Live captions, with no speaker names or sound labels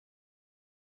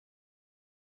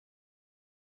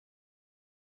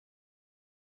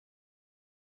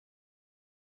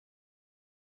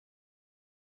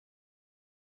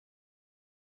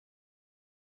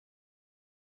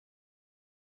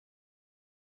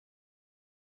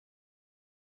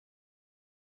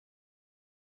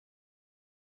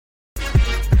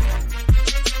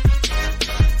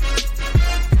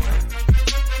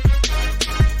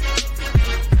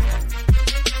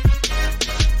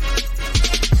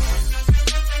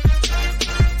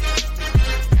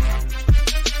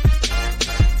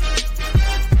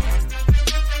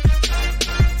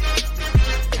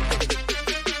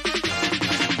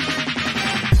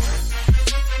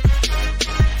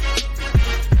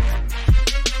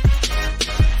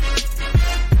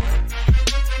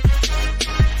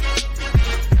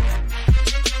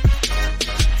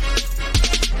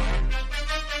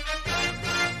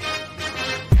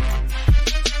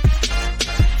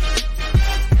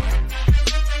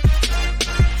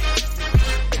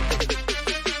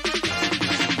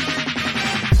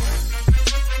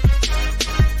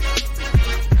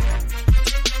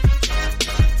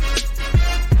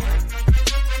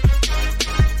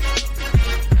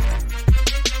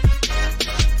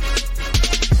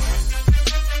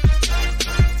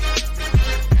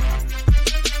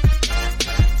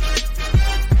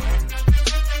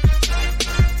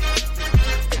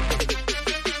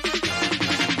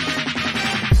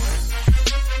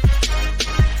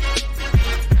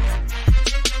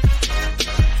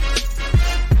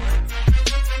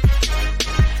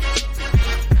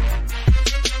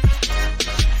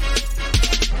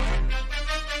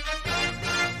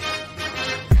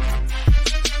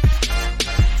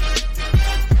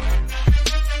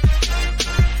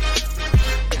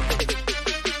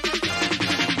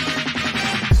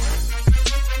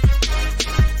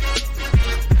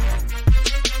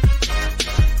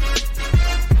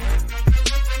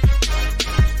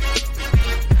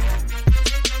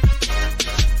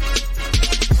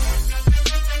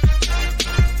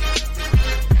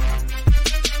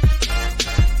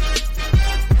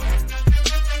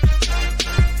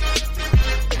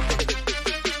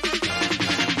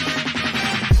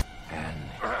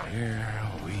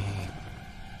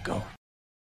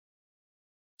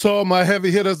To all my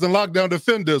heavy hitters and lockdown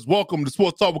defenders, welcome to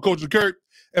Sports Talk with Coach Kurt,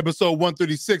 episode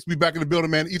 136. We back in the building,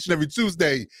 man, each and every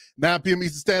Tuesday, 9 p.m.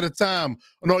 Eastern Standard Time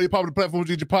on all your popular platforms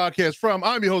you get your podcast from.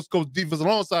 I'm your host, Coach Defense,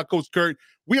 alongside Coach Kurt.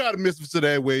 We are the misfits of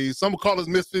that ways. Some call us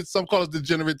misfits, some call us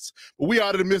degenerates, but we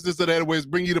are the misfits of that ways.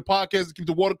 Bring you the podcast to keep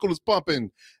the water coolers pumping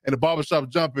and the barbershop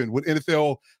jumping with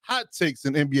NFL hot takes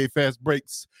and NBA fast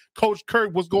breaks. Coach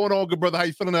Kurt, what's going on, good brother? How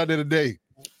you feeling out there today?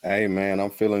 Hey, man, I'm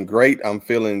feeling great. I'm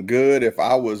feeling good. If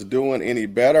I was doing any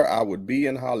better, I would be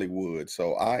in Hollywood.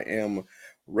 So I am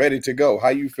ready to go. How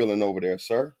you feeling over there,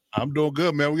 sir? I'm doing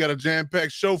good, man. We got a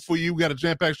jam-packed show for you. We got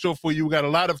a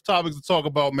lot of topics to talk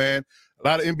about, man. A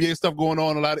lot of NBA stuff going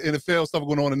on, a lot of NFL stuff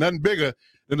going on, and nothing bigger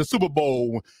than the Super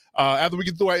Bowl. After we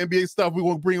get through our NBA stuff, we're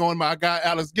going to bring on my guy,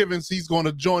 Alex Givens. He's going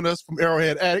to join us from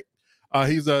Arrowhead Attic.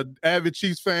 He's an avid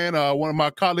Chiefs fan, one of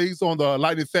my colleagues on the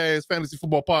Lightning Fast Fantasy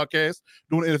Football Podcast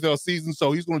during the NFL season.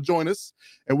 So he's going to join us,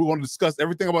 and we're going to discuss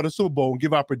everything about the Super Bowl and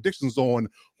give our predictions on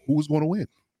who's going to win.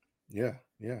 Yeah.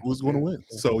 Who's going to win.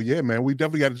 So, yeah, man, we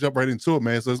definitely got to jump right into it,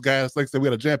 man. So, this guys, like I said, we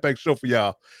got a jam-packed show for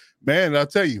y'all. Man, I'll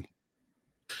tell you,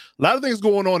 a lot of things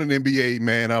going on in the NBA,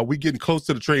 man. We getting close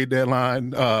to the trade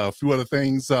deadline. A few other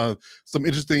things. Some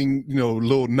interesting,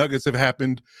 little nuggets have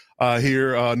happened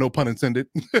here. No pun intended.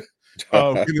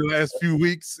 In the last few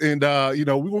weeks, and we're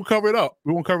gonna cover it up.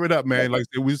 We're gonna cover it up, man. Like I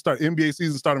said, we start NBA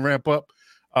season starting to ramp up.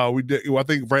 I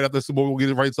think right after the Super Bowl, we'll get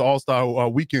it right to All-Star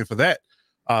weekend for that.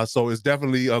 So it's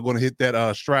definitely going to hit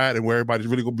that stride, and where everybody's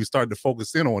really going to be starting to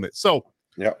focus in on it. So,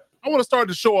 I want to start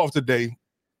the show off today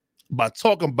by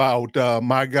talking about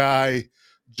my guy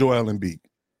Joel Embiid.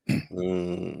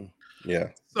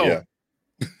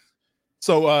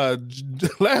 So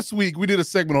last week we did a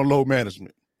segment on load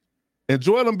management. And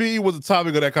Joel Embiid was the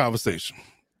topic of that conversation.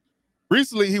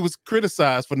 Recently, he was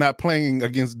criticized for not playing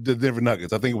against the Denver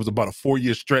Nuggets. I think it was about a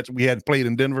 4-year stretch we hadn't played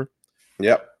in Denver.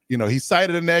 Yep. He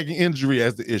cited a nagging injury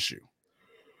as the issue.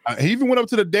 He even went up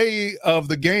to the day of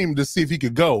the game to see if he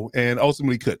could go, and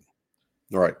ultimately couldn't.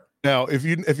 Right. Now, if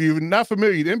you're not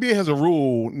familiar, the NBA has a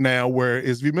rule now where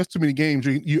if you miss too many games,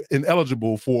 you're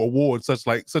ineligible for awards such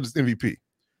as MVP.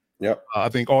 Yep. I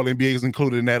think all NBA is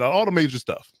included in that. All the major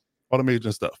stuff.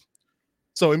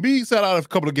 So Embiid sat out of a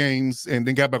couple of games and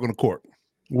then got back on the court.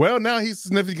 Well, now he's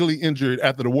significantly injured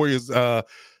after the Warriors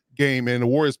game, and the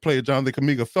Warriors player, Jonathan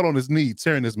Kuminga, fell on his knee,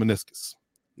 tearing his meniscus.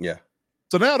 Yeah.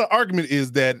 So now the argument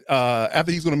is that after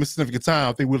he's going to miss significant time,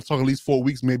 I think we'll talk at least 4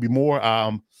 weeks, maybe more.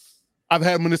 I've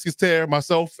had meniscus tear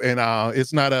myself, and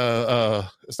it's not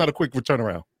a quick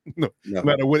turnaround. No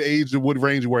matter what age or what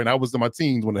range you were in. I was in my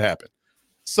teens when it happened.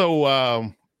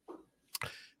 So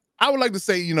I would like to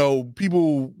say,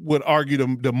 people would argue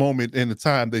the moment and the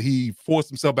time that he forced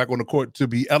himself back on the court to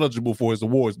be eligible for his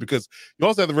awards, because you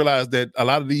also have to realize that a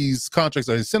lot of these contracts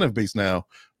are incentive-based now,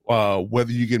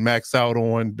 whether you get maxed out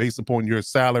on based upon your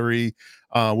salary,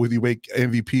 whether you make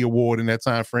MVP award in that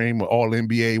time frame or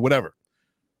All-NBA, whatever.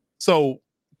 So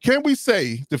can we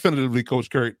say definitively,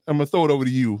 Coach Kurt, I'm going to throw it over to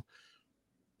you.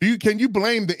 Can you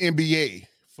blame the NBA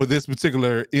for this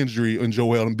particular injury in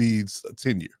Joel Embiid's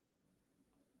tenure?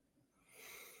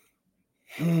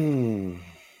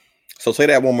 So say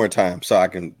that one more time so I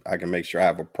can make sure I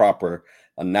have a proper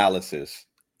analysis.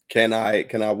 Can I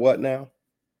what now?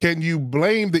 Can you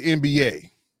blame the NBA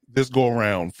this go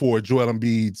around for Joel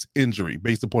Embiid's injury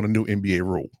based upon a new NBA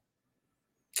rule?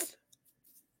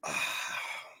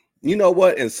 You know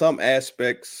what? In some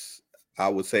aspects, I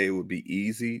would say it would be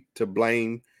easy to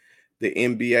blame the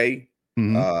NBA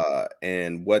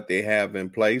and what they have in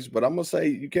place. But I'm going to say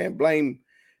you can't blame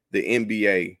the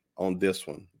NBA on this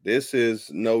one. This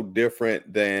is no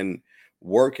different than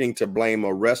working to blame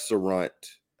a restaurant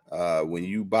when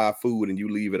you buy food and you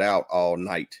leave it out all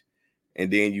night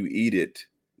and then you eat it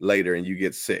later and you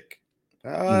get sick.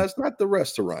 It's not the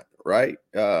restaurant, right?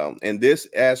 In this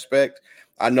aspect,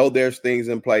 I know there's things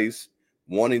in place,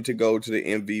 wanting to go to the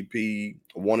MVP,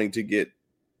 wanting to get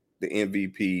the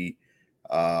MVP,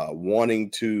 wanting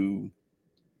to,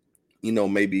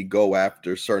 maybe go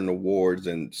after certain awards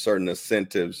and certain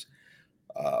incentives.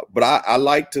 But I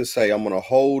like to say I'm going to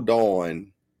hold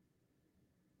on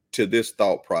to this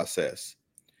thought process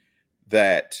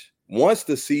that once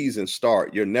the season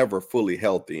starts, you're never fully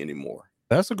healthy anymore.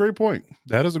 That's a great point.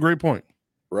 That is a great point.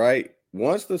 Right?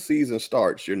 Once the season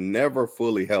starts, you're never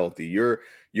fully healthy. You're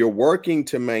working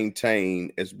to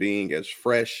maintain as being as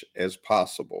fresh as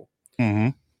possible. Mm-hmm.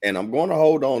 And I'm going to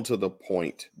hold on to the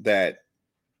point that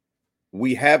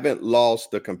we haven't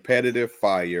lost the competitive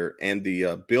fire and the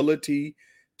ability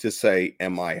to say,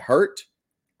 am I hurt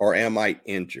or am I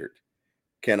injured?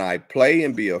 Can I play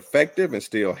and be effective and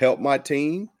still help my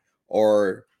team?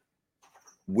 Or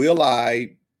will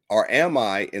I or am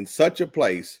I in such a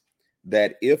place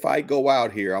that if I go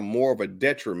out here, I'm more of a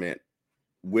detriment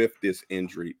with this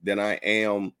injury than I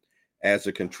am as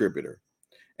a contributor?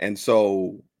 And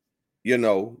so, we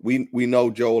know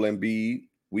Joel Embiid.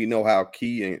 We know how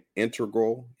key and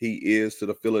integral he is to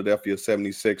the Philadelphia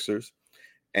 76ers.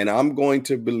 And I'm going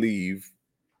to believe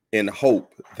and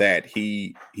hope that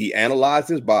he analyzed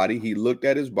his body, he looked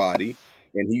at his body,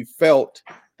 and he felt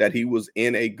that he was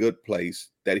in a good place,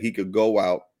 that he could go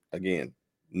out again.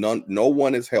 No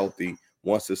one is healthy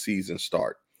once the season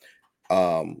starts.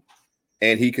 And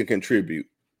he could contribute.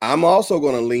 I'm also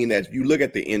going to lean that you look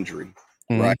at the injury,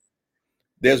 right?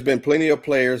 There's been plenty of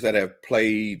players that have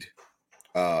played.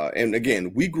 And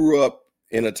again, we grew up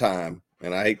in a time,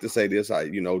 and I hate to say this,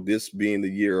 this being the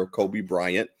year of Kobe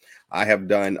Bryant, I have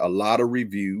done a lot of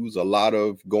reviews, a lot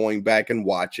of going back and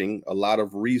watching, a lot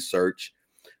of research.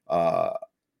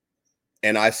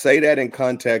 And I say that in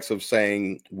context of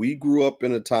saying we grew up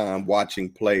in a time watching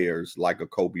players like a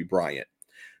Kobe Bryant.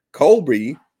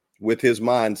 Kobe, with his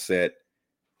mindset,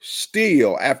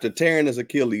 still, after tearing his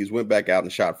Achilles, went back out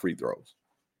and shot free throws.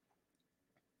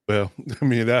 Well, I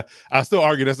mean, I still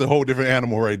argue that's a whole different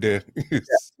animal right there.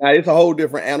 Now, it's a whole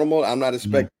different animal. I'm not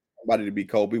expecting somebody to be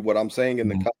Kobe. What I'm saying in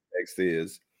the context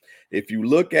is, if you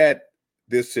look at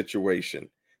this situation,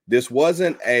 this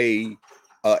wasn't a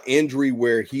injury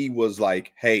where he was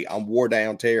like, hey, I'm wore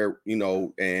down, tear,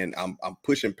 and I'm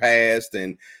pushing past,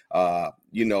 and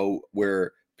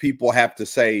where people have to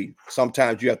say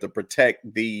sometimes you have to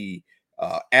protect the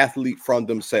athlete from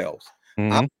themselves.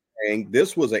 I'm saying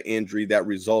this was an injury that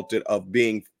resulted of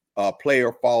being a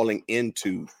player falling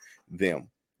into them,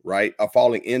 right?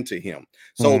 Falling into him.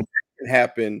 So that can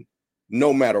happen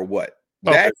no matter what.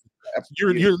 Okay.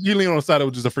 You're leaning on the side of it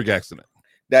was just a freak accident.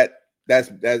 That's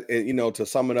to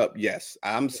sum it up, yes.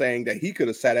 I'm saying that he could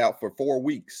have sat out for 4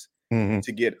 weeks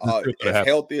to get as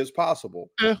healthy as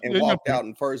possible and walked out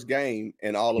in first game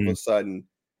and all of a sudden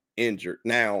injured.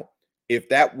 Now, if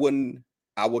that wouldn't,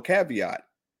 I will caveat,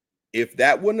 if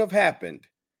that wouldn't have happened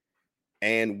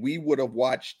and we would have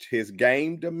watched his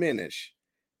game diminish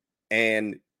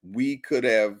and we could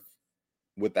have,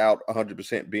 without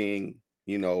 100% being,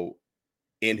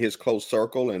 in his close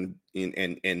circle and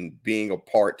being a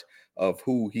part of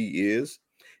who he is,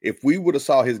 if we would have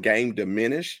saw his game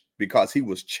diminish because he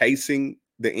was chasing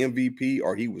the MVP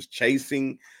or he was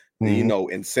chasing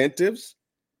incentives,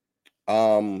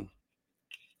 then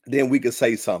we could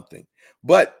say something.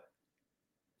 But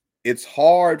it's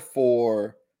hard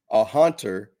for a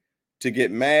hunter to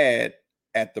get mad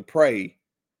at the prey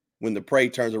when the prey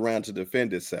turns around to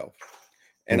defend itself.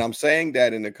 And I'm saying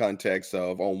that in the context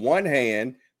of, on one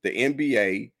hand, the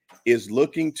NBA is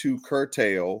looking to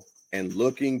curtail and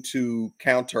looking to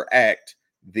counteract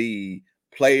the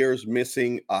players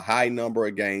missing a high number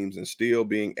of games and still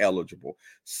being eligible.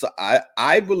 So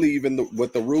I believe in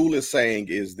what the rule is saying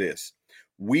is this: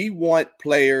 we want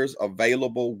players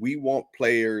available, we want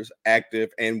players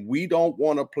active, and we don't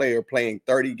want a player playing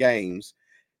 30 games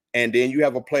and then you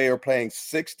have a player playing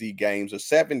 60 games or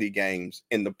 70 games,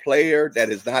 and the player that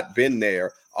has not been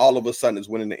there all of a sudden is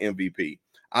winning the MVP.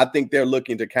 I think they're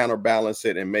looking to counterbalance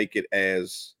it and make it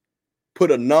as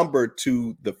put a number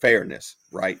to the fairness,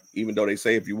 right? Even though they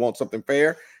say if you want something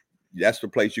fair, that's the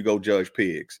place you go judge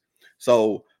pigs.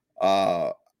 So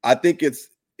I think it's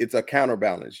a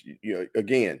counterbalance.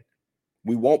 Again,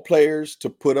 we want players to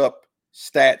put up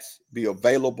stats, be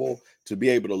available, to be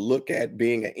able to look at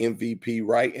being an MVP,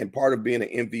 right? And part of being an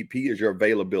MVP is your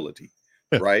availability,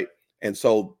 right? And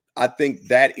so I think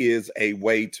that is a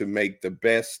way to make the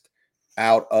best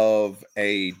out of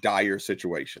a dire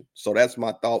situation. So that's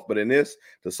my thought. But in this,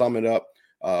 to sum it up,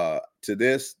 to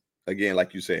this, again,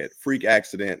 like you said, freak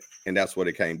accident, and that's what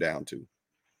it came down to.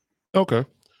 Okay.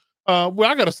 Well,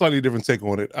 I got a slightly different take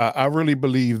on it. I really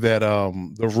believe that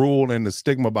the rule and the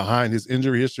stigma behind his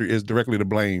injury history is directly to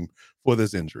blame for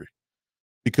this injury,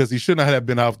 because he should not have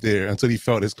been out there until he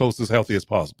felt as close as healthy as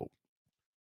possible.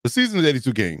 The season is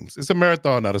 82 games. It's a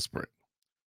marathon, not a sprint.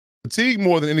 Fatigue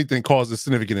more than anything causes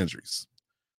significant injuries.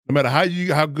 No matter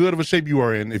how good of a shape you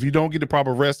are in, if you don't get the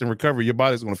proper rest and recovery, your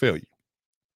body's going to fail you.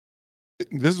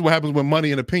 This is what happens when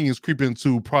money and opinions creep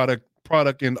into product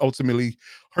and ultimately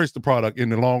hurts the product in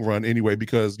the long run anyway,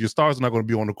 because your stars are not going to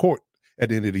be on the court at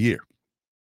the end of the year.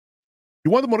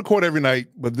 You want them on the court every night,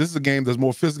 but this is a game that's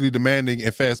more physically demanding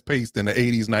and fast-paced than the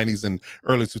 80s, 90s, and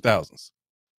early 2000s.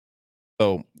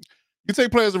 So you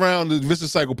take players around the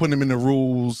vicious cycle, putting them in the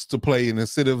rules to play and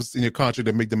incentives in your contract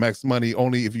that make the max money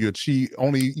only if you achieve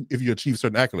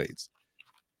certain accolades.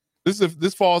 This is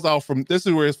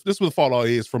where the fallout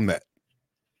is from that.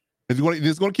 It's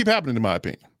going to keep happening, in my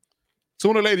opinion.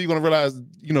 sooner or later you're going to realize,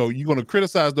 you're going to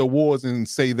criticize the awards and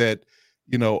say that,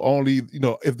 only,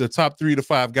 if the top 3 to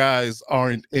 5 guys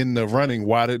aren't in the running,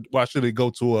 why should it go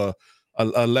to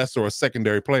a lesser or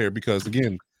secondary player? Because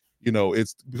again,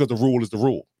 it's because the rule is the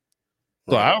rule.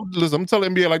 So I'm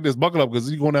telling NBA like this, buckle up, because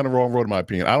you're going down the wrong road, in my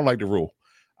opinion. I don't like the rule.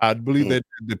 I believe that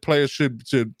the players should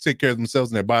take care of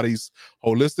themselves and their bodies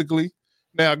holistically.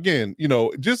 Now, again,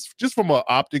 just from a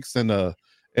optics and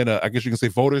I guess you can say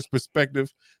voters'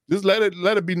 perspective, just let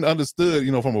it be understood,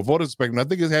 from a voter's perspective. And I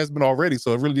think it has been already,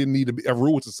 so it really didn't need to be a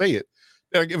rule to say it.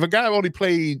 Like, if a guy only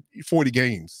played 40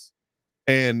 games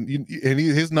and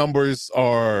his numbers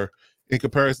are in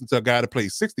comparison to a guy that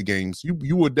plays 60 games,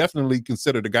 you would definitely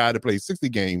consider the guy that plays 60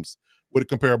 games with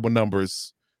comparable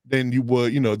numbers than you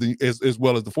would, as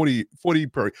well as the 40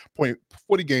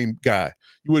 game guy.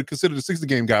 You would consider the 60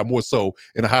 game guy more so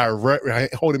in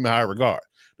hold him in higher regard.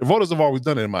 The voters have always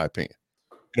done it, in my opinion.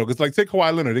 Because like take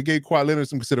Kawhi Leonard. They gave Kawhi Leonard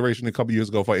some consideration a couple years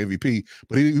ago for MVP,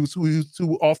 but he was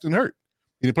too often hurt.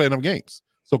 He didn't play enough games.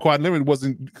 So Kawhi Leonard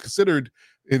wasn't considered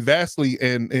vastly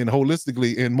and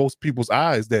holistically in most people's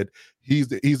eyes that he's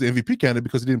the MVP candidate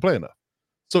because he didn't play enough.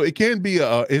 So it can be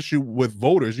a issue with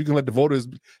voters. You can let the voters,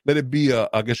 let it be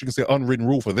I guess you can say, unwritten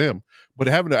rule for them. But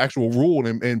having an actual rule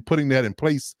and putting that in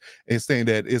place and saying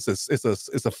that it's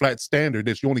a flat standard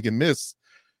that you only can miss.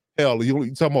 Hell, you're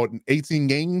talking about 18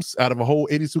 games out of a whole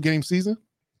 82 game season,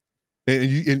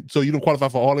 and so you don't qualify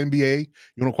for All NBA,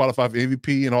 you don't qualify for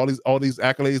MVP, and all these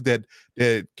accolades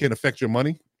that can affect your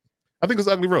money. I think it's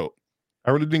an ugly road.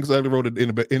 I really think it's an ugly road that the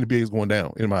NBA is going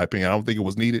down. In my opinion, I don't think it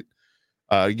was needed.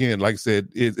 Again, like I said,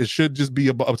 it should just be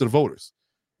up to the voters,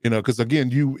 because again,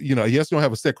 yes, you don't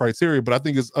have a set criteria, but I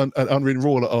think it's an unwritten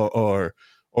rule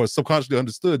or subconsciously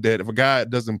understood that if a guy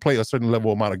doesn't play a certain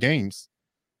level amount of games,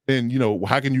 then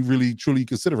how can you really truly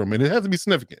consider him? And it has to be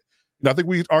significant. I think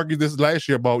we argued this last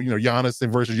year about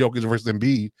Giannis versus Jokic versus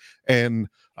Embiid, and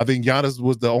I think Giannis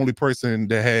was the only person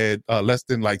that had less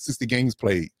than like 60 games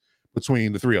played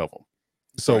between the three of them.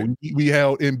 So we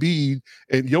held Embiid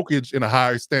and Jokic in a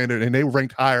higher standard, and they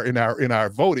ranked higher in our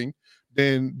voting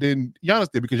than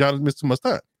Giannis did, because Giannis missed too much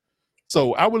time.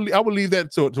 So I would leave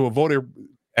that to a voter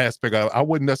aspect. I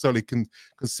wouldn't necessarily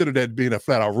consider that being a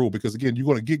flat out rule, because again, you're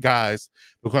going to get guys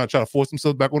who are going to try to force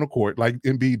themselves back on the court like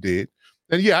Embiid did.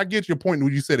 And yeah, I get your point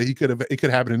when you said that it could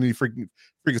happen in any freaking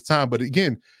time. But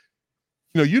again,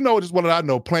 just what I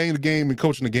know, playing the game and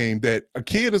coaching the game, that a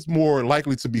kid is more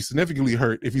likely to be significantly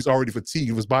hurt if he's already fatigued,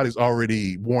 if his body's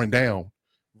already worn down,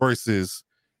 versus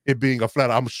it being a flat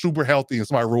out, I'm super healthy and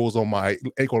somebody rolls on my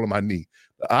ankle or my knee.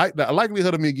 The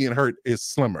likelihood of me getting hurt is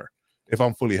slimmer if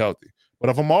I'm fully healthy. But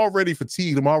if I'm already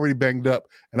fatigued, I'm already banged up,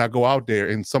 and I go out there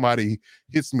and somebody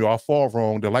hits me or I fall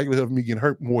wrong, the likelihood of me getting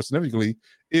hurt more significantly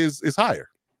is higher.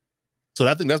 So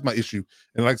I think that's my issue.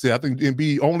 And like I said, I think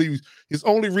Embiid his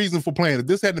only reason for playing, if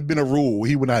this hadn't been a rule,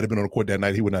 he would not have been on the court that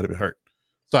night. He would not have been hurt.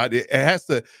 So it has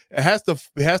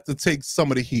to take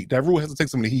some of the heat. That rule has to take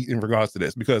some of the heat in regards to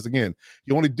this, because again,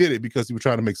 he only did it because he was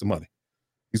trying to make some money.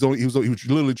 He was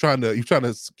literally trying to,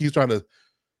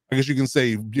 I guess you can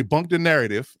say, debunk the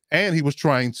narrative, and he was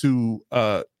trying to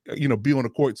be on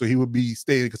the court so he would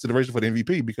stay in consideration for the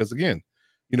MVP, because again,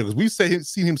 because we've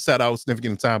seen him sat out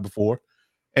significant time before.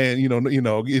 And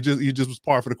it just was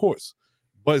par for the course.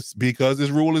 But because this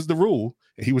rule is the rule,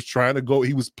 and he was trying to go,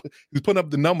 he was putting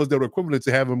up the numbers that were equivalent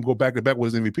to have him go back to back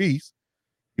with his MVPs.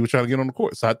 He was trying to get on the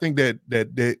court. So I think that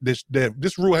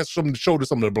this rule has some shoulder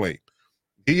some of the blame.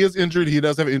 He is injured. He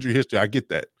does have an injury history. I get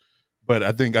that, but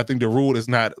I think the rule is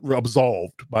not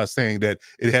absolved by saying that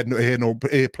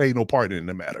it played no part in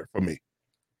the matter for me.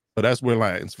 So that's where it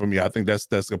lies for me. I think that's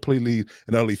completely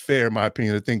and utterly fair, in my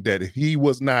opinion, to think that if he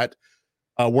was not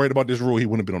worried about this rule, he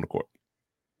wouldn't have been on the court.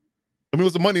 I mean, it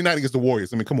was a Monday night against the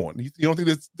Warriors. I mean, come on. You don't think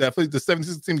that the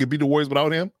 76ers team could beat the Warriors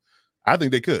without him? I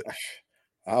think they could.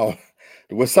 Oh,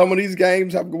 with some of these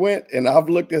games I've went and I've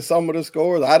looked at some of the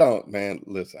scores, I don't know.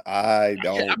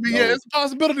 Yeah, it's a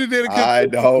possibility that it could. I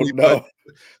don't know.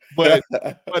 But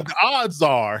the odds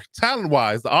are,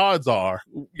 talent-wise, that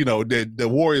the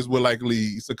Warriors will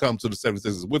likely succumb to the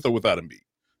 76ers with or without Embiid.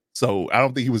 So I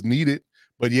don't think he was needed.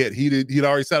 But yet he'd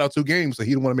already sat out 2 games, so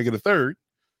he didn't want to make it a third.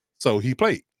 So he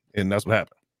played, and that's what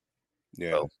happened.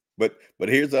 Yeah. So. But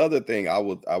here's the other thing I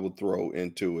would throw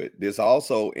into it. This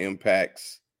also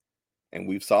impacts, and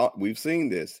we've seen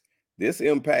this. This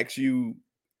impacts you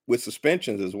with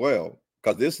suspensions as well,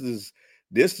 because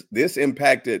this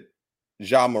impacted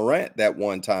Ja Morant that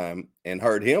one time and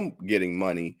hurt him getting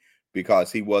money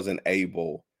because he wasn't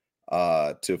able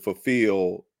to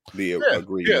fulfill the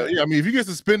agreement. Yeah. I mean, if you get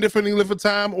suspended for any length of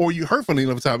time or you hurt for any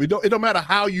length of time, it don't matter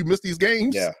how you miss these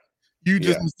games. Yeah. You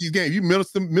just missed these games. You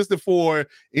missed it for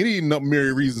any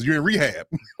myriad reasons. You're in rehab.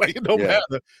 Like it don't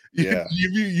matter.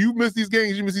 You miss these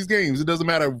games. You miss these games. It doesn't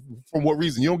matter from what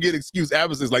reason. You don't get excuse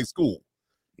absences like school.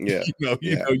 Yeah,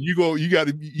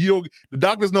 the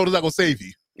doctors know that's not gonna save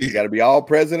you. You got to be all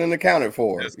present and accounted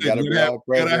for. You got to be all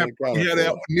present and accounted for. You got to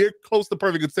have near close to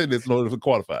perfect attendance in order to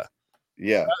qualify.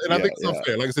 Yeah, and I think it's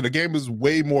unfair. Like I said, the game is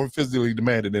way more physically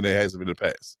demanding than it has been in the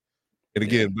past. And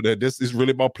again, but this is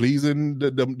really about pleasing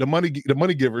the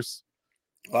money givers.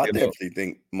 Well, I definitely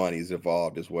think money's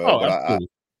involved as well. But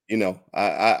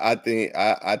I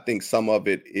think some of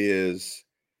it is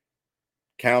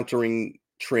countering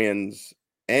trends,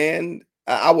 and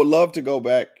I would love to go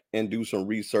back and do some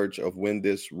research of when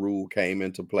this rule came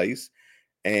into place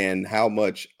and how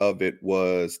much of it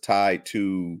was tied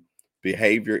to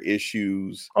behavior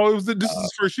issues. Oh, this is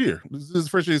his first year. This is his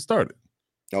first year it started.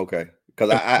 Okay.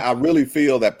 Because I really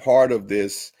feel that part of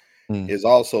this is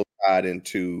also tied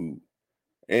into,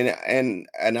 and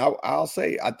I'll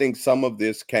say, I think some of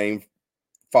this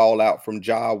fall out from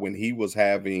Ja when he was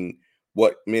having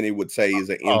what many would say is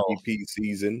an MVP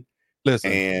season.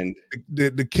 Listen, and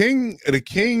the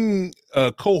king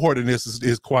cohort in this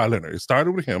is Kawhi Leonard. It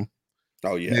started with him.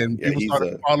 Oh yeah, and people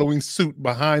started following suit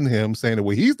behind him, saying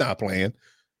that he's not playing.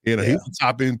 He's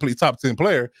the top 10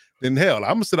 player. Then hell,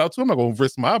 I'm gonna sit out too. I'm not gonna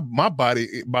risk my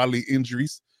bodily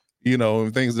injuries,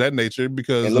 and things of that nature.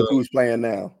 Because and look who's playing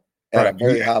now at a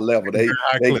very high level.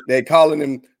 They calling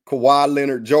him Kawhi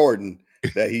Leonard Jordan.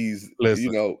 That he's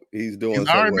he's doing. He's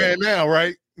Iron Man now,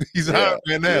 right? He's Iron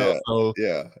Man now. So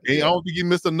I don't think he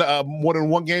missed more than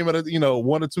one game at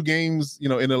 1 or 2 games, in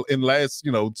the last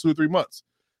 2 or 3 months.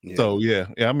 Yeah. So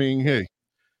I mean, hey.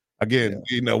 Again,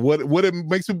 what it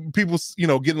makes people,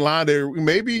 get in line there.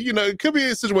 Maybe, it could be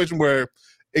a situation where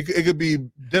it could be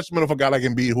detrimental for a guy like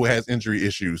Embiid who has injury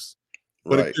issues.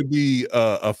 But it could be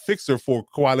a fixer for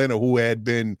Kawhi Leonard who had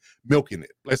been milking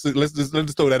it. Let's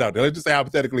just throw that out there. Let's just say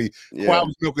hypothetically, Kawhi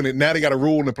was milking it. Now they got a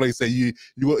rule in place that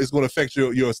it's going to affect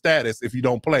your status if you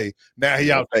don't play. Now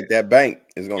he out affect that bank.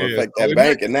 It's going to affect that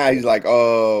bank, and now he's like,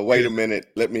 oh, wait a minute,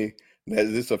 let me.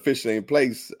 Is this officially in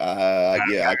place? I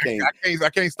can't. I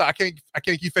can't stop. I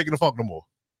can't keep faking the funk no more.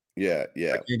 Yeah.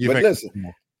 But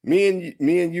listen, me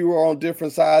and you are on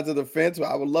different sides of the fence.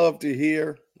 I would love to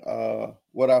hear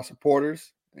what our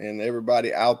supporters and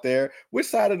everybody out there. Which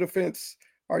side of the fence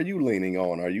are you leaning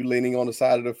on? Are you leaning on the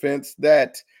side of the fence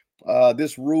that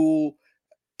this rule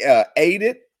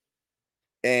aided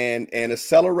and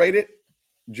accelerated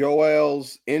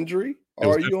Joel's injury?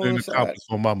 Or are you on the side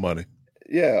for my money?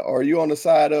 Yeah, or are you on the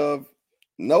side of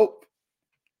nope,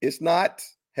 it's not,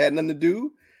 had nothing to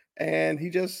do, and he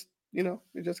just, he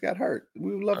just got hurt.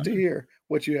 We would love to hear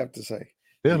what you have to say.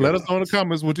 Yeah, let us know in the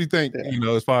comments what you think,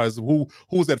 as far as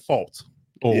who's at fault,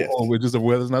 or just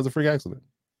whether it's not a freak accident.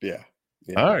 Yeah.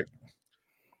 All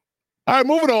right,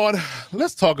 moving on.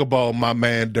 Let's talk about my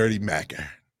man, Dirty Macker.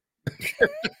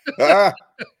 Let's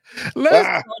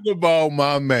talk about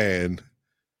my man.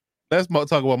 Let's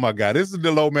talk about my guy. This is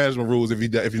the load management rules. If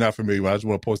you're not familiar, I just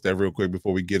want to post that real quick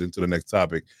before we get into the next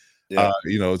topic. Yeah.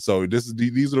 So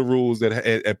these are the rules that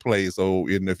at play. So,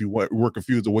 if you were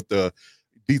confused with what the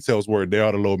details were, they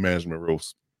are the load management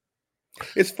rules.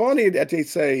 It's funny that they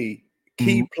say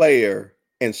key player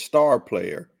and star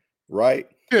player, right?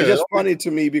 Yeah, it's just funny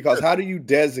to me because how do you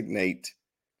designate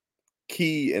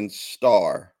key and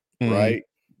star, right?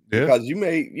 Yeah. Because you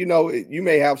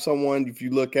may have someone, if you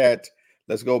look at.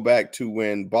 Let's go back to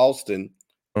when Boston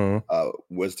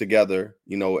was together,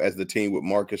 as the team with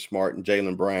Marcus Smart and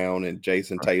Jaylen Brown and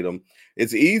Jason Tatum.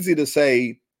 It's easy to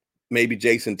say maybe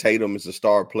Jason Tatum is a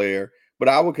star player, but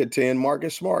I would contend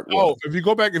Marcus Smart was. If you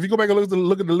go back and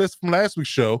look at the list from last week's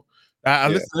show, I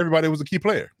listened to everybody who was a key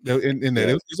player in that.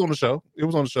 It was on the show. It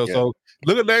was on the show. Yeah. So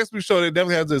look at last week's show. It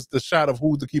definitely has the shot of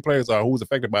who the key players are, who's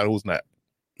affected by it, who's not.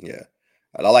 Yeah.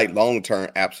 And I like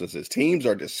long-term absences. Teams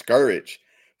are discouraged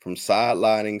from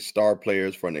sidelining star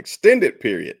players for an extended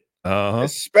period,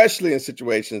 especially in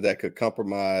situations that could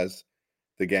compromise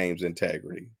the game's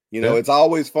integrity. It's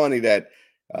always funny that,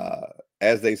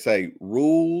 as they say,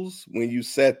 rules, when you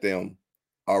set them,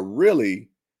 are really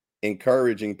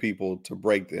encouraging people to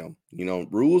break them.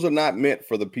 Rules are not meant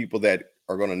for the people that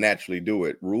are going to naturally do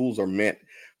it. Rules are meant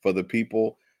for the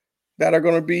people that are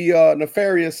going to be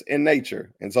nefarious in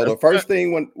nature. And so the first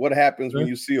thing what happens when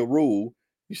you see a rule,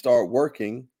 you start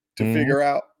working to figure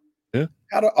out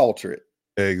how to alter it.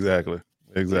 Exactly.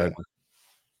 Yeah.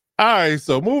 All right,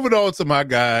 so moving on to my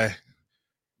guy,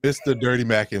 Mr. Dirty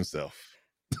Mac himself.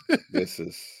 This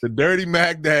is the Dirty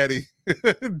Mac Daddy.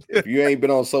 If you ain't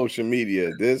been on social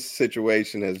media, this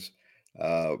situation has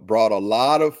brought a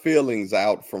lot of feelings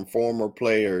out from former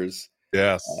players.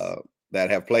 Yes. That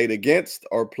have played against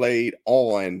or played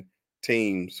on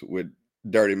teams with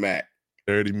Dirty Mac.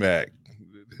 Dirty Mac.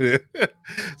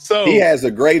 So he has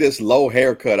the greatest low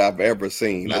haircut I've ever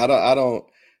seen. I don't.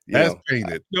 That's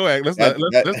painted. No, let's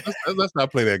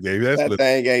not play that game. That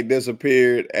thing ain't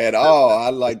disappeared at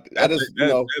all. That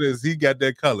is he got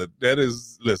that color. That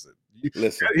is listen. He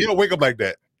don't wake up like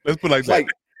that. Let's put it like that.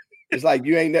 It's like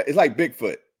you ain't. It's like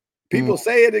Bigfoot. People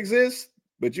say it exists,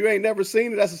 but you ain't never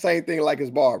seen it. That's the same thing like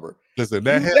his barber. Listen,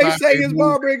 they say his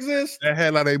barber exists. That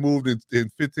headline ain't moved in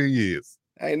 15 years.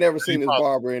 I ain't never seen his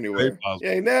barber anywhere. You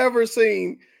ain't never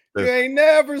seen. You ain't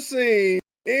never seen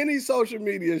any social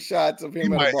media shots of him. He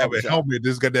might have a helmet.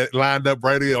 Just got that lined up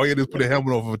right here. All you do is put a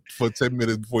helmet on for 10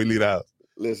 minutes before he leave out.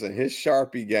 Listen, his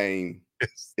Sharpie game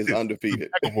is undefeated.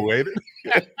 Impeccable, ain't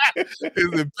it? It's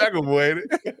impeccable, ain't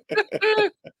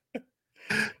it?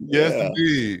 Yes,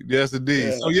 indeed. Yes,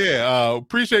 indeed. Yeah. So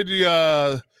appreciate you,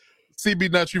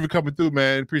 CB Nuts, you for coming through,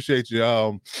 man. Appreciate you.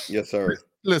 Yes, sir.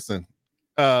 Listen.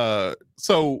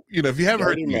 So if you haven't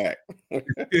Dirty Mac.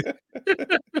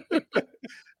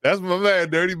 That's my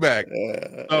man, Dirty Mac.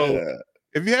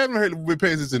 If you haven't heard, we're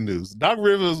paying attention to news. Doc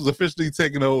Rivers was officially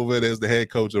taken over as the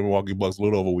head coach of the Milwaukee Bucks a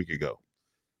little over a week ago.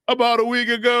 About a week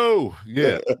ago.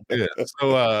 Yeah.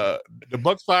 So the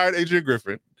Bucks fired Adrian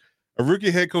Griffin, a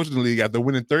rookie head coach in the league, after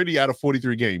winning 30 out of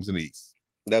 43 games in the East.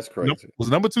 That's crazy. Was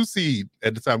number 2 seed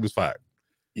at the time he was fired.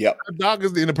 Yep. Doc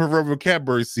is in the proverbial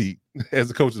Cadbury seat as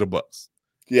the coach of the Bucks.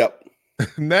 Yep.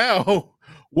 Now,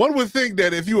 one would think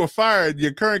that if you were fired,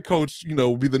 your current coach,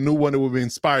 would be the new one that would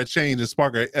inspire change and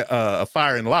spark a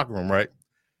fire in the locker room, right?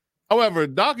 However,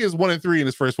 Doc is 1-3 in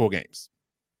his first 4 games.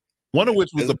 One of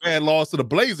which was a bad loss to the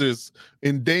Blazers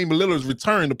in Dame Lillard's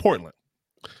return to Portland.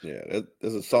 Yeah,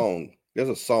 there's a song. There's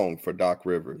a song for Doc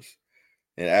Rivers,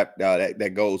 and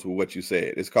that goes with what you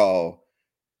said. It's called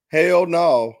 "Hell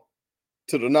No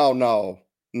to the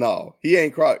No." He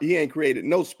ain't created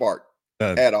no spark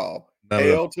at all.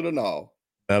 Hell to the no.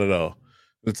 Not at all.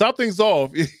 To top things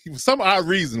off, for some odd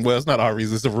reason. Well, it's not odd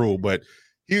reason; it's a rule. But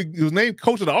he was named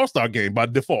coach of the All-Star game by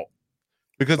default.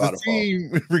 Because the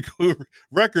team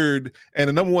record and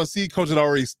the number 1 seed coach had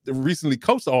already recently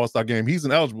coached the All-Star game, he's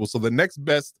ineligible. So the next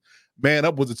best man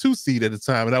up was a 2 seed at the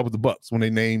time, and that was the Bucks when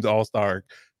they named the All-Star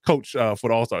coach for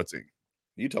the All-Star team.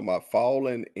 You talking about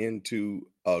falling into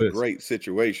a great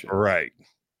situation. Right.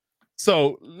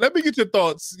 So let me get your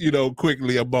thoughts,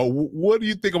 quickly about what do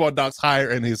you think about Doc's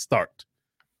hire and his start?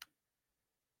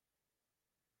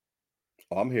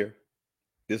 I'm here.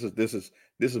 This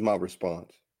is my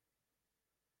response.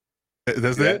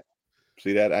 That's it?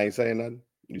 See that? I ain't saying nothing.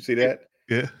 You see that?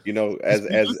 Yeah.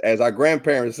 As our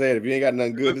grandparents said, if you ain't got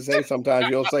nothing good to say, sometimes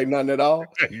you don't say nothing at all.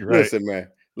 Right. Listen, man.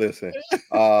 Listen.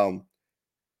 I'm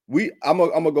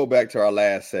gonna go back to our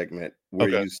last segment where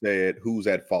you said who's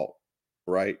at fault,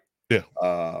 right? Yeah.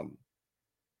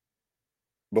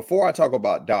 Before I talk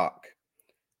about Doc,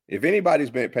 if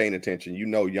anybody's been paying attention,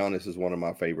 Giannis is one of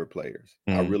my favorite players.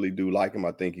 Mm-hmm. I really do like him.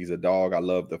 I think he's a dog. I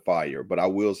love the fire. But I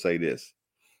will say this.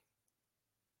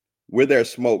 Where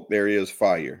there's smoke, there is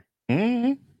fire.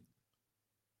 Mm-hmm.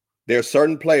 There are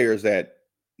certain players that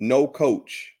no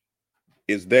coach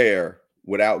is there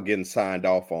without getting signed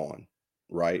off on,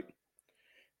 right?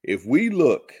 If we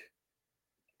look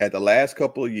at the last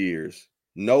couple of years,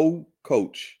 no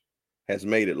coach has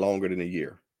made it longer than a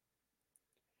year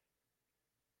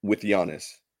with Giannis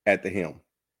at the helm.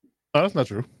 Oh, that's not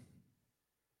true.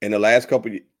 In the last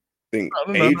couple of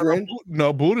Adrian?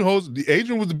 No, Budenholzer.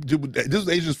 Adrian this was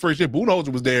Adrian's first year. Budenholzer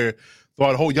was there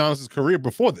throughout the whole Giannis' career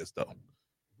before this, though.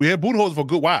 We had Budenholzer for a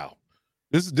good while.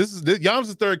 This is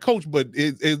Giannis' third coach, but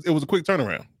it was a quick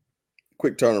turnaround.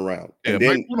 Quick turnaround. Yeah, and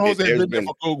then Budenholzer has been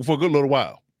there for a good little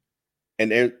while.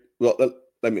 And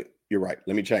you're right.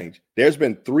 Let me change. There's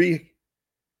been 3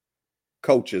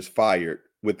 coaches fired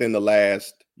within the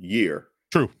last year.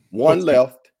 True. One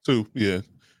left. 2, yeah.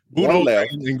 One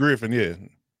left. And Griffin, yeah.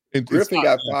 Griffin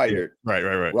got fired.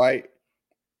 Yeah. Right.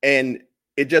 And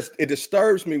it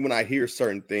disturbs me when I hear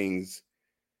certain things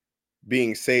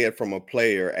being said from a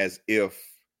player as if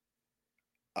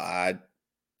like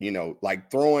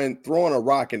throwing a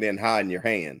rock and then hiding your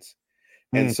hands.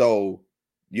 And so,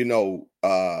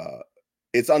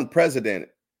 it's unprecedented.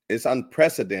 It's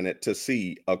unprecedented to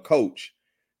see a coach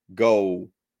go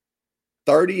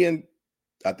 30 and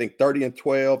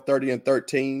 12, 30 and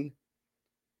 13,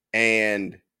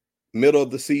 and middle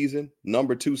of the season,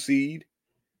 number 2 seed,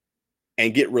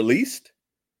 and get released.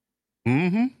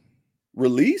 Mm-hmm.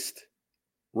 Released,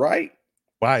 right?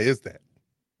 Why is that?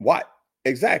 What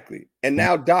exactly? And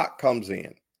now Doc comes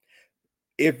in.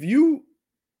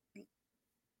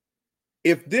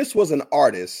 if this was an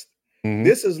artist,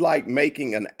 this is like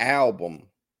making an album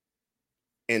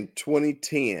in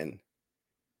 2010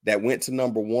 that went to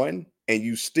number 1 and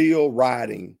you still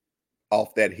riding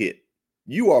off that hit.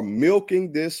 You are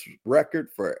milking this record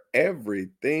for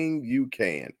everything you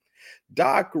can.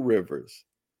 Doc Rivers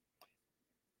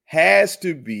has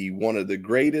to be one of the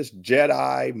greatest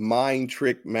Jedi mind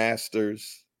trick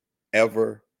masters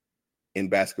ever in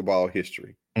basketball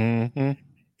history.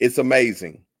 It's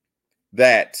amazing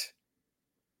that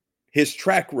his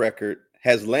track record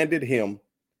has landed him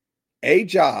a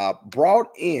job brought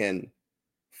in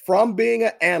from being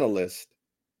an analyst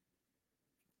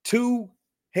to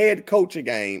head coaching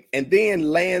game, and then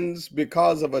lands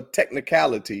because of a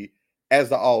technicality as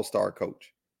the all-star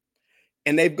coach.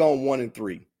 And they've gone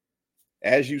 1-3.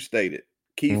 As you stated,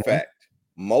 key fact,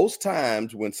 most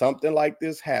times when something like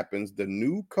this happens, the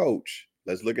new coach,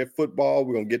 let's look at football,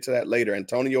 we're going to get to that later,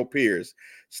 Antonio Pierce,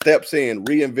 steps in,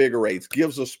 reinvigorates,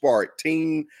 gives a spark,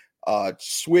 team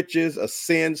switches,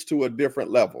 ascends to a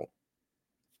different level.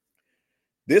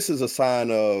 This is a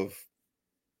sign of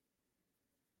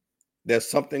there's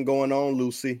something going on,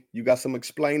 Lucy. You got some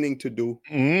explaining to do.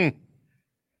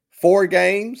 4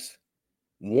 games,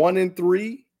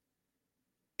 1-3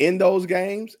 in those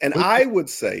games. And I would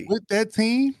say with that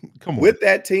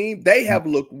team, they have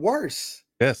looked worse.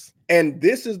 Yes. And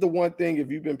this is the one thing,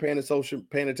 if you've been paying attention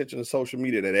to social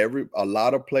media, that a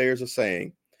lot of players are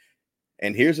saying.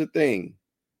 And here's the thing.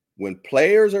 When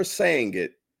players are saying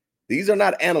it, these are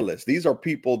not analysts. These are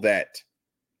people that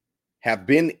have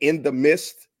been in the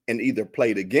midst and either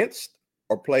played against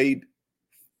or played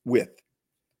with.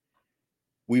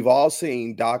 We've all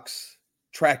seen Doc's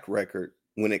track record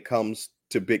when it comes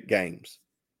to big games.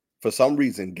 For some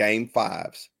reason, game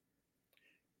 5s,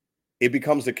 it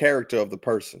becomes the character of the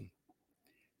person.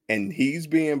 And he's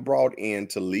being brought in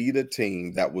to lead a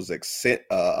team that was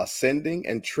ascending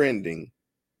and trending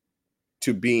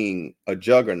to being a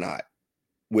juggernaut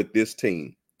with this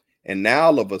team. And now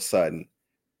all of a sudden,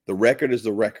 the record is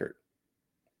the record.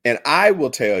 And I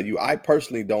will tell you, I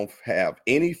personally don't have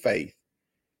any faith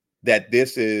that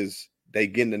they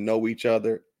getting to know each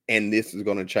other and this is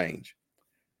going to change.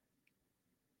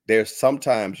 There's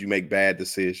sometimes you make bad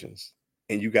decisions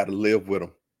and you got to live with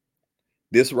them.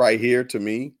 This right here to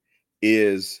me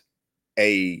is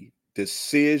a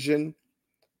decision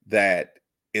that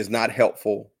is not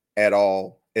helpful at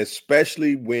all,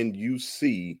 especially when you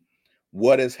see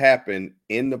what has happened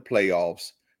in the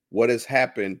playoffs, what has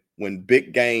happened when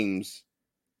big games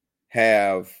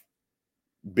have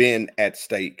been at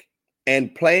stake.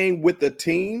 And playing with the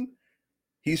team,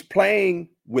 he's playing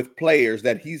with players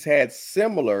that he's had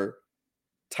similar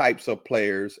types of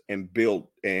players and built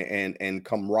and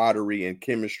camaraderie and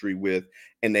chemistry with,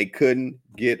 and they couldn't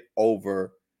get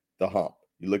over the hump.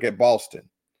 You look at Boston,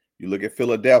 you look at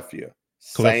Philadelphia,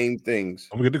 same things.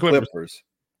 I'm gonna get the Clippers.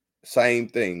 Same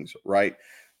things, right?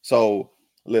 So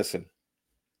listen,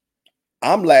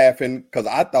 I'm laughing because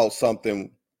I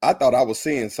thought I was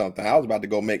seeing something. I was about to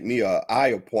go make me an eye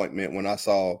appointment when I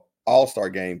saw All-Star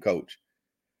Game coach.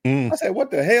 I said,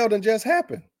 what the hell done just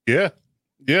happened? Yeah.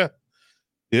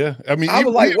 I mean, I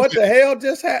was like, what the hell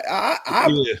just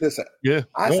happened? Listen,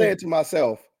 I said to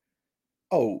myself,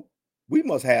 oh, we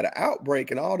must have had an outbreak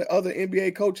and all the other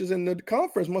NBA coaches in the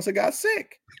conference must have got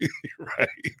sick. Right.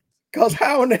 Because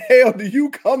how in the hell do you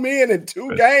come in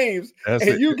 2 games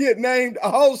and you get named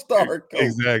All-Star coach?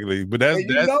 Exactly. But you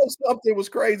know something was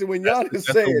crazy when Giannis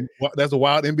said. That's a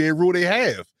wild NBA rule they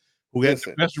have. Who has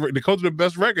the coach with the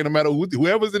best record, no matter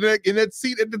whoever's in that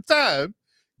seat at the time,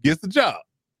 gets the job.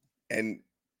 And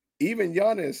even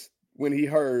Giannis, when he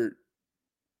heard,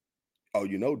 oh,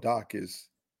 Doc is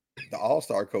the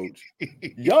All-Star coach,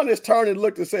 Giannis turned and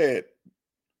looked and said,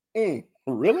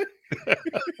 really?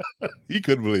 He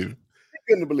couldn't believe it.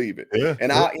 He couldn't believe it. Yeah,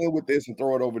 and I'll end with this and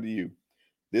throw it over to you.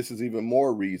 This is even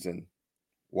more reason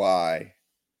why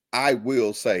I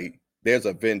will say there's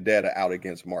a vendetta out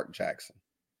against Mark Jackson.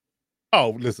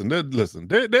 Oh, listen. There's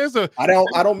a. I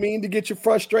don't mean to get you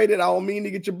frustrated. I don't mean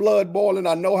to get your blood boiling.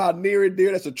 I know how near and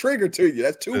dear. That's a trigger to you.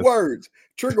 That's 2 words.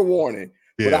 Trigger warning.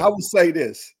 Yeah. But I will say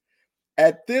this: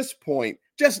 at this point,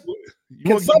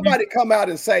 can somebody come out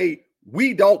and say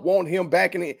we don't want him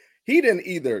back in it? He didn't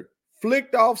either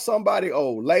flicked off somebody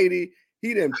old lady.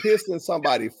 He didn't pissed in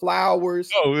somebody's flowers.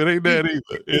 Oh, it ain't that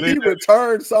either. He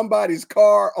returned somebody's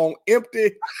car on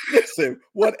empty. Listen,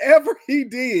 whatever he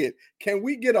did, can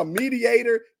we get a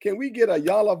mediator? Can we get a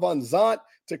Yala Van Zant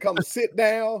to come sit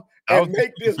down and make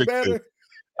this better?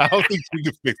 I don't think she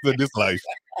can fix this life.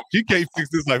 She can't fix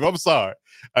this life. I'm sorry.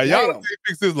 Y'all can't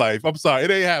fix this life. I'm sorry.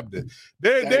 It ain't happening.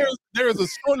 There is a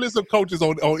short list of coaches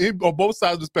on both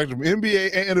sides of the spectrum,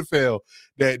 NBA and NFL,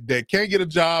 that can't get a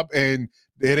job, and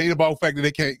it ain't about the fact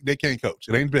that they can't coach.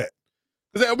 It ain't that.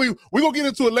 I mean, we're gonna get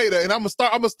into it later, and I'm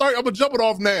gonna jump it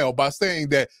off now by saying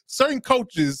that certain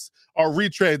coaches are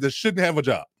retreads that shouldn't have a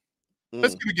job.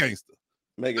 Let's get a gangster.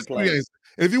 Make it plain.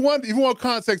 If you want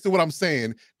context to what I'm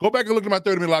saying, go back and look at my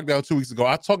 30-minute lockdown 2 weeks ago.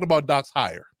 I talked about Doc's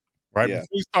hire, right? Yeah. Before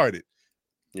he started.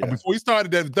 Yeah.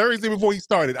 That Thursday before he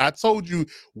started, I told you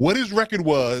what his record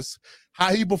was,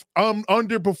 how he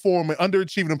underperforming,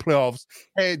 underachieving in playoffs,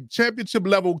 had championship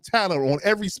level talent on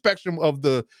every spectrum of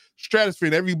the stratosphere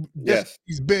and every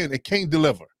he's been, and can't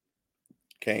deliver.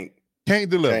 Can't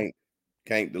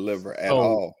deliver at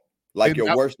all. Like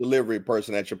your worst delivery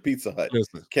person at your Pizza Hut.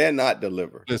 Cannot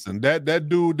deliver. Listen, that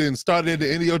dude then started at the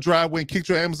end of your driveway and kicked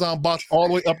your Amazon box all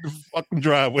the way up the fucking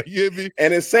driveway. You hear me?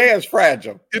 And it says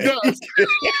fragile. It does.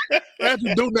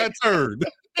 Fragile do not turn.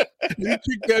 You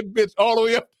kick that bitch all the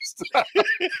way up.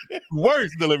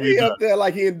 Worst delivery. He up there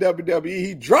like he in WWE.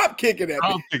 He drop kicking it.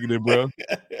 Drop kicking it, bro.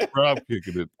 Drop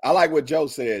kicking it. I like what Joe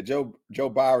said. Joe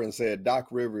Byron said Doc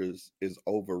Rivers is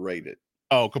overrated.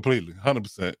 Oh, completely,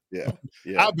 100%. Yeah.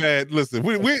 How bad? Listen,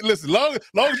 we listen. Long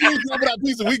as you talk about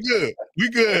pizza, we good.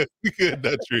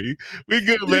 That tree. We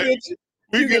good, man.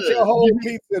 You get your whole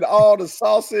pizza and all the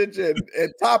sausage and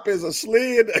top is a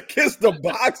slid against the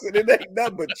box, and it ain't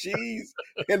nothing but cheese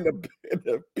and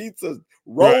the pizza's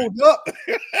rolled up.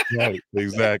 Right.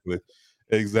 Exactly.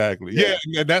 Yeah.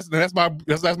 That's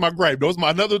my gripe. Those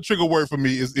another trigger word for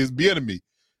me is Bienemy.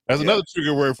 That's another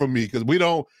trigger word for me because we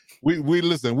are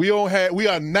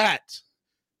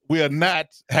not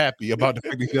happy about the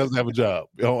fact that he doesn't have a job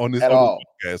on this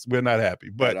podcast. We're not happy.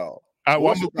 But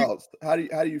what's your thoughts? How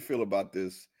do you feel about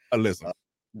this? Listen,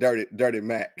 dirty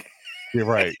Mac. You're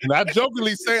right. And I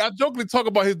jokingly talk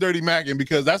about his dirty Macking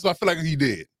because that's what I feel like he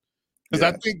did.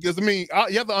 Because you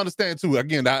have to understand too.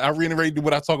 Again, I reiterated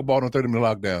what I talk about on 30-minute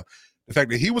lockdown. The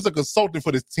fact that he was a consultant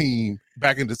for this team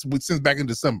since back in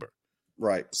December.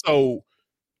 Right. So,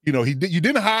 you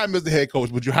didn't hire him as the head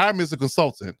coach, but you hired him as a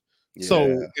consultant. Yeah.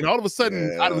 So, and all of a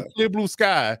sudden, out of the clear blue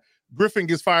sky, Griffin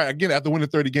gets fired again after winning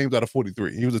 30 games out of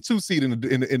 43. He was a 2 seed in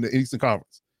the Eastern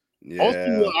Conference. Yeah. Most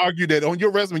people will argue that on your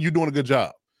resume, you're doing a good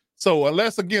job. So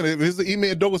unless, again, if it's an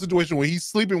Ime Udoka situation where he's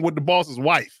sleeping with the boss's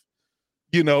wife,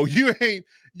 there's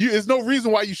no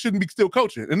reason why you shouldn't be still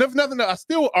coaching. And if nothing, I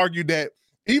still argue that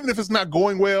even if it's not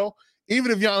going well,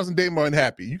 even if Giannis and Dame are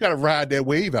unhappy, you got to ride that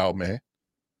wave out, man.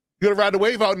 You got to ride the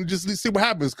wave out and just see what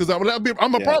happens. Because I'm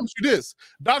gonna promise you this: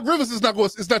 Doc Rivers is not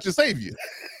your savior.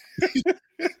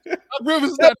 Doc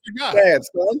Rivers is not your guy. Mad,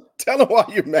 son. Tell him why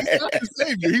you're mad. He's not your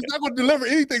savior. He's not going to deliver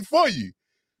anything for you.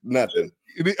 Nothing.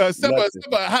 Except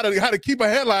how to keep a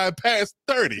headline past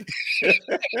 30. That's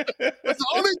the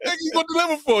only thing he's going to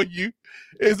deliver for you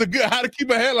is how to keep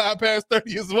a headline past 30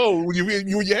 years old when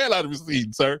your headline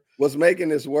recedes, sir. What's making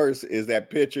this worse is that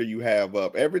picture you have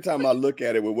up. Every time I look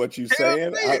at it with what you're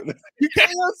saying, you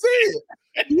can't see it.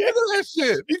 You look at that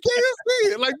shit. You can't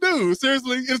see it. Like, dude,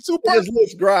 seriously, it's too perfect. It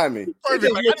looks grimy.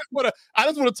 Perfect. Like, I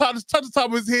just want to touch the top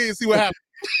of his head and see what happens.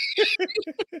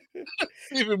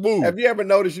 See if it moves. Have you ever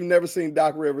noticed you've never seen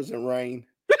Doc Rivers in rain?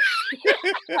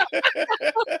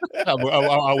 I'll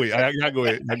wait. I'll go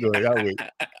ahead. I'll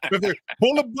wait.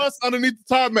 Pull a bus underneath the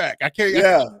tarmac. I can't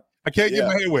get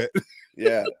my head wet.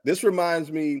 Yeah. This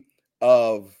reminds me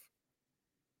of,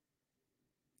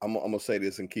 I'm going to say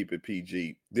this and keep it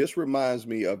PG. This reminds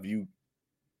me of you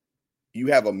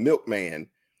have a milkman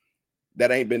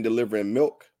that ain't been delivering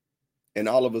milk, and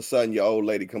all of a sudden your old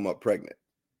lady come up pregnant.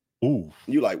 Ooh.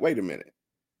 You like, wait a minute.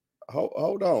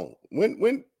 Hold on. When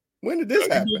did this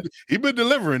happen? He been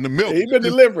delivering the milk. He been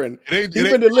delivering. He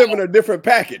been delivering a different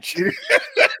package.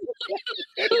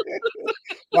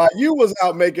 While you was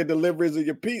out making deliveries of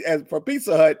for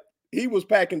Pizza Hut, he was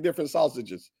packing different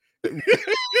sausages.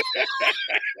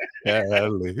 Yeah,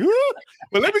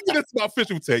 but let me get into my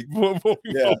official take before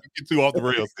we get too off the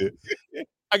rails here.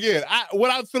 Again,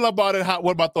 what I feel about it,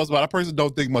 what my thoughts about it, I personally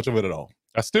don't think much of it at all.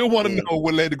 I still want to know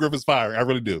what led to Griffin's firing. I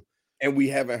really do. And we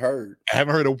haven't heard. I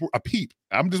haven't heard a peep.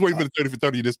 I'm just waiting for the 30 for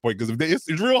 30 at this point because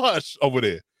it's real hush over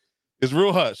there. It's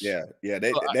real hush. Yeah.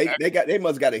 They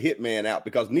must got a hitman out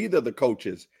because neither of the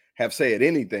coaches have said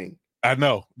anything. I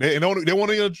know they won't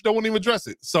even address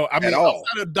it. So I mean,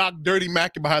 outside of Doc dirty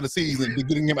macking behind the scenes and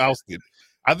getting him ousted,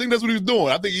 I think that's what he was doing.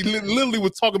 I think he literally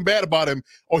was talking bad about him,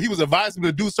 or he was advising him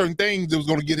to do certain things that was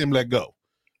going to get him let go.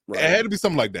 Right. It had to be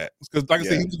something like that because, like I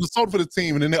said, he was consulted for the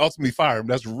team, and then they ultimately fired him.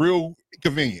 That's real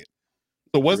convenient.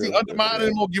 So was he undermining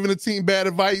him or giving the team bad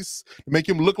advice to make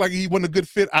him look like he wasn't a good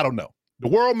fit? I don't know. The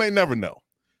world may never know.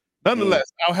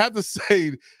 Nonetheless, I'll have to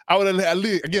say, I would have,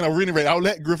 again, I'll reiterate, I would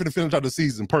let Griffin finish out the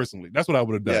season personally. That's what I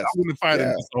would have done. Yes. I wouldn't have fired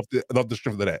him off the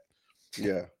strength of that.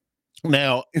 Yeah.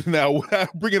 Now,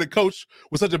 bringing a coach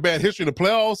with such a bad history in the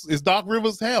playoffs is Doc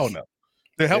Rivers? Hell no.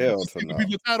 To help the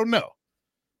people, I don't know.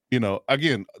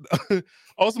 Again,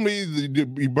 ultimately,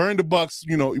 you burn the Bucks.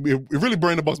 It really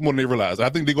burned the Bucks more than they realize. I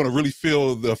think they're going to really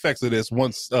feel the effects of this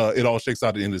once it all shakes out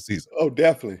at the end of the season. Oh,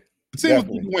 definitely. The team was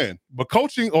going to win, but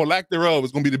coaching or lack thereof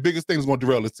is going to be the biggest thing that's going to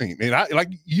derail this team. And I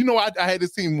had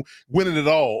this team winning it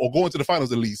all or going to the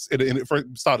finals at least in the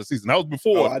first start of the season. That was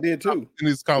before. I did too. In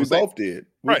this conversation,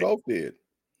 we both did.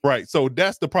 Right. So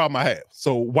that's the problem I have.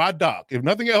 So why Doc? If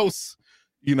nothing else,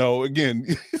 again,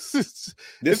 this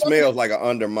smells like an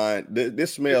undermined.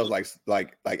 This smells like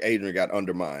Adrian got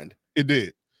undermined. It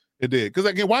did. Because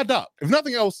again, why Doc? If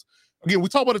nothing else. Again, we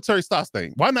talk about the Terry Stotts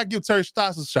thing. Why not give Terry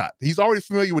Stotts a shot? He's already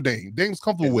familiar with Dame. Dame's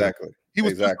comfortable with him. He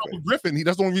was with Griffin.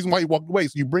 That's the only reason why he walked away.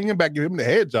 So you bring him back, give him the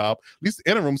head job, at least the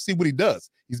interim, see what he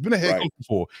does. He's been a head coach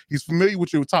before. He's familiar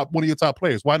with one of your top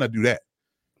players. Why not do that?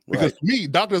 Because for me,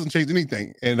 Doc doesn't change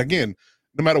anything. And again,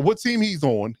 no matter what team he's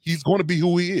on, he's going to be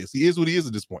who he is. He is what he is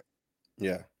at this point.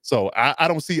 Yeah. So I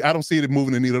don't see it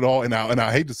moving the needle at all. And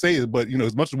I hate to say it, but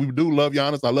as much as we do love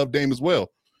Giannis, I love Dame as well.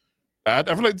 I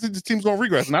feel like this team's going to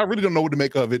regress, and I really don't know what to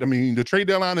make of it. I mean, the trade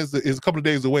deadline is a couple of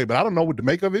days away, but I don't know what to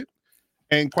make of it.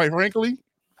 And quite frankly,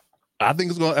 I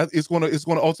think it's going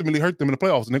to ultimately hurt them in the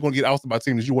playoffs, and they're going to get ousted by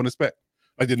teams that you wouldn't expect,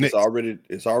 like the Knicks.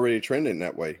 It's already trending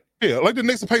that way. Yeah, like the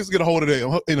Knicks and Pacers get a hold of it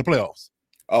in the playoffs.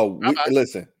 Oh,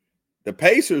 listen, the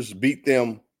Pacers beat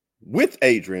them with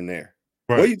Adrian there.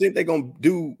 Right. What do you think they're going to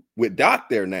do with Doc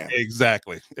there now?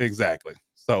 Exactly.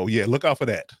 So yeah, look out for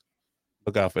that.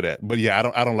 But yeah, I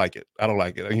don't like it.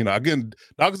 Again,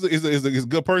 Doc is a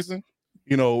good person,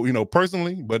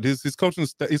 personally, but his coaching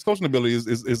ability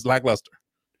is lackluster.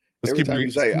 Every time you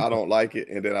say I don't like it,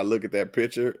 and then I look at that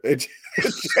picture, it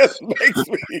just makes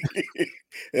me.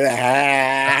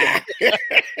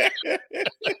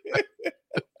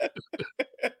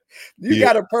 You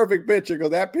got a perfect picture because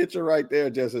that picture right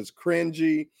there just is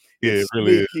cringy. Yeah, it's it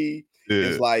really sneaky. is.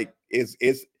 It's like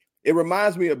it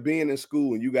reminds me of being in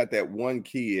school and you got that one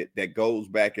kid that goes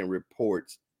back and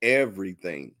reports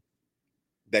everything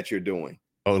that you're doing.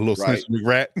 Oh, a little snitchy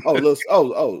rat.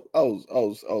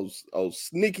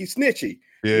 Sneaky snitchy.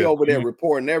 Yeah. You over there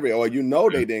reporting or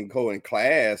they didn't go in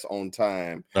class on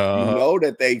time.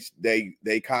 That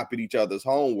they copied each other's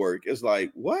homework. It's like,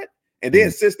 what? And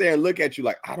then sits there and look at you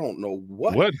like, I don't know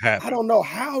what happened. I don't know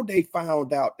how they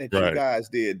found out that you guys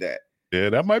did that.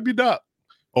 Yeah, that might be Doc.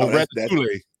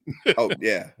 Ratatouille. Oh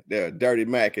yeah, Dirty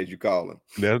Mac as you call him.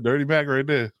 That's Dirty Mac right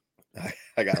there.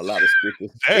 I got a lot of stickers.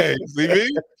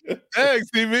 Thanks,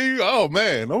 CV. Oh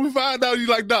man, don't we find out you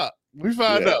like Doc? We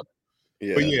find out.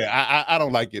 Yeah. But yeah, I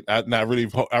don't like it. I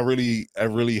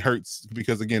really hurts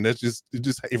because again, it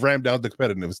rammed down the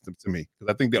competitiveness to me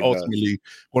because I think they're ultimately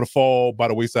going to fall by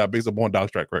the wayside based upon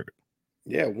Doc's track record.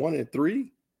 Yeah, 1-3.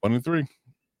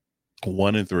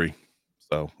 1-3.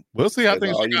 So we'll see how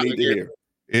things. All you need to hear.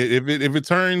 If it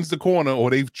turns the corner or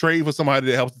they trade for somebody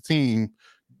that helps the team,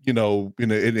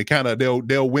 it kind of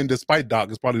they'll win despite Doc.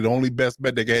 It's probably the only best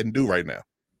bet they can do right now.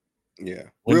 Yeah,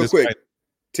 real quick,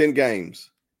 10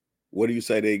 games. What do you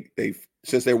say they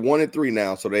since they're 1-3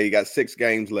 now, so they got 6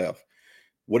 games left?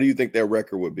 What do you think their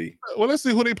record would be? Well, let's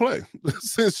see who they play.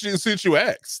 since you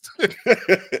asked,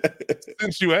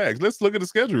 let's look at the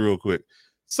schedule real quick.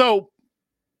 So,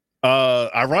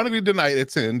 ironically, tonight at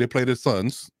 10 they play the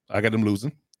Suns. I got them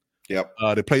losing. Yep.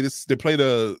 They play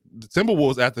the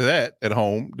Timberwolves after that at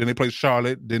home. Then they play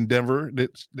Charlotte, then Denver,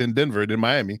 then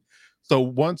Miami. So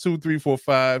 1, 2, 3, 4,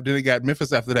 5. Then they got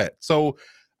Memphis after that. So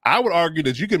I would argue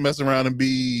that you can mess around and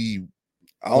be.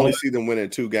 I only see them winning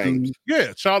 2 games.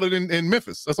 Yeah, Charlotte and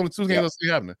Memphis. That's only 2 games I see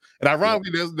happening. And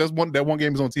ironically, there's one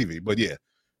game is on TV. But yeah,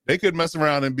 they could mess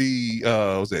around and be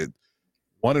 1-4,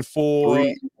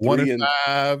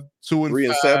 1-5,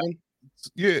 2-7.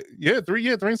 Yeah,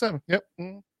 3-7. Yep.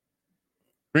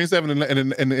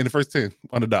 3-7 in the first 10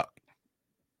 on the Doc.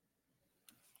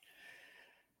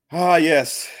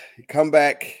 Yes. Come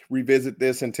back, revisit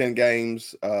this in 10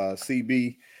 games.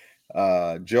 CB,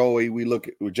 Joey, we look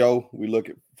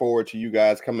forward to you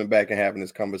guys coming back and having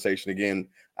this conversation again.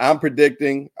 I'm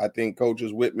predicting, I think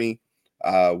coaches with me,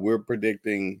 we're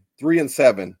predicting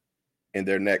 3-7 in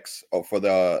their next for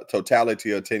the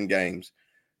totality of 10 games.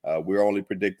 We're only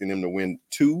predicting them to win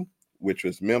 2, which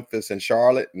was Memphis and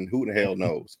Charlotte, and who the hell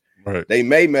knows? Right. They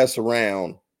may mess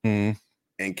around and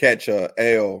catch a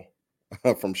L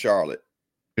from Charlotte.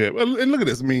 Yeah, well, and look at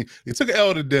this. I mean, he took an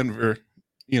L to Denver,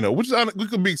 which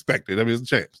could be expected. I mean, it's a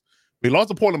chance. He lost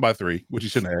to Portland by 3, which he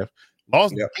shouldn't have.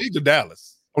 Lost big to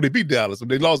Dallas. Oh, they beat Dallas, but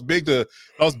they lost big to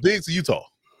Utah.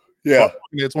 Yeah,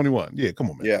 21. Yeah, come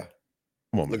on, man. Yeah,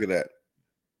 come on, man. Look at that.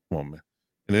 Come on, man.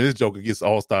 And then this Joker gets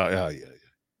all-star. Oh, yeah.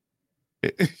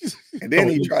 And then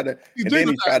he tried to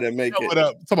make it. Talking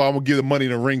about I'm gonna give the money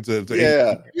in the ring to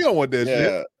you don't want that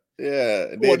shit.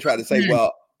 Yeah. And then try to say,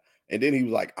 well, and then he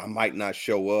was like, I might not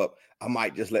show up. I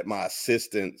might just let my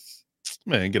assistants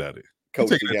get out of here. Coach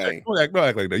the game. Don't act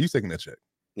like that. You taking that check.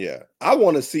 Yeah. I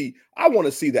want to see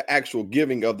the actual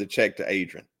giving of the check to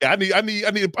Adrian. Yeah, I need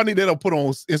that to put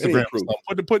on Instagram.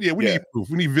 We need proof.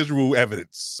 We need visual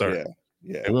evidence, sir.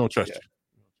 Yeah. And we don't trust you.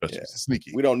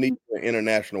 Sneaky. We don't need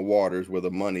international waters where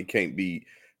the money can't be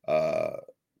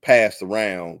passed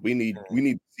around. We need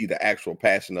to see the actual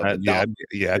passing of the dollar.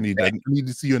 I need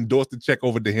to see you endorse the check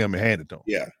over to him and hand it to him.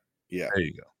 Yeah. There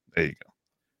you go.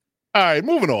 All right,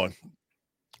 moving on.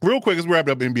 Real quick, as we wrap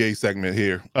up NBA segment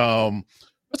here.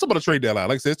 Let's talk about the trade deadline.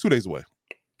 Like I said, it's 2 days away.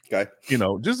 Okay.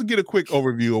 Just to get a quick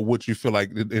overview of what you feel like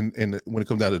in when it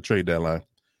comes down to the trade deadline.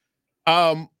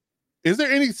 Is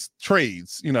there any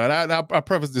trades? And I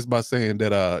preface this by saying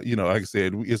that like I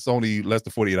said, it's only less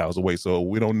than 48 hours away, so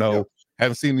we don't know. Yep.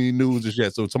 Haven't seen any news just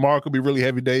yet. So tomorrow could be really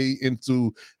heavy day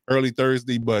into early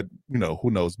Thursday, but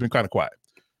who knows? It's been kind of quiet.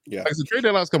 Yeah. Like the trade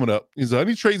deadline's coming up. Is there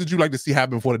any trades that you'd like to see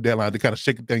happen before the deadline to kind of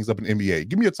shake things up in the NBA?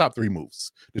 Give me your top 3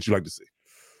 moves that you'd like to see.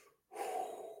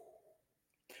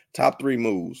 Top 3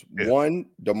 moves. Yeah. 1,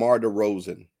 DeMar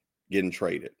DeRozan getting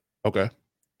traded. Okay.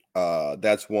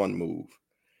 That's one move.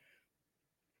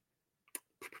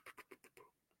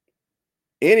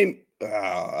 I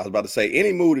was about to say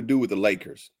any move to do with the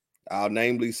Lakers. I'll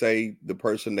namely say the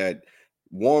person that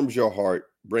warms your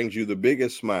heart, brings you the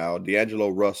biggest smile, D'Angelo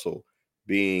Russell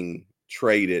being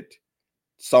traded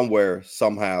somewhere,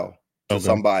 somehow to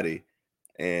somebody,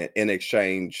 and in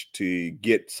exchange to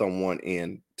get someone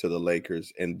in to the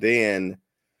Lakers. And then,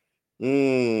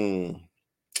 you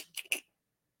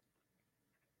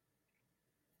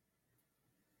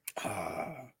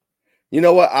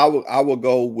know what? I will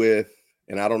go with,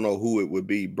 and I don't know who it would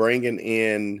be, bringing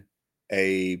in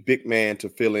a big man to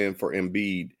fill in for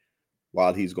Embiid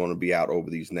while he's going to be out over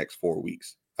these next 4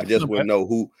 weeks. I just wouldn't know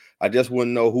who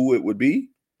it would be.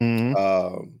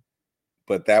 Mm-hmm.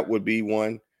 But that would be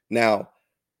one. Now,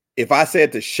 if I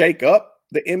said to shake up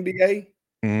the NBA,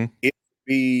 it would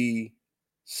be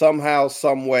somehow,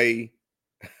 some way.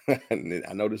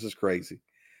 I know this is crazy.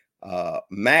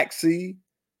 Maxey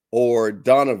or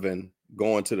Donovan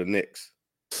going to the Knicks.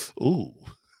 Ooh.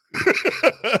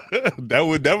 that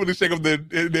would shake up the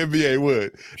NBA.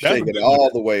 Would shake it all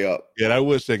the way up? Yeah, that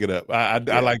would shake it up. I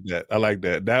like that. I like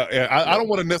that. I don't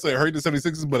want to necessarily hurt the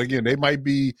 76ers, but again, they might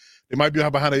be behind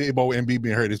the 8 ball with Embiid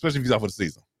being hurt, especially if he's out for the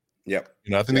season. Yep.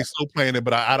 I think they're still playing it,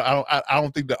 but I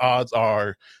don't think the odds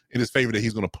are in his favor that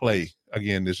he's going to play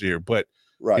again this year. But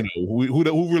right, who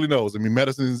really knows? I mean,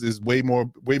 medicine is way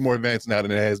more advanced now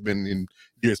than it has been in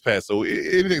years past, so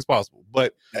anything's possible.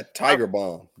 But that Tiger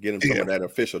Bomb, get him some of that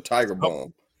official Tiger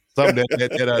Bomb, some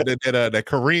that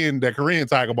Korean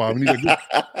Tiger Bomb. You need to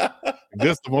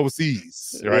get some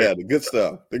overseas, right? Yeah, the good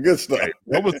stuff. Right. It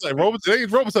ain't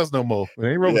Robitussin no more. It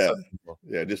ain't Robitussin no more.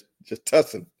 Yeah, just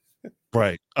tussin'.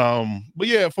 Right. But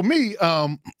yeah, for me, I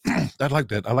like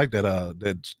that. I like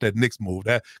that Knicks move.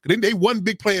 That they one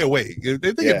big player away. They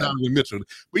think it's Donovan Mitchell.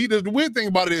 But the weird thing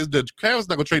about it is the Cavs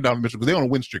not gonna trade Donovan Mitchell because they're on a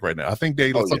win streak right now. I think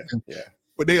they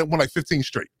but they won like 15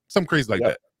 straight, something crazy like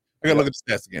that. I gotta look at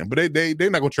the stats again. But they're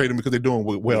not gonna trade him because they're doing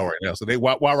well right now. So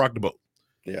why rock the boat?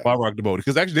 Yeah. Why rock the boat?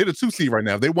 Because actually they're the 2 seed right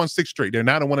now. They won 6 straight. They're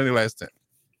 9-1 in their last 10.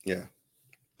 Yeah.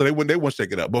 So they wouldn't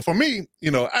shake it up. But for me,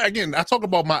 I talk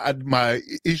about my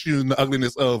issues and the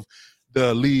ugliness of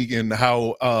the league and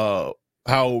how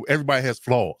everybody has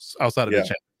flaws outside of the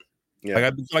champ. Yeah. Like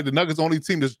I feel like the Nuggets are the only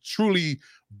team that's truly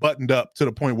buttoned up to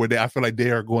the point where I feel like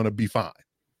they are going to be fine.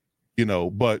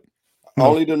 But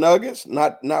only the Nuggets,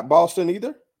 not Boston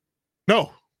either.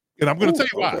 No, and I'm going to tell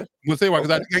you why. I'm going to tell you why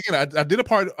because I did a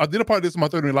part of this in my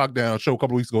 30-minute lockdown show a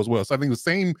couple of weeks ago as well. So I think the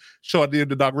same show I did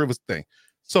the Doc Rivers thing.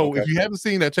 So if you haven't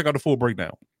seen that, check out the full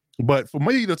breakdown. But for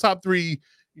me, the top 3,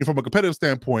 from a competitive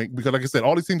standpoint, because like I said,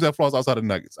 all these teams have flaws outside of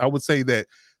Nuggets. I would say that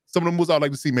some of the moves I'd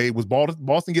like to see made was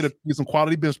Boston get some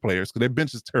quality bench players because their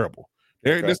bench is terrible.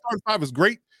 Their starting 5 is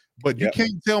great, but you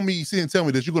can't tell me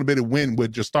that you're going to be able to win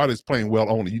with your starters playing well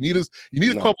only. You need a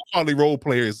couple quality role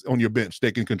players on your bench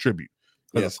that can contribute.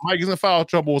 If somebody gets in foul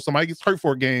trouble, somebody gets hurt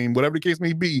for a game, whatever the case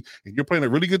may be, and you're playing a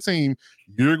really good team,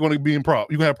 you're going to be you're going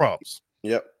to have problems.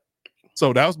 Yep.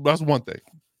 So that's one thing.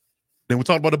 Then we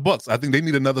talked about the Bucks. I think they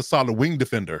need another solid wing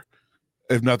defender,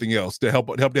 if nothing else, to help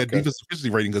that defensive efficiency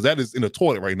rating, because that is in the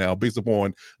toilet right now based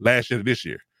upon last year to this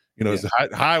year. It's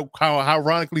how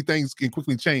ironically things can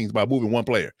quickly change by moving one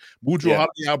player. Move Drew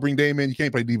Holiday out, bring Dame in, you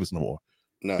can't play Divas no more.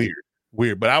 No.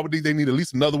 Weird. But I would think they need at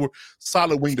least another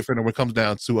solid wing defender when it comes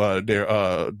down to their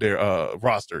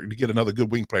roster to get another good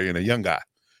wing player and a young guy.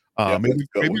 Maybe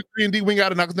a 3-and-D wing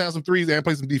out and knock down some threes and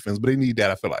play some defense, but they need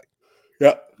that, I feel like.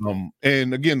 Yeah.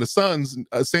 And again, the Suns,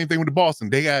 same thing with the Boston.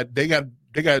 They got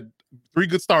 3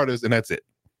 good starters, and that's it.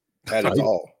 That is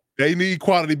all. They need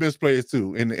quality bench players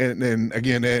too, and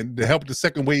again, and to help the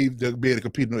second wave to be able to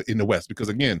compete in the West. Because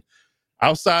again,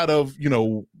 outside of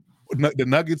the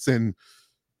Nuggets and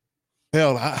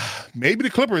hell, maybe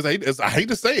the Clippers. I hate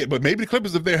to say it, but maybe the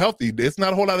Clippers, if they're healthy, it's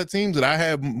not a whole lot of teams that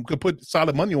I could put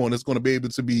solid money on that's going to be able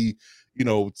to be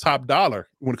top dollar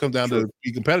when it comes down to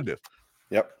be competitive.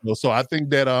 Yep. So I think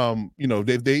that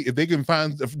if they can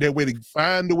find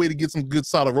a way to get some good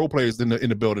solid role players in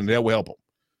the building, that will help them.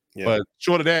 Yeah. But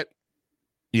short of that,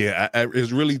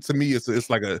 it's really, to me, it's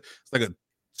like a 2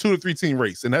 to 3 team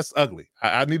race, and that's ugly.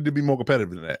 I need to be more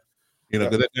competitive than that.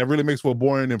 Because that really makes for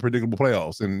boring and predictable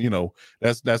playoffs, and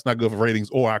that's not good for ratings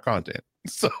or our content.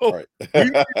 So we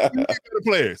need better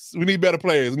players. We need better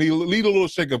players. We need a little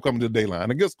shakeup coming to the deadline.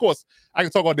 I guess, of course, I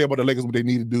can talk all day about the Lakers, what they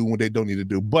need to do and what they don't need to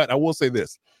do. But I will say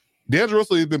this: D'Angelo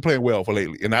Russell has been playing well for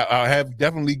lately, and I have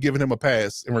definitely given him a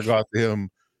pass in regards to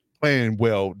him playing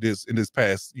well in this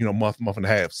past month and a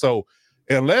half. So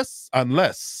unless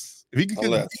if he can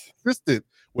get consistent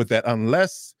with that,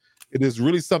 unless it is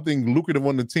really something lucrative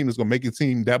on the team that's going to make your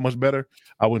team that much better,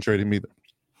 I wouldn't trade him either.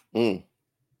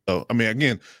 So, I mean,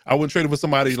 again, I wouldn't trade him for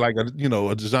somebody like a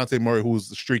DeJounte Murray, who's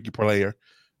a streaky player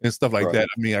and stuff like that.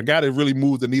 I mean, a guy that really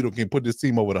moves the needle can put this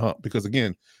team over the hump, because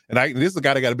again, this is a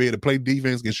guy that got to be able to play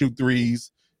defense, can shoot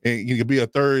threes, and he can be a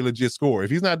third legit scorer.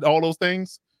 If he's not all those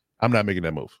things, I'm not making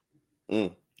that move.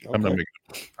 Okay. I'm not making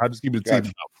it. I'll just keep it a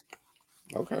team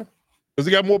out. Okay.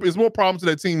 Because it's more problems to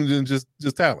that team than just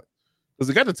talent. Because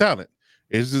they got the talent.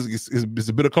 It's just it's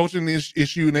a bit of coaching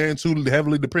issue in there, and too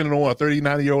heavily dependent on a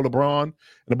 39-year-old LeBron and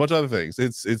a bunch of other things.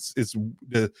 It's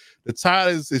the tide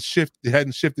is shifted. It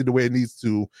hadn't shifted the way it needs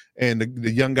to, and the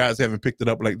young guys haven't picked it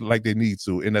up like they need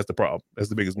to, and that's the problem. That's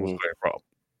the biggest most glaring problem.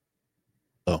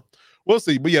 So we'll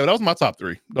see. But yeah, that was my top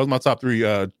 3. That was my top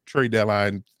 3 trade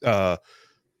deadline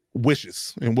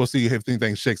wishes, and we'll see if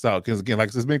anything shakes out. Because again,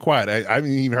 like it's been quiet. I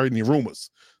haven't even heard any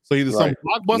rumors. So either some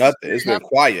blockbusters, it's been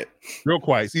quiet, real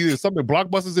quiet. It's either something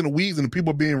blockbusters in the weeds and the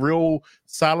people being real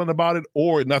silent about it,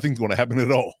 or nothing's going to happen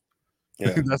at all.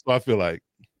 Yeah. That's what I feel like.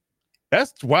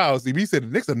 That's wild. CB said the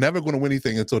Knicks are never going to win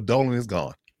anything until Dolan is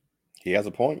gone. He has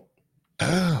a point.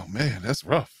 Oh man, that's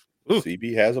rough.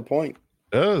 CB has a point.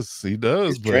 He does.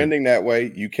 It's trending that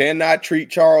way. You cannot treat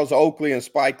Charles Oakley and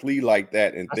Spike Lee like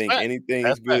that and think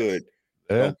anything's good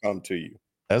will come to you.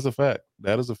 That's a fact.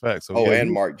 That is a fact. So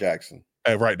and Mark Jackson.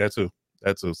 Right, that too.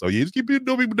 So you just keep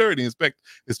doing people dirty and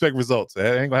expect results.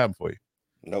 That ain't gonna happen for you.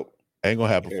 Nope. Ain't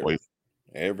gonna happen for you.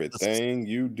 Everything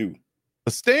you do.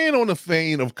 Staying on the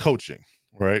vein of coaching,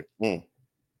 right?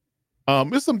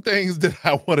 There's some things that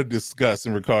I want to discuss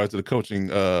in regards to the coaching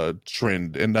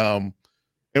trend. And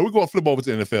we're going to flip over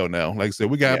to the NFL now. Like I said,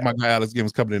 we got my guy Alex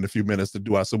Gibbons coming in a few minutes to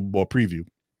do our Super Bowl preview.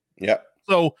 Yeah.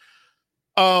 So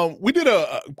we did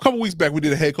a couple weeks back, we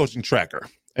did a head coaching tracker.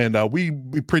 And we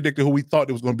predicted who we thought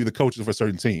it was going to be the coaches for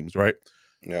certain teams, right?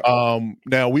 Yeah.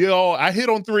 Now I hit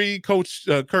on 3. Coach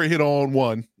Curry hit on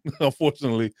 1,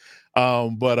 unfortunately.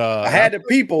 But I had the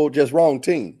people, just wrong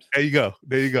teams. There you go.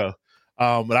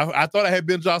 But I thought I had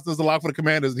Ben Johnson as a lock for the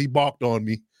Commanders, and he balked on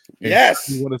me. Yes,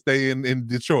 he want to stay in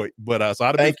Detroit. But so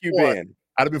I'd have been Ben.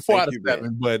 I'd have been 4 out of 7.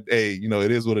 Ben. But hey,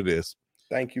 it is what it is.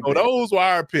 Thank you. So those were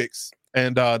our picks,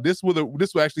 and this will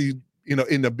actually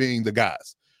end up being the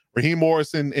guys. Raheem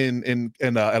Morrison in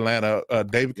Atlanta,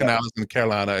 David Canales in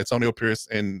Carolina, Antonio Pierce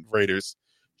in Raiders,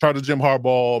 Charles Jim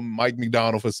Harbaugh, Mike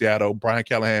McDonald for Seattle, Brian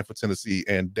Callahan for Tennessee,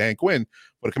 and Dan Quinn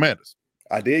for the Commanders.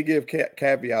 I did give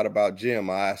caveat about Jim.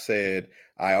 I said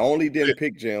I only didn't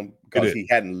pick Jim because he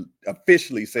hadn't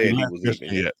officially said he was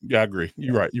leaving. Yeah, I agree.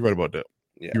 You're right. You're right about that.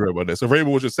 Yeah. You're right about that. So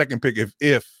Vrabel was your second pick if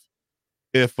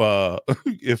I'm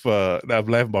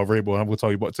laughing about Vrabel. I'm going to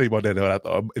tell you about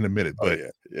that in a minute. But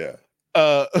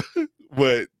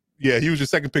but yeah, he was your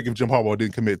second pick if Jim Harbaugh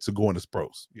didn't commit to going to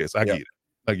pros. Yes, I get it.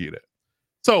 I get it.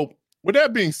 So with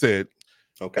that being said,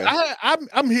 okay,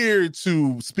 I'm here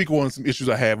to speak on some issues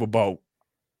I have about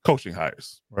coaching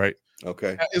hires. Right.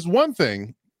 Okay. It's one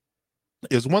thing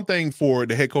it's one thing for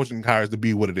the head coaching hires to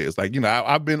be what it is. Like,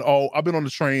 I've been on the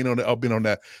train I've been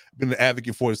an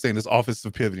advocate for saying this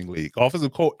offensive pivoting league.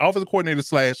 Offensive coordinator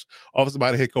 / offensive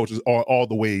minded head coaches are all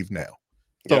the wave now.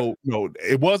 So,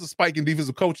 it was a spike in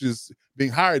defensive coaches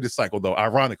being hired this cycle, though,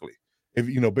 ironically, if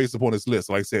based upon this list.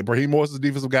 Like I said, Raheem Morris is a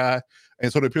defensive guy,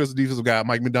 and so there appears a defensive guy,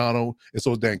 Mike McDonald, and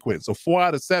so is Dan Quinn. So 4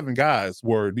 out of 7 guys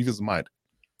were defensive minded.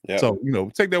 Yep. So,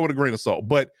 take that with a grain of salt.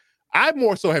 But I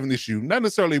more so have an issue, not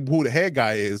necessarily who the head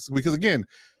guy is, because again,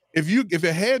 if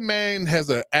a head man has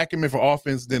an acumen for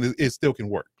offense, then it still can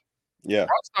work. Yeah,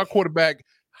 rockstar quarterback,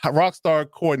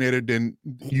 rockstar coordinator, then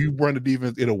you run the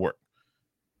defense, it'll work.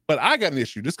 But I got an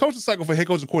issue. This coaching cycle for head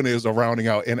coaching coordinators are rounding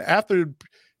out, and after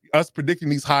us predicting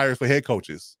these hires for head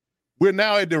coaches, we're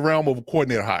now at the realm of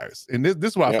coordinator hires, and this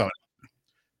is what I found.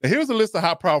 Now, here's a list of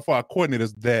high profile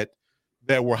coordinators that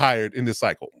were hired in this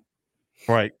cycle.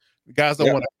 Right. The guys I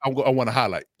want to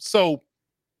highlight. So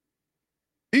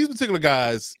these particular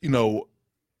guys,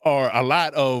 are a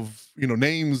lot of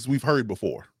names we've heard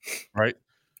before, right?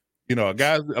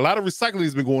 Guys, a lot of recycling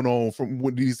has been going on from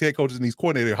these head coaches and these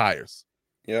coordinator hires.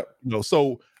 Yep.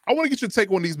 So I want to get your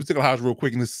take on these particular hires real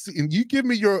quick, and you give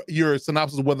me your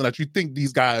synopsis of whether or not you think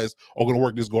these guys are going to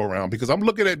work this go around. Because I'm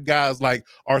looking at guys like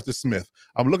Arthur Smith,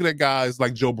 I'm looking at guys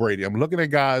like Joe Brady, I'm looking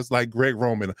at guys like Greg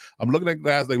Roman, I'm looking at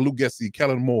guys like Luke Getsy,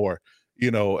 Kellen Moore,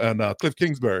 and Cliff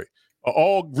Kingsbury, are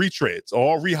all retreads,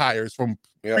 all rehires from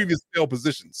previous failed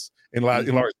positions in large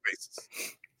spaces.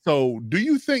 So, do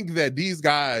you think that these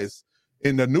guys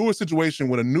in the newer situation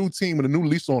with a new team and a new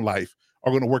lease on life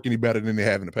are going to work any better than they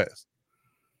have in the past?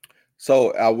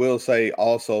 So I will say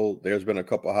also there's been a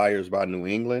couple hires by New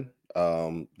England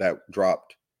that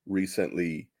dropped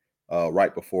recently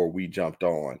right before we jumped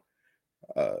on.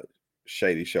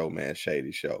 Shady show, man.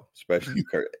 Shady show. Especially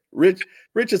Kurt. Rich,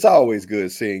 it's always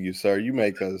good seeing you, sir. You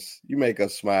make us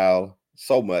smile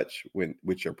so much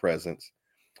with your presence.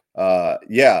 So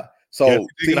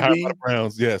TV,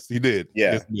 Browns, yes, he did.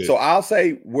 Yeah. Yes, he did. So I'll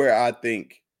say where I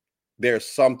think there's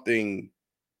something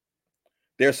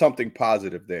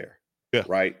positive there. Yeah.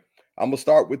 Right. I'm gonna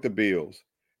start with the Bills.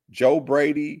 Joe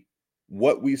Brady,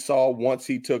 what we saw once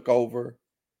he took over,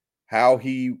 how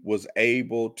he was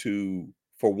able to,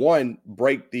 for one,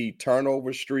 break the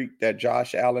turnover streak that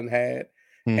Josh Allen had,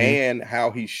 and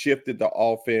how he shifted the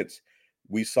offense.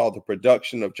 We saw the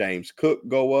production of James Cook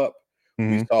go up.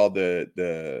 We saw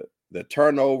the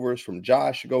turnovers from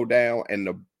Josh go down, and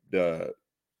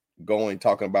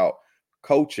talking about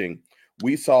coaching,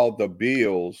 we saw the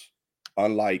Bills,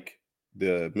 unlike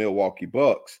the Milwaukee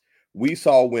Bucks, we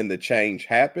saw when the change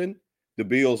happened, the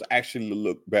Bills actually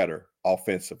looked better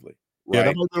offensively. Right? Yeah,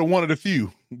 that might be one of the few,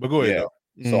 but go ahead.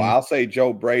 So I'll say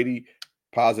Joe Brady,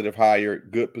 positive hire,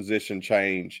 good position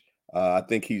change. I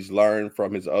think he's learned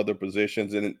from his other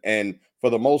positions, and for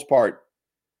the most part,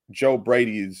 Joe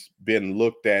Brady's been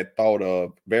thought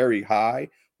of very high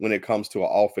when it comes to an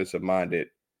offensive-minded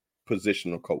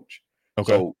positional coach.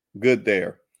 Okay. So good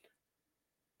there.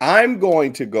 I'm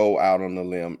going to go out on a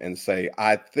limb and say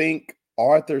I think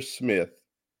Arthur Smith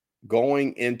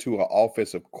going into an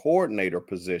offensive coordinator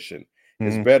position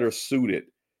is better suited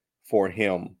for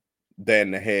him than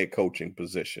the head coaching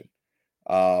position.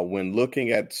 When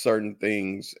looking at certain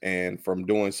things and from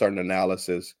doing certain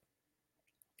analysis,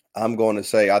 I'm going to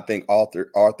say I think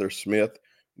Arthur Smith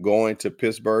going to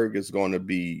Pittsburgh is going to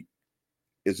be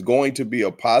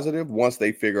a positive once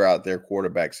they figure out their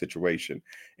quarterback situation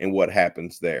and what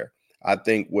happens there. I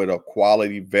think with a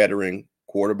quality veteran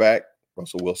quarterback,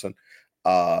 Russell Wilson,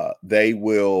 they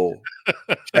will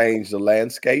change the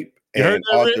landscape. And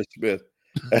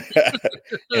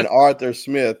Arthur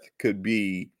Smith could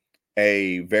be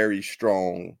a very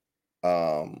strong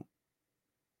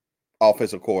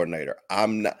offensive coordinator.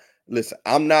 I'm not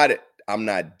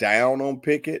down on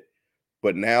Pickett,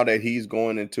 but now that he's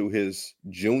going into his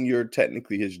junior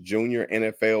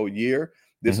NFL year,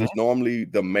 this is normally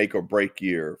the make or break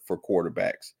year for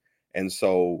quarterbacks. And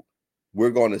so we're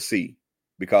going to see,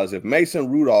 because if Mason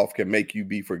Rudolph can make you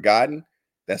be forgotten,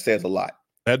 that says a lot.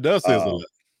 That does say a lot.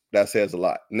 That says a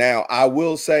lot. Now, I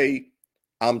will say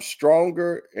I'm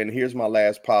stronger, and here's my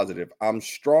last positive. I'm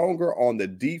stronger on the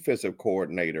defensive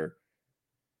coordinator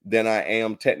than I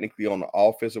am technically on the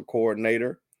offensive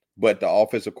coordinator, but the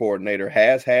offensive coordinator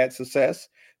has had success.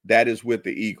 That is with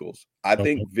the Eagles. I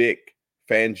think Vic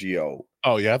Fangio.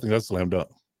 Oh, yeah, I think that's a slam dunk.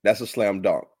 That's a slam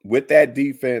dunk. With that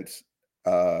defense,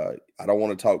 I don't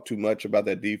want to talk too much about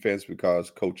that defense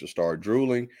because coaches start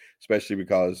drooling, especially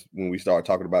because when we start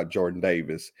talking about Jordan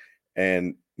Davis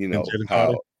and,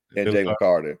 Jalen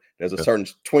Carter, there's a certain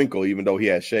twinkle, even though he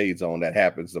has shades on, that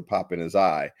happens to pop in his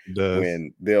eye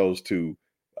when those two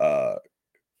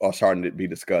are starting to be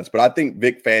discussed. But I think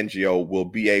Vic Fangio will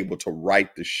be able to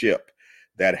right the ship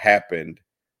that happened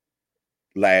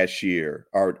last year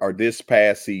or this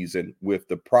past season with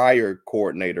the prior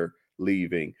coordinator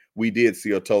leaving. We did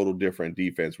see a total different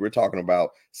defense. We're talking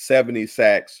about 70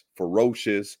 sacks,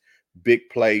 ferocious, big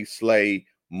play, slay,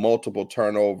 multiple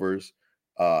turnovers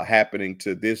happening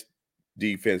to this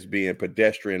defense being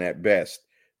pedestrian at best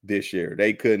this year.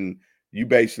 They couldn't, you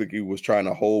basically was trying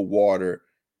to hold water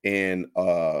in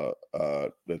a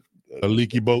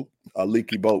leaky boat. A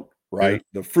leaky boat, right?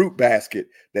 Yeah. The fruit basket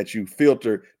that you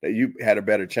filter, that you had a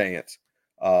better chance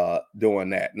doing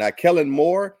that. Now, Kellen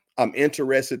Moore, I'm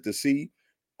interested to see.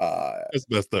 That's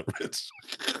messed up, Rich.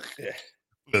 Yeah.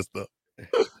 Messed up.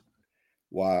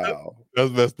 Wow.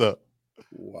 That's messed up.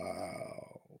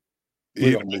 Wow.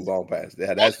 We're gonna move on past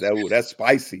that. That's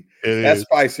spicy. That's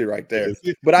spicy right there.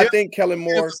 But I think Kellen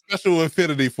Moore has a special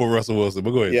affinity for Russell Wilson.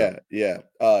 But go ahead. Yeah.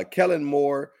 Kellen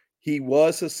Moore, he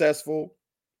was successful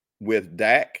with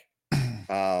Dak.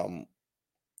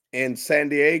 In San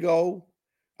Diego,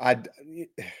 I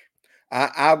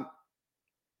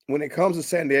when it comes to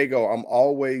San Diego, I'm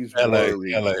always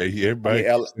worried.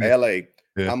 LA.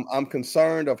 Yeah. I'm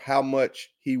concerned of how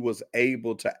much he was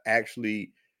able to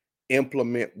actually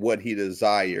implement what he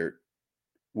desired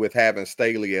with having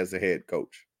Staley as the head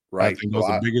coach. Right. I think was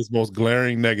the biggest, most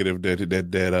glaring negative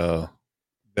that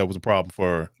was a problem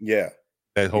for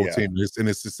that whole team. And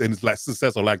it's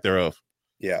success or lack thereof.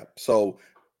 Yeah. So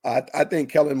I think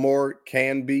Kellen Moore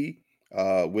can be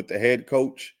with the head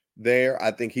coach there.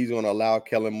 I think he's going to allow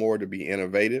Kellen Moore to be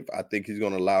innovative. I think he's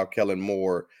going to allow Kellen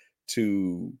Moore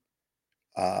to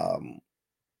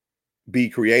be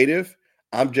creative.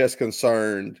 I'm just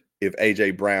concerned if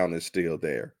A.J. Brown is still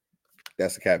there.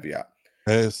 That's the caveat.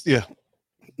 Yeah.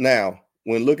 Now,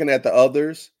 when looking at the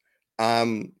others,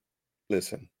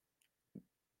 listen,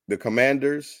 the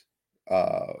Commanders,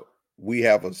 we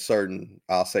have a certain,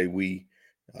 I'll say we,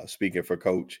 speaking for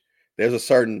coach, there's a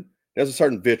certain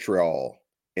vitriol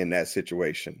in that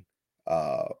situation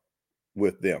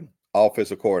with them.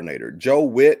 Offensive coordinator Joe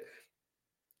Witt.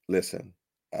 Listen,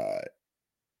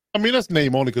 I mean, that's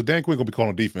name only because Dan Quinn gonna be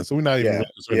calling defense, so we're not even.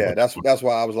 Yeah, that's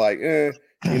why I was like,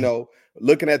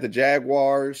 looking at the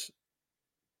Jaguars.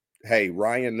 Hey,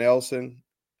 Ryan Nelson.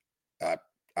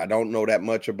 I don't know that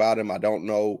much about him. I don't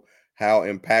know how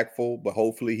impactful, but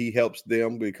hopefully he helps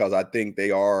them because I think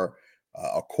they are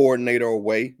a coordinator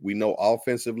away. We know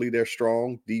offensively they're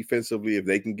strong. Defensively, if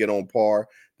they can get on par,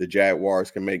 the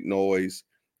Jaguars can make noise.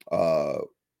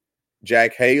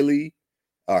 Jack Haley,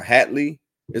 Hatley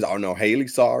is, Haley,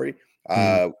 sorry.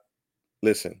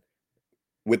 Listen,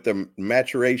 with the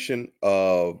maturation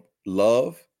of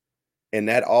Love in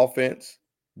that offense,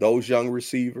 those young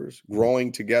receivers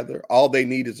growing together, all they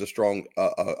need is a strong,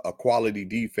 a quality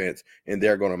defense, and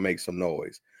they're going to make some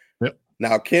noise. Yep.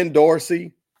 Now, Ken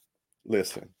Dorsey,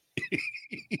 listen,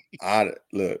 I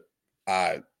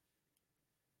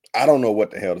don't know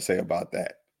what the hell to say about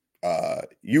that.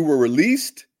 You were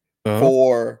released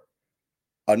for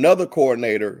another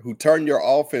coordinator who turned your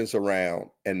offense around,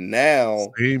 and now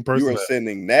you are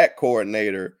sending that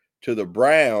coordinator to the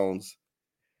Browns.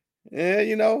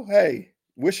 Hey,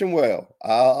 wish him well.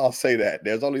 I'll say that.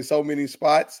 There's only so many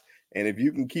spots, and if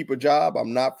you can keep a job,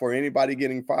 I'm not for anybody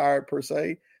getting fired per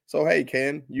se. So hey,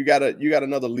 Ken, you got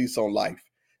another lease on life.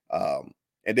 And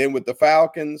then with the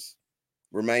Falcons,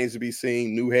 remains to be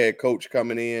seen. New head coach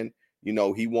coming in.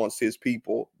 He wants his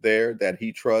people there that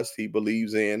he trusts, he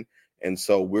believes in. And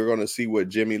so we're going to see what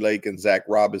Jimmy Lake and Zach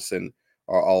Robinson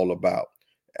are all about.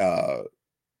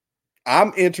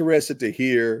 I'm interested to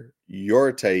hear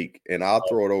your take, and I'll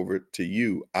throw it over to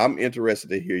you. I'm interested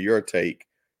to hear your take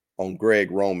on Greg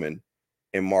Roman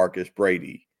and Marcus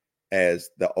Brady as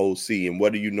the OC, and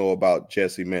what do you know about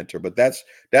Jesse Minter? But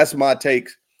that's my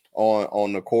takes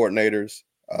on the coordinators,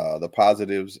 the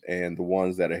positives and the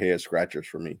ones that are head scratchers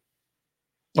for me.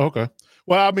 Okay.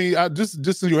 Well, I mean, just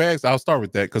since you asked, I'll start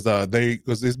with that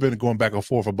because it's been going back and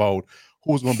forth about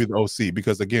who's going to be the OC.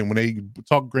 Because again, when they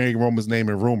talk Greg Roman's name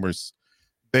in rumors,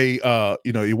 they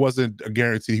it wasn't a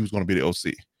guarantee he was going to be the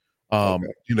OC.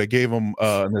 They gave him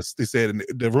they said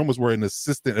the rumors were an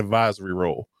assistant advisory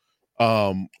role,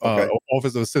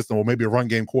 offensive assistant, or maybe a run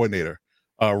game coordinator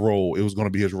role. It was going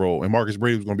to be his role, and Marcus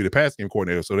Brady was going to be the pass game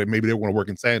coordinator. So that maybe they were going to work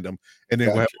in tandem, and then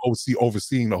we'll have OC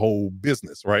overseeing the whole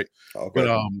business, right? Okay. But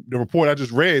the report I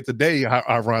just read today,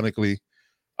 ironically,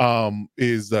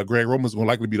 is Greg Roman's going to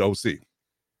likely be the OC.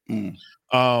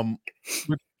 But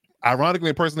ironically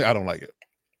and personally, I don't like it.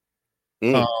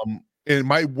 It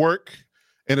might work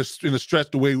in a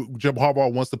stretch the way Jim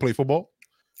Harbaugh wants to play football.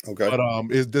 Okay. But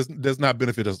it does not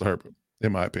benefit us to Herbert,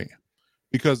 in my opinion.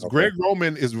 because Greg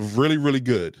Roman is really, really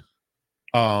good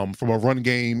from a run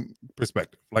game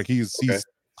perspective. Like he's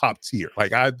top tier.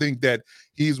 Like I think that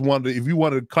he's one of the, if you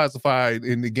want to classify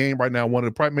in the game right now,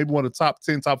 maybe one of the top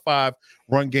 10, top 5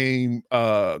 run game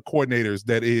coordinators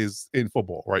that is in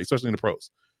football, right? Especially in the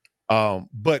pros.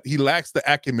 But he lacks the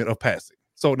acumen of passing.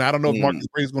 So now I don't know if Marcus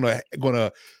Brady is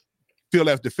gonna feel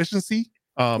that deficiency.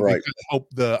 And kind of help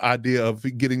the idea of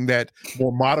getting that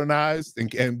more modernized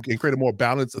and create a more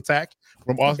balanced attack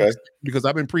from Austin. Because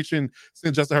I've been preaching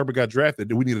since Justin Herbert got drafted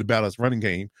that we need a balanced running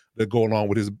game to go along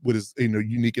with his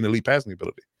unique and elite passing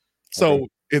ability. So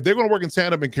if they're going to work in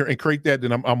tandem and create that,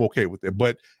 then I'm okay with it.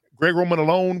 But Greg Roman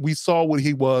alone, we saw what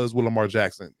he was with Lamar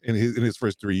Jackson in his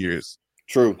first 3 years.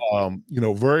 True.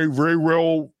 Very, very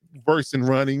well versed in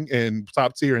running and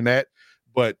top tier in that.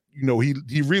 But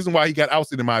he reason why he got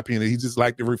ousted, in my opinion, he just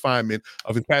liked the refinement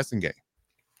of his passing game.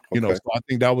 So I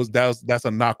think that's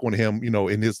a knock on him,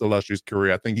 in his illustrious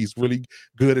career. I think he's really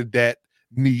good at that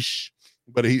niche,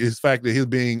 but his fact that his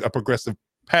being a progressive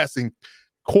passing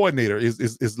coordinator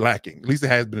is lacking. At least it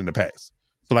has been in the past.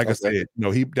 So like I said,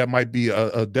 that might be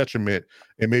a detriment,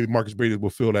 and maybe Marcus Brady will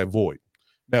fill that void.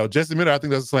 Now, Jesse Miller, I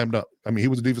think that's a slam dunk. I mean, he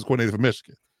was a defense coordinator for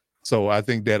Michigan. So I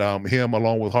think that him,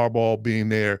 along with Harbaugh being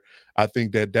there, I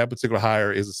think that particular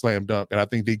hire is a slam dunk. And I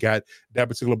think they got that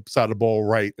particular side of the ball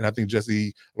right. And I think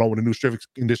Jesse, along with the new strength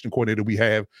and conditioning coordinator we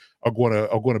have, are going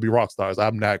to be rock stars.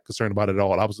 I'm not concerned about it at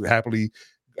all.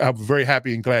 I'm very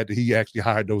happy and glad that he actually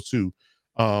hired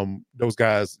those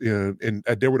guys. And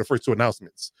they were the first 2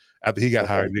 announcements after he got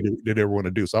hired that they were going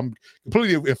to do. So I'm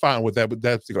completely fine with that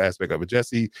particular aspect of it.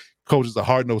 Jesse coaches a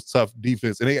hard-nosed, tough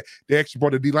defense, and they actually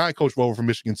brought a D-line coach over from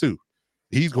Michigan too.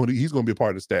 He's going to be a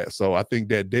part of the staff. So I think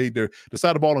that the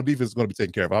side of the ball on defense is going to be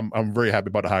taken care of. I'm very happy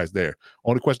about the hires there.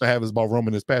 Only question I have is about Roman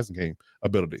and his passing game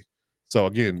ability. So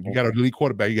again, you got an elite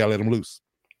quarterback, you got to let him loose.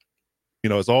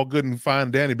 It's all good and fine,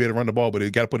 Danny, being able to run the ball, but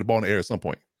you got to put the ball in the air at some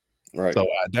point. Right. So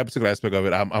that particular aspect of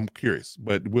it, I'm curious,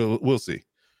 but we'll see.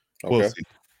 We'll see.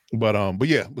 But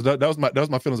yeah, that was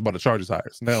my feelings about the Chargers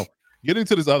hires. Now, getting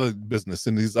to this other business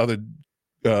and these other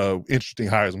interesting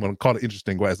hires, I'm going to call it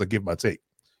interesting as I give my take.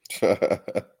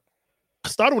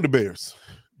 Starting with the Bears.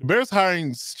 The Bears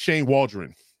hiring Shane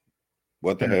Waldron.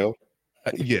 What the hell?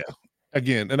 Yeah.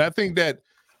 Again, and I think that,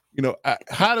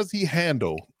 how does he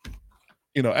handle,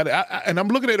 and I'm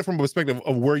looking at it from a perspective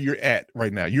of where you're at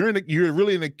right now. You're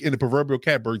really in the proverbial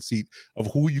catbird seat of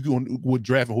who you would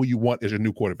draft and who you want as your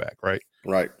new quarterback, right?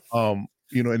 Right. And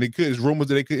there's rumors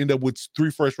that they could end up with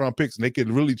 3 first-round picks and they could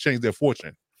really change their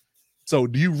fortune. So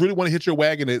do you really want to hit your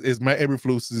wagon as Matt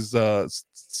Eberflus's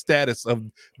status of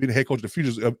being the head coach of the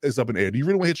future is up in the air? Do you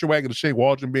really want to hit your wagon to Shane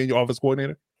Waldron being your offense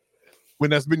coordinator? When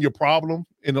that's been your problem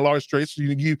in the large stretch,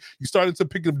 you started to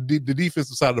pick up the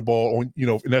defensive side of the ball on,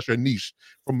 and that's your niche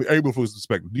from Eberflus's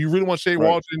perspective. Do you really want Shane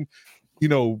Waldron,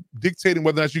 dictating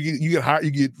whether or not you get hired,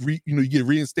 you get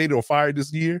reinstated or fired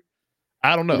this year?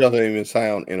 I don't know. It doesn't even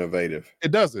sound innovative.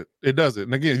 It doesn't.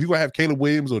 And again, if you're gonna have Caleb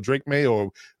Williams or Drake May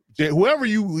or whoever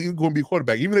you're going to be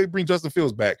quarterback, even if they bring Justin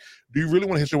Fields back, do you really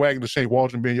want to hit your wagon to Shane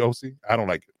Waldron being your OC? I don't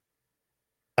like it.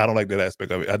 I don't like that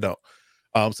aspect of it. I don't.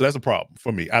 So that's a problem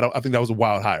for me. I think that was a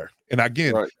wild hire. And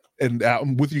again, and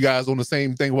I'm with you guys on the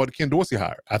same thing about the Ken Dorsey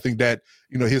hire. I think that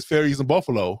his failures in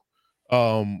Buffalo,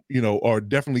 are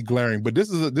definitely glaring. But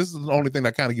this is the only thing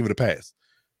that kind of give it a pass,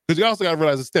 because you also got to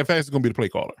realize that Stefanski is going to be the play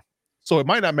caller, so it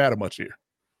might not matter much here.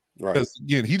 Right. Because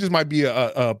again, he just might be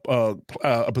a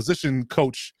position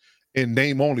coach in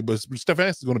name only, but Stefanski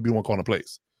is going to be one calling the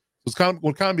plays. So it's going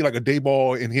to kind of be like a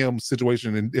Dayball and him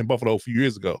situation in Buffalo a few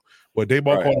years ago, where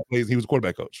Dayball called the plays and he was a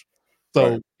quarterback coach.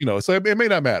 So so it may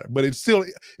not matter, but it's still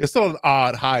an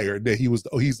odd hire that he's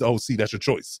the OC. That's your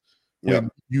choice when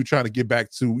you trying to get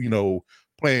back to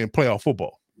playing playoff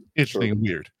football. Interesting and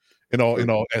weird in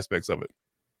all aspects of it.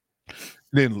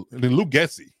 Then Luke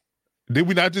Getsy. Did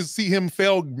we not just see him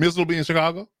fail miserably in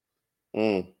Chicago?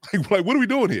 Like what are we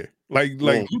doing here? Like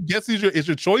Luke Getsy is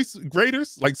your choice,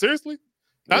 Graders? Like seriously?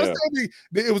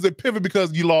 It was a pivot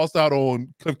because you lost out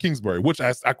on Cliff Kingsbury, which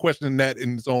I questioned that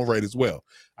in its own right as well.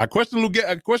 I questioned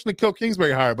the Cliff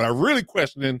Kingsbury hire, but I really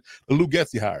questioned the Luke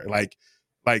Getsy hire. Like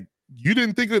you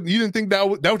didn't think that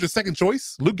was your second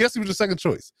choice? Luke Getsy was your second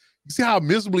choice. You see how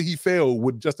miserably he failed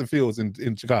with Justin Fields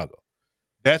in Chicago.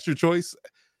 That's your choice.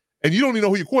 And you don't even know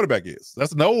who your quarterback is.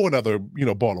 That's another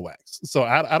ball of wax. So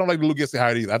I don't like the Luke Getsy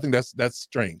hire either. I think that's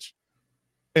strange.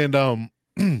 And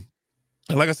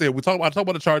and like I said, I talk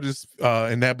about the Chargers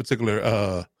in that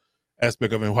particular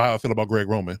aspect of it, and how I feel about Greg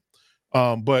Roman.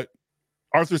 But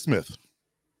Arthur Smith,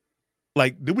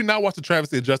 did we not watch the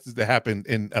travesty of justice that happened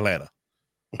in Atlanta?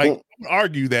 Like,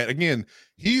 argue that again,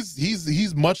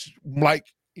 he's much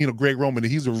like, Greg Roman.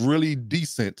 He's a really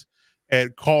decent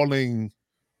at calling,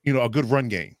 a good run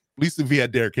game, at least if he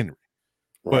had Derrick Henry.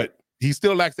 Right. But he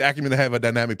still lacks the acumen to have a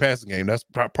dynamic passing game. That's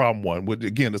problem one. Which,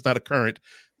 again, it's not a current,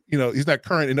 he's not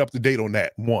current and up to date on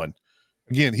that one.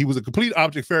 Again, he was a complete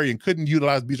object fairy and couldn't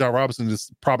utilize Bijan Robinson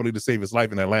properly to save his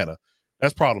life in Atlanta.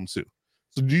 That's problem two.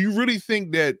 So do you really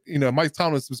think that, Mike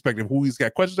Tomlin's perspective, who he's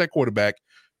got questions at quarterback,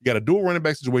 you got a dual running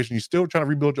back situation, you're still trying to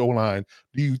rebuild your O-line.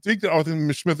 Do you think that Arthur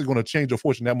Smith is going to change your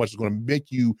fortune that much, is going to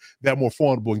make you that more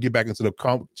formidable and get back into the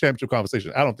championship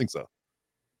conversation? I don't think so.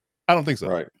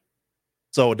 Right.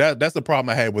 So that's the problem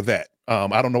I had with that.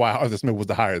 I don't know why Arthur Smith was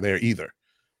the hire there either.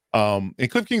 And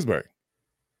Cliff Kingsbury.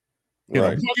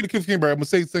 Talking to Cliff Kingsbury, I'm going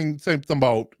to say something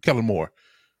about Kellen Moore.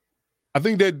 I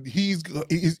think that he's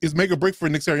make or break for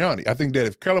Nick Sirianni. I think that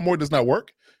if Kellen Moore does not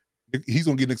work, he's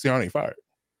going to get Nick Sirianni fired.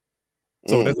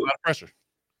 So that's a lot of pressure.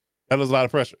 That was a lot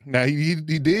of pressure. Now, he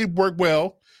did work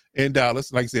well in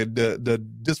Dallas. Like I said, the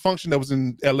dysfunction that was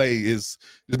in L.A. this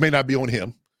may not be on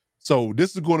him. So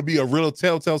this is going to be a real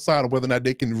telltale sign of whether or not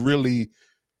they can really,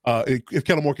 if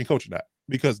Kellen Moore can coach or not.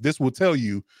 Because this will tell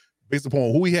you, based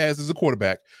upon who he has as a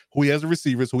quarterback, who he has as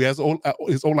receivers, who he has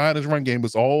his O-line, his run game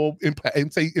is all in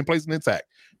place and intact.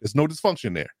 There's no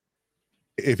dysfunction there.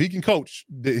 If he can coach,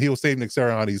 he'll save Nick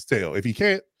Sirianni's tail. If he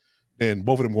can't, then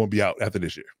both of them are going to be out after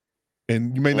this year.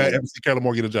 And you may not ever see Kellen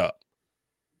Moore get a job,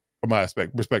 from my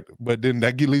perspective. But then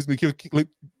that leads me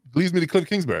to Cliff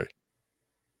Kingsbury.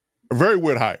 A very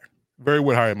weird hire. Very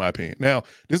weird hire, in my opinion. Now,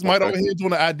 this might all hinge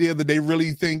on the idea that they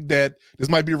really think that this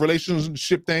might be a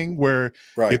relationship thing where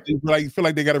if they feel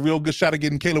like they got a real good shot at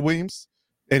getting Caleb Williams,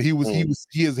 and he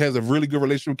has a really good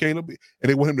relationship with Caleb, and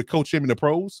they want him to coach him in the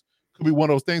pros. Could be one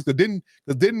of those things. But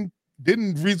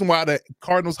didn't reason why the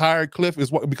Cardinals hired Cliff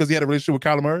is because he had a relationship with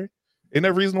Kyler Murray? Isn't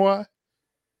that reason why?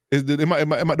 Do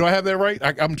I have that right?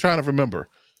 I'm trying to remember.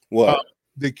 What?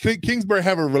 Did Kingsbury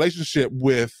have a relationship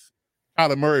with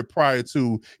Kyler Murray prior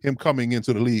to him coming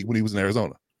into the league when he was in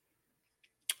Arizona?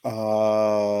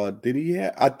 Did he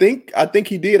have? I think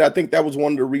he did. I think that was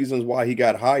one of the reasons why he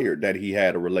got hired, that he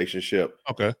had a relationship.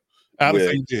 Okay.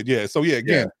 Alex, he did. Yeah. So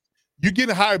again, you're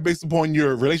getting hired based upon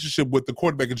your relationship with the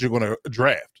quarterback that you're going to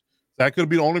draft. That could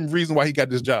be the only reason why he got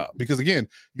this job. Because again,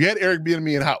 you had Eric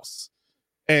Bieniemy in house,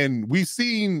 and we've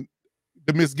seen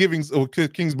the misgivings of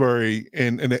Kingsbury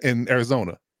in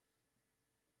Arizona.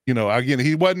 Again,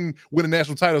 he wasn't winning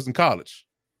national titles in college.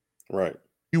 Right.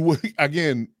 You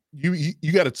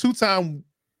got a 2-time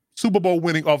Super Bowl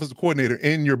winning offensive coordinator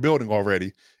in your building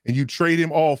already, and you trade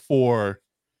him off for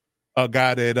a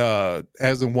guy that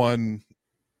hasn't won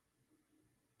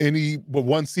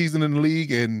one season in the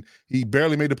league, and he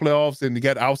barely made the playoffs, and he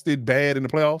got ousted bad in the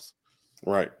playoffs.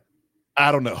 Right.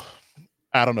 I don't know.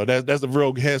 That's a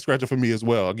real head scratcher for me as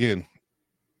well. Again,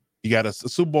 you got a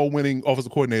Super Bowl winning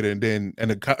offensive coordinator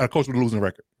and a coach with a losing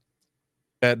record.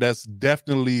 That's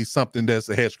definitely something that's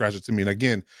a head scratcher to me. And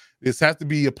again, this has to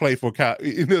be a play for Kyle.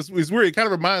 It's weird. It kind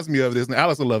of reminds me of this, and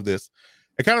Alice will love this.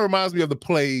 It kind of reminds me of the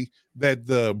play that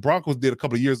the Broncos did a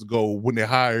couple of years ago when they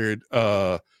hired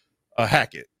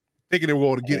Hackett, thinking they were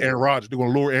going to get Aaron Rodgers. They're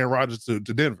going to lure Aaron Rodgers to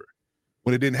Denver.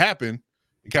 When it didn't happen,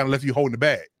 it kind of left you holding the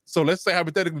bag. So let's say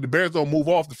hypothetically the Bears don't move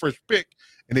off the first pick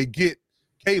and they get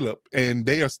Caleb, and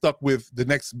they are stuck with the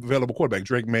next available quarterback,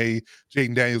 Drake May,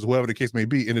 Jaden Daniels, whoever the case may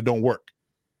be, and it don't work.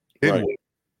 Then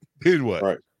what?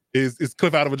 Right. Is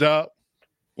Cliff out of a job?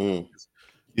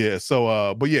 Yeah.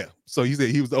 So, So he said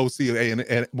he was the OC of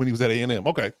A&M when he was at A&M.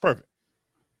 Okay, perfect.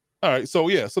 All right. So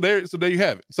there you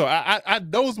have it. So I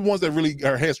those are the ones that really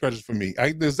are head scratchers for me.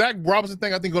 The Zach Robinson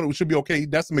thing, I think should be okay.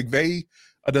 That's a McVay,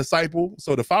 a disciple.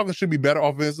 So the Falcons should be better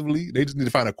offensively. They just need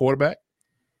to find a quarterback.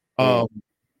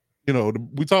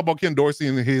 We talk about Ken Dorsey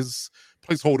and his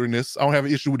placeholderness. I don't have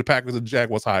an issue with the Packers or the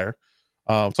Jaguars hire.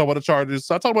 Talk about the Chargers.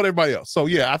 So I talk about everybody else. So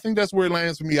I think that's where it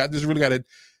lands for me. I just really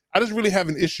have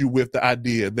an issue with the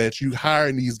idea that you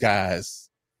hiring these guys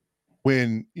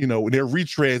when they're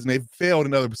retreads and they've failed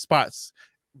in other spots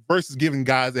versus giving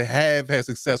guys that have had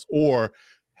success or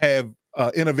have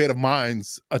innovative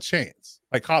minds a chance,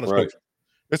 like college coaches.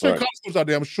 There's certain college coaches out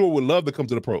there I'm sure would love to come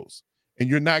to the pros, and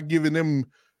you're not giving them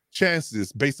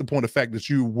chances based upon the fact that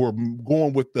you were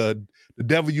going with the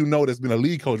devil that's been a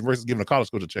league coach versus giving a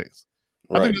college coach a chance.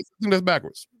 I think that's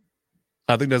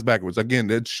backwards. Again,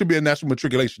 there should be a national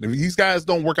matriculation. If these guys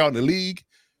don't work out in the league,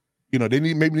 they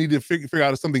need to figure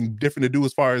out something different to do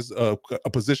as far as a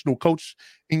positional coach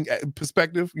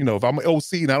perspective. If I'm an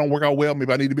OC and I don't work out well,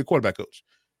 maybe I need to be a quarterback coach.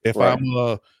 If I'm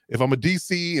a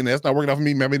DC and that's not working out for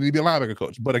me, maybe I need to be a linebacker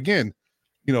coach. But again,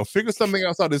 figure something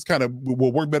else out that's kind of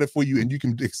will work better for you and you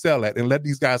can excel at, and let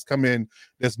these guys come in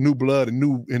that's new blood and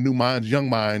new minds, young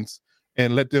minds,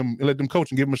 and let them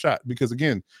coach and give them a shot. Because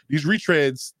again, these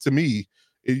retreads to me,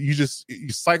 you're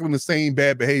cycling the same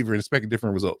bad behavior and expecting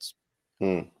different results.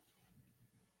 So,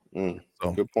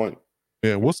 good point.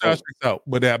 Yeah, we'll see how it shakes out.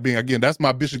 But that being, again, that's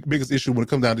my biggest issue when it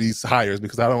comes down to these hires,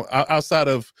 because outside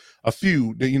of a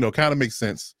few that, kind of makes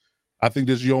sense. I think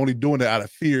that you're only doing it out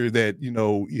of fear that,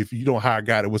 if you don't hire a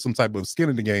guy that with some type of skin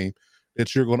in the game,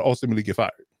 that you're going to ultimately get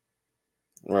fired.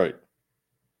 Right.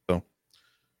 So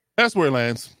that's where it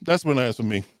lands. That's where it lands for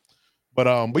me. But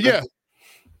yeah.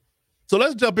 So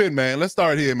let's jump in, man. Let's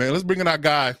start here, man. Let's bring in our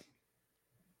guy.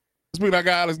 Let's bring in our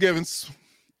guy, Alex Givens.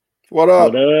 What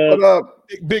up? What up?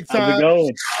 Big time. How's it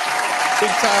going? Big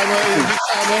timer.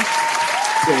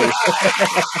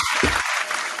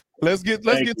 Let's get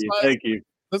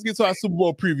to our Super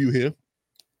Bowl preview here.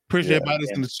 Appreciate everybody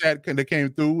that's in the chat that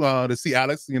came through to see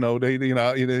Alex. He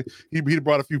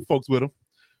brought a few folks with him.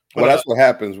 Well, that's what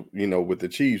happens, with the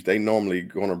Chiefs. They normally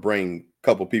going to bring a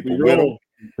couple people with them.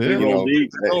 They roll deep.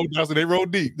 They roll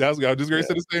deep. I was just going to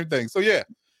say the same thing. So yeah.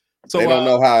 So they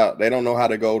don't know how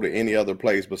to go to any other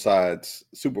place besides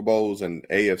Super Bowls and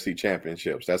AFC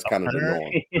championships. That's kind of the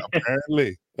norm.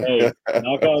 Apparently. Hey,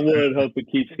 knock on wood, hope it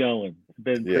keeps going. It's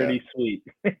been pretty sweet.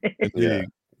 Indeed.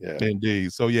 Yeah.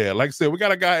 Indeed. So yeah, like I said, we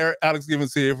got a guy, Alex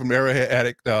Givens here from Arrowhead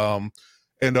Addict. My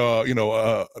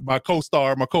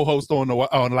co-star, my co-host on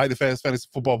Light and Fast Fantasy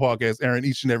Football Podcast, Aaron,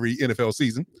 each and every NFL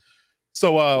season.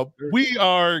 So we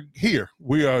are here.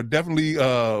 We are definitely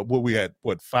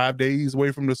 5 days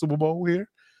away from the Super Bowl here.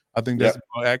 I think that's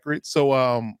accurate.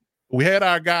 So we had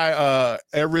our guy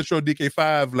Ed Retro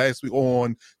DK5 last week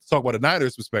on to talk about the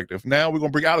Niners perspective. Now we're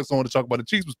gonna bring Alex on to talk about the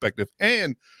Chiefs perspective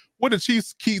and what the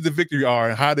Chiefs' keys to victory are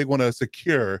and how they're gonna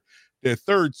secure their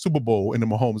third Super Bowl in the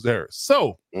Mahomes era.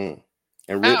 So and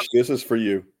Rich, this is for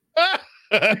you.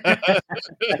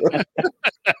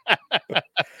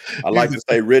 I like to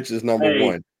say Rich is number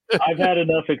one. I've had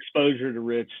enough exposure to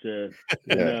Rich to,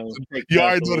 you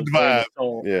already know the vibe.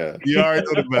 Yeah, you already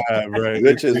know the vibe, right?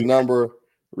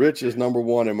 Rich is number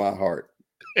one in my heart.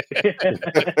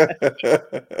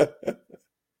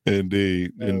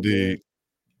 Indeed.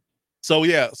 So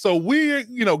we,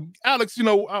 Alex,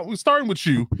 we're starting with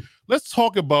you. Let's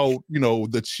talk about,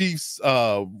 the Chiefs'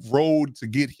 road to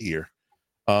get here.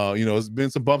 It's been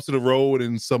some bumps in the road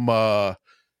and some, I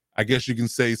guess you can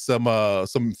say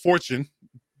some fortune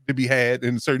to be had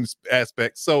in certain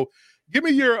aspects. So give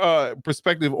me your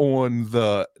perspective on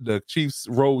the Chiefs'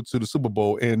 road to the Super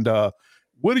Bowl, and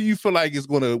what do you feel like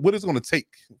what it's gonna take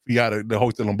for you to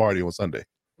host the Lombardi on Sunday?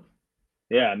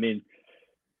 Yeah, I mean,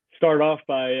 start off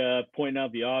by pointing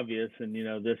out the obvious, and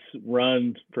this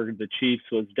run for the Chiefs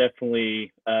was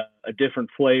definitely a different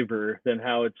flavor than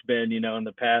how it's been, in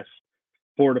the past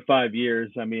 4 to 5 years.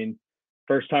 I mean,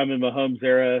 first time in Mahomes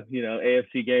era,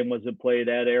 AFC game wasn't played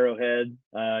at Arrowhead.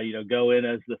 Go in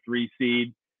as the 3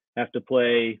 seed, have to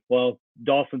play,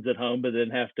 Dolphins at home, but then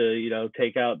have to,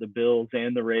 take out the Bills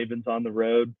and the Ravens on the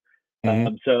road.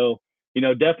 Mm-hmm.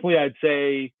 Definitely I'd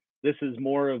say this is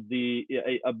more of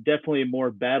definitely a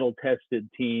more battle-tested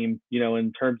team,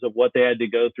 in terms of what they had to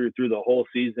go through the whole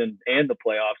season and the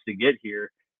playoffs to get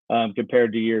here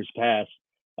compared to years past.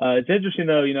 It's interesting,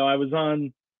 though, I was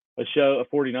on a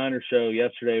 49ers show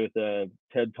yesterday with the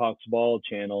TED Talks Ball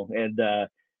channel. And,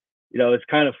 it's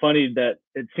kind of funny that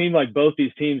it seemed like both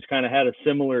these teams kind of had a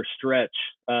similar stretch,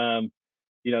 during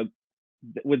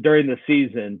the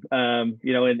season,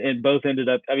 and both ended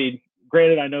up, I mean,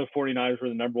 granted, I know 49ers were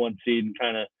the number 1 seed and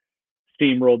kind of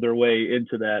steamrolled their way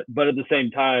into that. But at the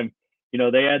same time,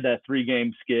 they had that 3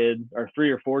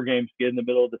 or 4 game skid in the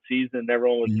middle of the season.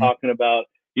 Everyone was talking about,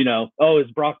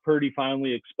 is Brock Purdy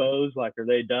finally exposed? Like, are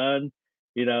they done?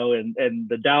 And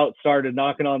the doubt started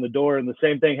knocking on the door. And the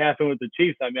same thing happened with the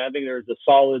Chiefs. I mean, I think there was a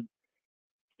solid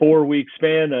 4-week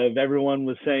span of everyone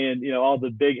was saying, all the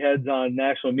big heads on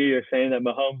national media saying that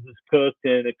Mahomes is cooked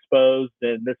and exposed,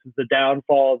 and this is the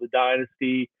downfall of the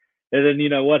dynasty. And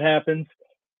then, what happens?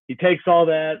 He takes all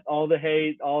that, all the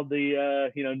hate, all the,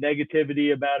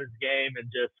 negativity about his game and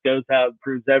just goes out and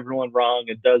proves everyone wrong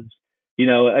and does,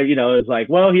 it's like,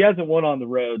 he hasn't won on the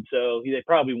road, so they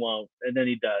probably won't. And then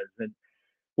he does. And,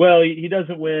 he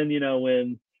doesn't win,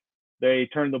 when they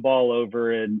turn the ball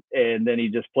over and then he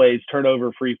just plays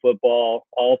turnover-free football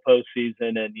all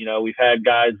postseason. And, we've had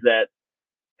guys that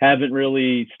haven't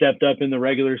really stepped up in the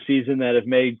regular season that have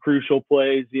made crucial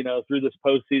plays, through this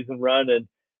postseason run. And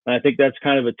I think that's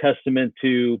kind of a testament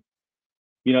to,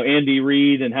 Andy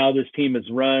Reid and how this team is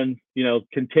run,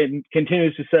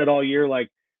 continues to said all year, like,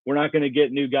 we're not going to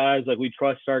get new guys. Like, we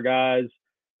trust our guys.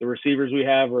 the receivers we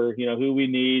have are, who we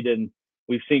need. And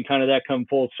we've seen kind of that come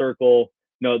full circle,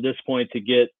 at this point to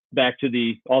get back to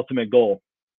the ultimate goal.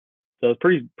 So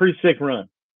pretty sick run.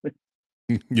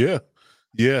 Yeah.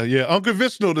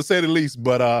 Unconventional to say the least,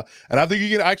 but and I think you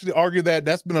can actually argue that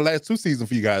that's been the last 2 seasons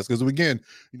for you guys, because again,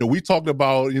 we talked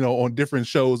about on different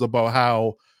shows about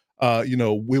how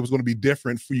it was going to be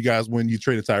different for you guys when you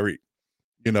traded Tyreek,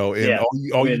 and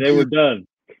they were done.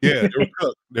 Yeah, they were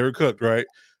cooked. They were cooked, right?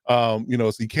 So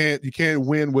you can't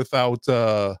win without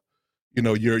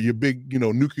your big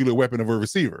nuclear weapon of a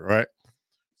receiver, right?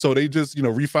 So they just,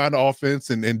 refined the offense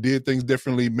and did things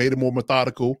differently, made it more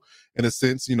methodical in a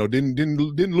sense.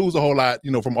 Didn't lose a whole lot,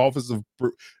 from offensive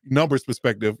numbers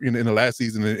perspective in the last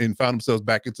season, and found themselves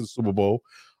back into the Super Bowl,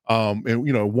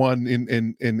 and won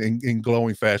in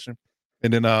glowing fashion.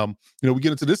 And then we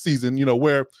get into this season,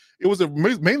 where it was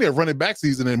mainly a running back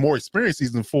season and more experienced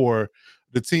season for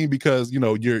the team, because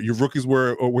your rookies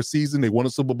were seasoned. They won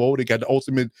a Super Bowl. They got the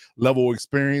ultimate level of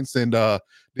experience, and then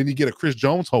you get a Chris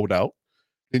Jones holdout.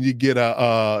 Then you get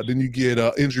a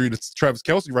injury to Travis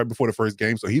Kelce right before the first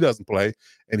game, so he doesn't play,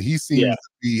 and he seems to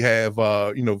be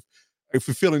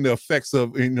fulfilling the effects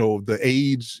of the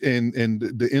age and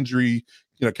the injury,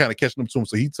 kind of catching up to him.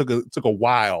 So he took a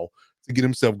while to get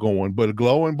himself going, but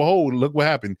lo and behold, look what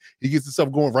happened. He gets himself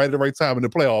going right at the right time in the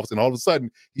playoffs, and all of a sudden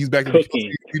he's back to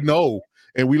the we know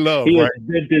and we love. He right? is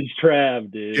vintage Trav,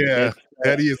 dude. Yeah,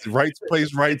 that is right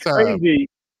place, right it's time. Crazy.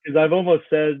 Because I've almost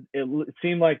said it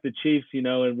seemed like the Chiefs,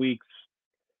 in weeks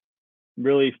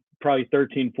really probably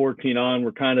 13, 14 on,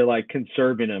 were kind of like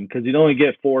conserving him because he'd only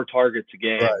get 4 targets a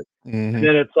game. Right. Mm-hmm. And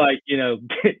then it's like,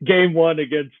 game 1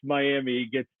 against Miami, he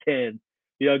gets 10.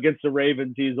 Against the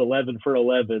Ravens, he's 11 for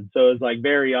 11. So it's like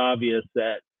very obvious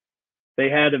that they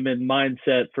had him in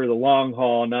mindset for the long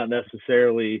haul, not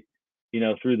necessarily,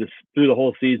 through the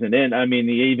whole season. And I mean,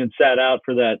 he even sat out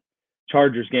for that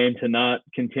Chargers game to not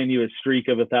continue a streak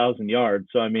of 1,000 yards.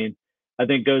 So, I mean, I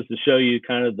think goes to show you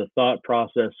kind of the thought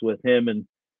process with him and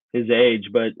his age.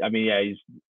 But I mean, yeah,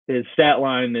 his stat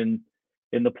line in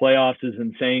the playoffs is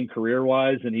insane career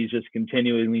wise, and he's just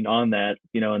continuing on that,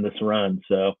 in this run.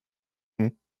 So.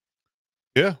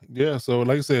 Yeah. So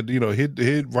like I said,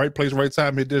 hit right place, right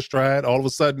time, hit their stride. All of a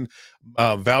sudden,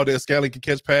 Valdez-Scantling can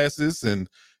catch passes, and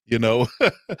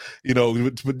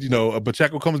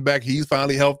Pacheco comes back. He's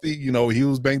finally healthy. He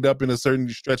was banged up in a certain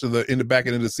stretch in the back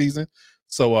end of the season.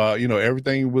 So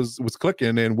everything was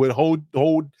clicking, and what held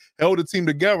the team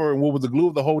together, and what was the glue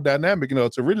of the whole dynamic,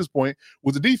 to Rich's point,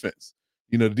 was the defense.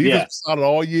 The defense was solid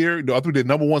all year. I think the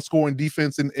number 1 scoring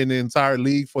defense in the entire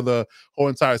league for the whole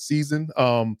entire season.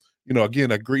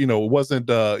 Again, I agree. It wasn't,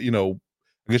 I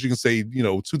guess you can say,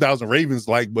 2000 Ravens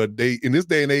but they, in this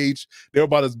day and age, they're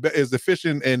about as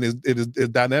efficient and as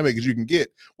dynamic as you can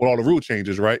get with all the rule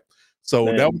changes, right? So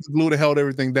that was the glue that held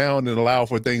everything down and allowed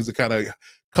for things to kind of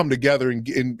come together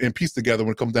and piece together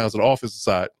when it comes down to the offensive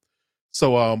side.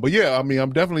 So, but yeah, I mean,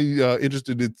 I'm definitely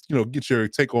interested to, get your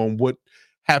take on what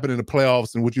happened in the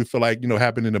playoffs and what you feel like,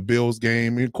 happened in the Bills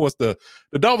game. And of course, the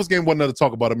Dolphins game wasn't nothing to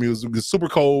talk about. I mean, it was super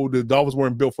cold. The Dolphins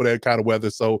weren't built for that kind of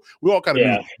weather. So we all kind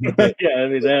of knew. Yeah, I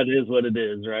mean, that is what it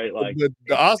is, right? Like the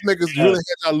odds makers really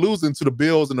had not losing to the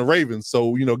Bills and the Ravens.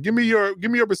 So, give me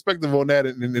your perspective on that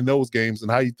in those games,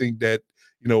 and how you think that,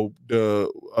 I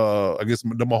guess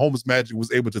the Mahomes magic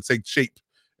was able to take shape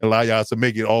and allow y'all to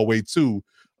make it all the way to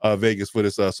Vegas for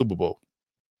this Super Bowl.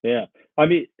 Yeah. I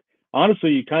mean,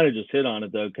 honestly, you kind of just hit on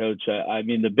it, though, Coach. I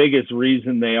mean, the biggest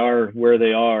reason they are where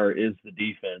they are is the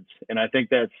defense. And I think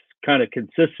that's kind of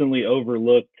consistently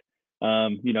overlooked,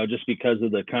 just because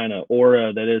of the kind of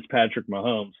aura that is Patrick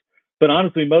Mahomes. But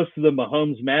honestly, most of the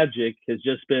Mahomes magic has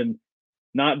just been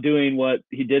not doing what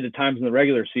he did at times in the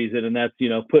regular season. And that's,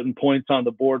 putting points on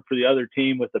the board for the other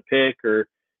team with a pick, or,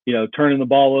 turning the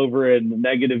ball over in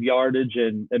negative yardage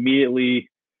and immediately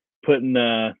putting,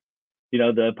 the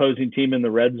opposing team in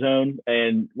the red zone.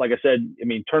 And like I said, I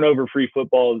mean, turnover-free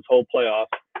football this whole playoff.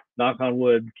 Knock on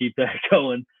wood, keep that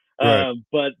going. Right.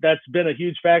 But that's been a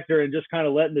huge factor in just kind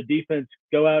of letting the defense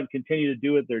go out and continue to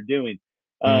do what they're doing.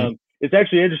 It's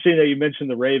actually interesting that you mentioned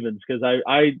the Ravens, because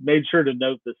I made sure to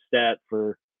note the stat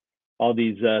for all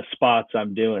these spots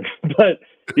I'm doing. But,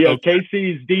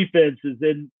 KC's defense is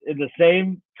in the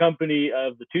same company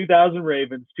of the 2000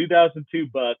 Ravens, 2002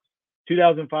 Bucks,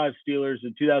 2005 Steelers,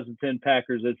 and 2010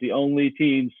 Packers as the only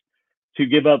teams to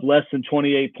give up less than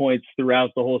 28 points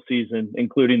throughout the whole season,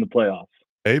 including the playoffs.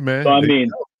 Hey, man. So, I mean,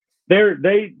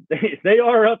 they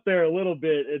are up there a little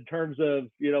bit in terms of,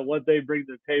 what they bring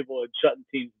to the table and shutting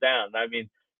teams down. I mean,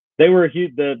 they were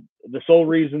the sole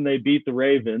reason they beat the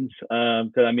Ravens.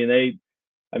 Because, I mean,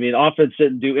 I mean, offense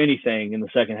didn't do anything in the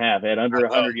second half. They had under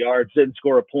 100 yards, didn't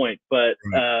score a point. But,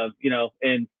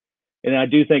 and I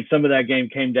do think some of that game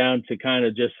came down to kind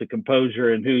of just the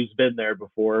composure and who's been there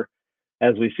before,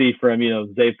 as we see from,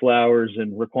 Zay Flowers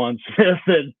and Raquan Smith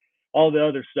and all the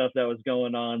other stuff that was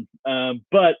going on.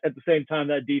 But at the same time,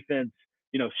 that defense,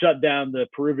 shut down the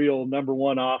perennial number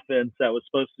one offense that was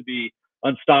supposed to be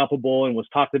unstoppable and was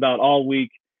talked about all week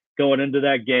going into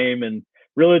that game. And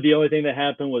really the only thing that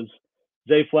happened was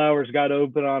Zay Flowers got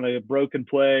open on a broken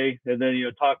play and then,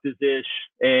 talked his ish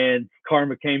and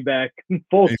karma came back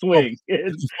full swing.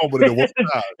 And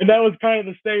that was kind of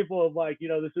the staple of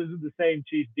this isn't the same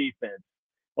Chiefs defense.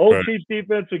 Old Chiefs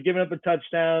defense would give up a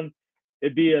touchdown.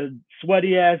 It'd be a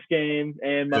sweaty ass game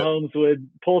and Mahomes would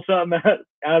pull something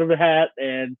out of the hat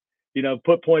and,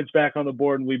 put points back on the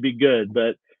board and we'd be good.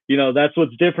 But, that's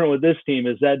what's different with this team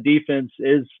is that defense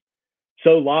is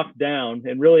so locked down,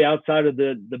 and really outside of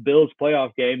the Bills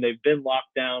playoff game, they've been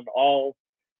locked down all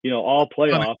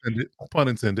playoffs. Pun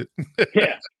intended.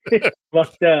 Yeah.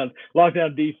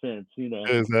 lockdown defense,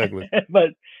 Exactly. But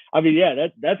I mean,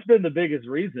 that's been the biggest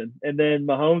reason. And then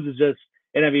Mahomes is just,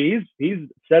 and I mean, he's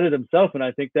said it himself. And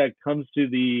I think that comes to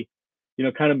the,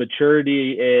 kind of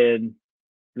maturity and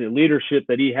the leadership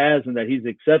that he has and that he's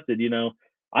accepted.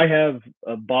 I have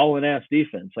a ballin' ass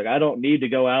defense. Like I don't need to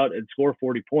go out and score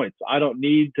 40 points. I don't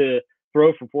need to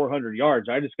throw for 400 yards.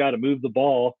 I just got to move the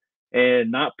ball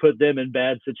and not put them in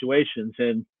bad situations.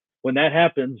 And when that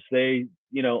happens, they,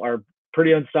 are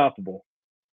pretty unstoppable.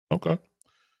 Okay.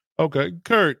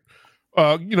 Kurt,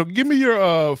 give me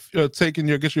your take and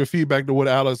your feedback to what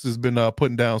Alex has been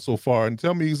putting down so far, and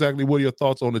tell me exactly what are your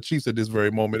thoughts on the Chiefs at this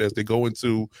very moment as they go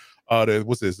into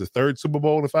the third Super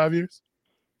Bowl in 5 years?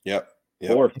 Yep.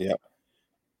 Fourth. Yep.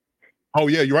 Oh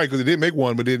yeah, you're right, because they didn't make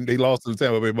one, but then they lost to the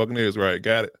Tampa Bay Buccaneers. Right,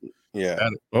 got it. Yeah.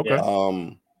 Got it. Okay. Yeah.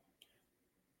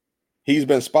 He's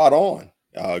been spot on.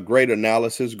 Great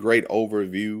analysis, great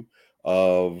overview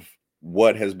of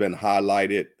what has been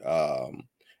highlighted.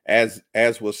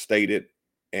 As was stated,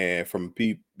 and from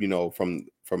people,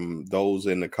 from those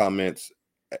in the comments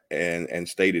and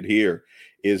stated here,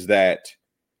 is that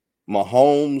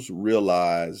Mahomes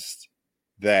realized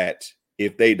that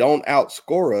if they don't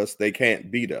outscore us, they can't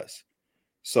beat us.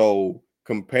 So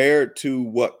compared to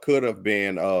what could have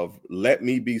been of let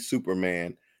me be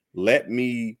Superman, let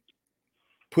me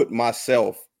put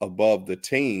myself above the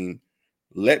team,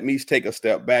 let me take a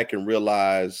step back and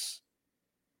realize,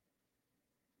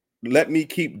 let me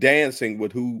keep dancing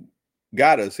with who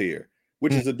got us here,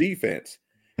 which is a defense.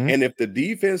 And if the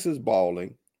defense is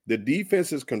balling, the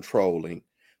defense is controlling,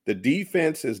 the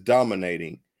defense is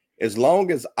dominating, as long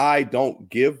as I don't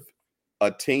give a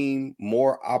team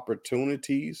more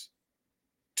opportunities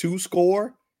to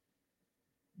score,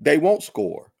 they won't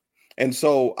score. And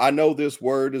so I know this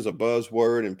word is a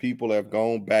buzzword and people have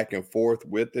gone back and forth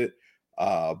with it.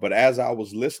 But as I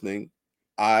was listening,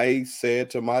 I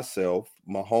said to myself,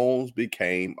 Mahomes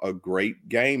became a great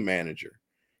game manager.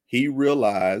 He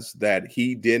realized that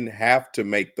he didn't have to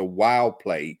make the wow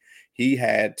play. He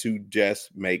had to just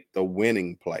make the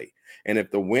winning play. And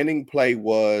if the winning play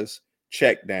was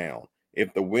check down,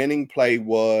 if the winning play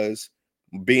was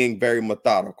being very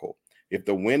methodical, if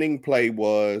the winning play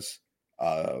was,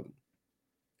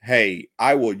 hey,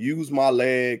 I will use my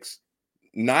legs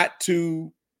not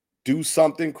to do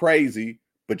something crazy,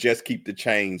 but just keep the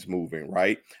chains moving,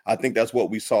 right? I think that's what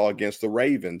we saw against the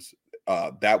Ravens.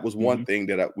 That was one thing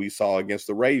that we saw against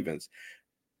the Ravens.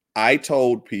 I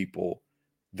told people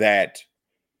that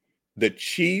the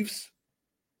Chiefs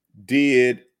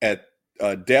did at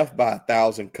death by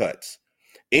 1,000 cuts.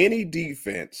 Any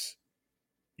defense,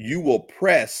 you will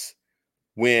press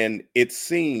when it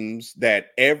seems that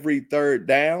every third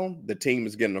down, the team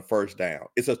is getting a first down.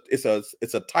 It's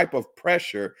a type of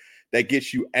pressure that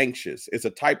gets you anxious. It's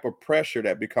a type of pressure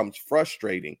that becomes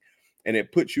frustrating, and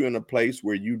it puts you in a place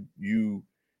where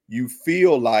you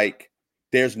feel like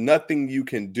there's nothing you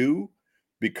can do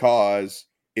because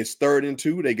it's 3rd and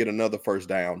 2, they get another first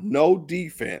down. No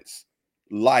defense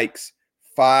likes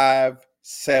 5,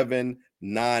 7,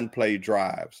 9 play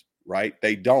drives, right?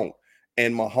 They don't.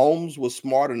 And Mahomes was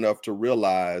smart enough to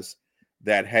realize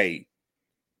that, hey,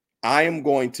 I am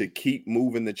going to keep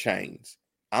moving the chains.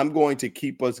 I'm going to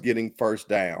keep us getting first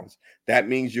downs. That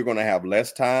means you're going to have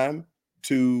less time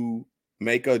to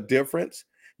make a difference.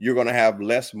 You're going to have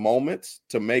less moments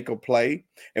to make a play.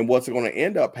 And what's going to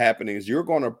end up happening is you're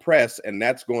going to press, and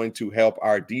that's going to help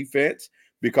our defense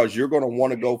because you're going to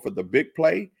want to go for the big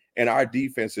play, and our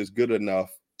defense is good enough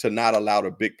to not allow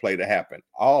the big play to happen.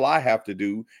 All I have to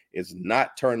do is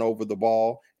not turn over the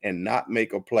ball and not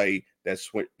make a play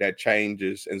that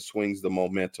changes and swings the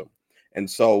momentum. And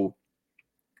so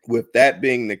with that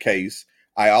being the case,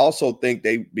 I also think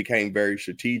they became very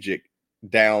strategic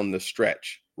down the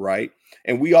stretch, right?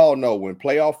 And we all know when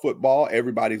playoff football,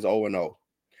 everybody's 0-0.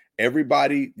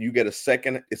 Everybody, you get it's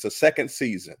a second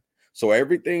season. So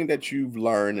everything that you've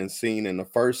learned and seen in the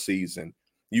first season,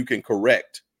 you can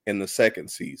correct in the second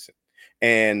season.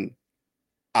 And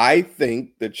I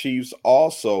think the Chiefs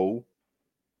also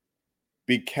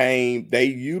they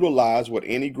utilize what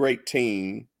any great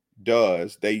team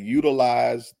does. They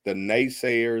utilize the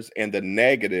naysayers and the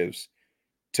negatives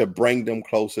to bring them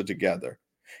closer together.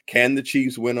 Can the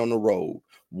Chiefs win on the road?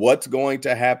 What's going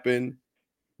to happen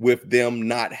with them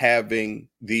not having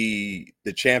the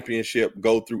championship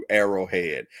go through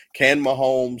Arrowhead? Can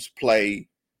Mahomes play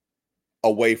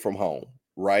away from home,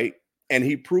 right? And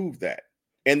he proved that.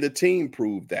 And the team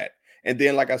proved that. And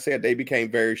then, like I said, they became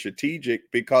very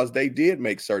strategic because they did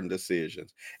make certain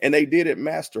decisions. And they did it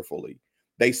masterfully.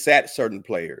 They sat certain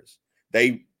players.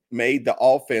 They made the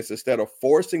offense, instead of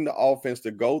forcing the offense to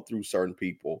go through certain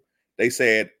people, they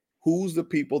said, who's the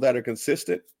people that are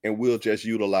consistent? And we'll just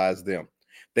utilize them.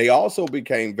 They also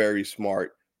became very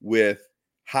smart with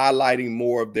highlighting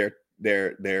more of their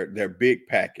big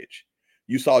package.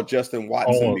 You saw Justin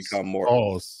Watson become more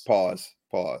pause.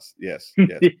 Yes.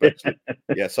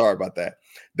 Yeah. Sorry about that.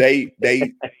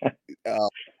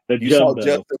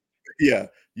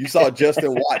 You saw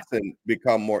Justin Watson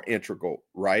become more integral,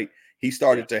 right? He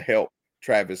started to help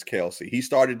Travis Kelce. He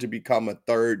started to become a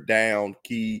third down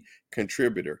key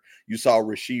contributor. You saw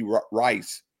Rashee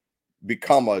Rice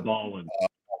become a dog.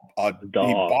 Right?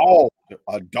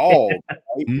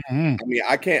 Mm-hmm. I mean,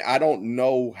 I don't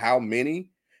know how many,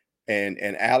 and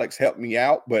Alex helped me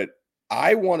out, but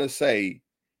I want to say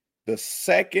the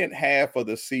second half of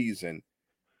the season,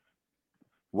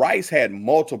 Rice had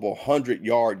multiple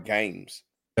 100-yard games.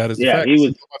 That is fact.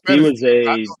 He was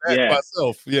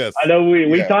myself. Yes, I know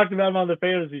we talked about him on the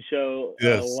fantasy show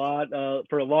a lot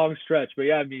for a long stretch, but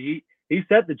yeah, I mean he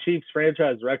set the Chiefs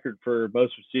franchise record for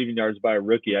most receiving yards by a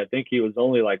rookie. I think he was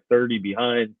only like 30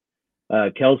 behind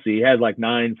Kelce. He had like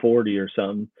 940 or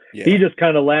something. Yeah. He just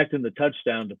kind of lacked in the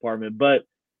touchdown department, but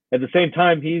at the same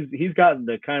time, he's gotten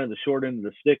the kind of the short end of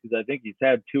the stick, because I think he's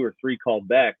had 2 or 3 called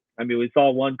back. I mean, we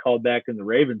saw one called back in the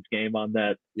Ravens game on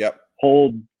that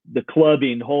hold, the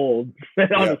clubbing hold on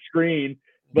the screen,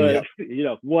 but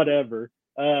whatever.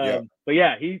 But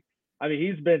yeah, he's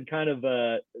been kind of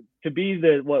to be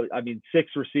the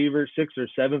 6th or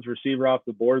 7th receiver off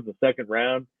the board in the second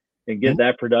round and get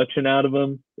that production out of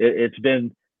him. It's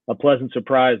been a pleasant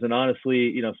surprise, and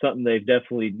honestly, something they've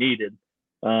definitely needed.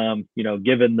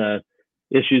 Given the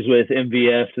issues with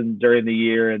MVS and during the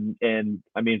year, and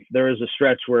I mean, there was a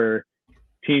stretch where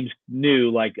teams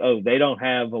knew, like, oh, they don't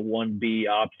have a 1B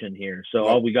option here, so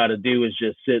all we got to do is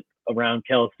just sit around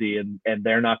Kelce, and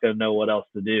they're not going to know what else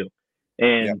to do.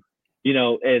 And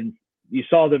and you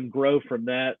saw them grow from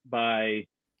that by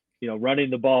running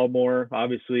the ball more,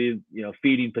 obviously,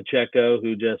 feeding Pacheco,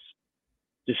 who just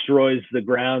destroys the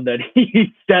ground that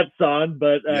he steps on,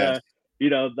 but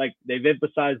like they've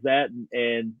emphasized that,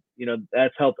 and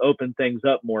that's helped open things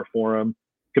up more for him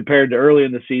compared to early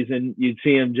in the season. You'd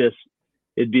see him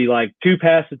it'd be like 2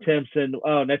 pass attempts, and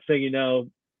next thing you know,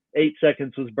 8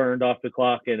 seconds was burned off the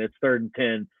clock, and it's 3rd and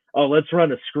 10. Oh, let's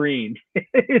run a screen.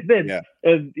 And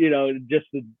just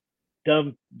the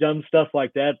dumb stuff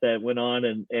like that went on,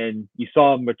 and you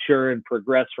saw him mature and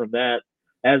progress from that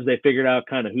as they figured out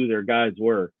kind of who their guys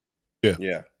were.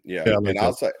 Yeah.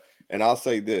 And I'll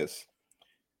say this.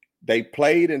 They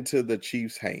played into the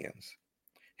Chiefs' hands.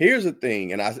 Here's the thing,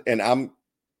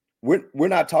 we're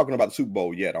not talking about the Super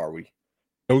Bowl yet, are we?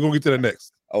 We're gonna get to that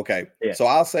next. Okay. Yeah. So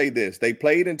I'll say this. They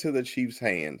played into the Chiefs'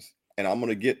 hands, and I'm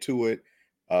gonna get to it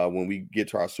when we get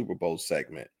to our Super Bowl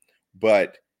segment.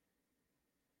 But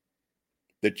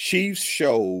the Chiefs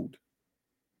showed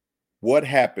what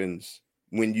happens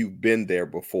when you've been there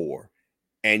before,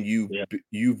 and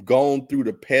you've gone through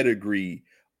the pedigree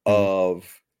of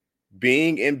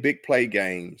being in big play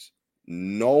games,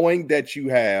 knowing that you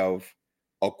have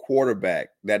a quarterback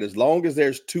that, as long as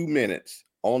there's 2 minutes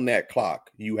on that clock,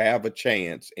 you have a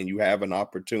chance and you have an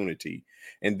opportunity.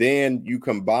 And then you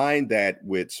combine that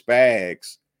with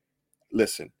Spags.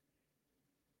 Listen,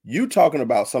 you talking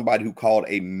about somebody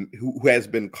who has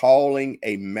been calling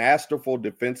a masterful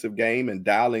defensive game and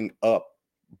dialing up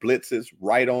blitzes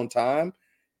right on time.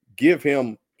 Give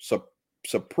him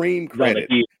supreme credit.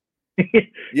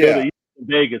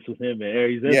 Vegas with him, man.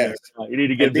 He's in there. You need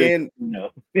to get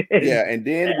and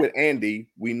then with Andy,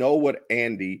 we know what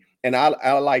Andy, and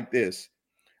I like this.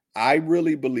 I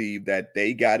really believe that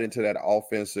they got into that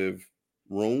offensive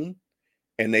room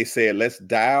and they said, let's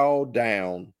dial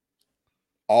down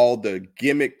all the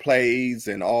gimmick plays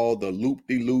and all the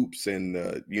loop-de-loops and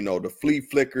the flea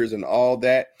flickers and all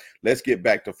that. Let's get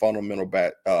back to fundamental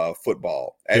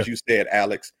football. As you said,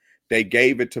 Alex, they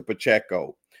gave it to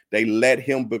Pacheco. They let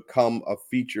him become a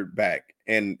featured back.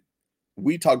 And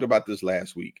we talked about this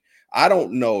last week. I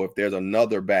don't know if there's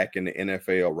another back in the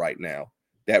NFL right now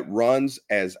that runs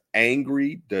as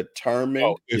angry,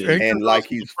 determined, and like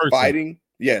he's fighting.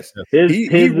 Yes. His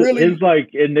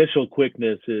like initial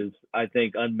quickness is, I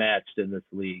think, unmatched in this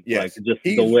league. Yes. Like just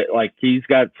the way, like he's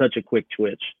got such a quick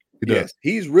twitch. Yes.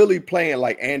 He's really playing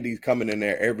like Andy's coming in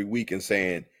there every week and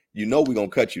saying, we're gonna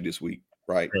cut you this week,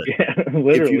 right? Yeah,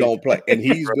 literally. If you don't play. And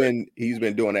he's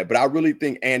been doing that. But I really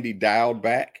think Andy dialed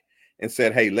back and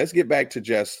said, hey, let's get back to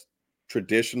just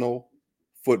traditional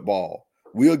football.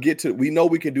 We know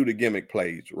we can do the gimmick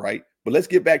plays, right? But let's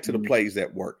get back to the plays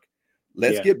that work.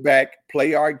 Let's get back,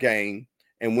 play our game.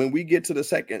 And when we get to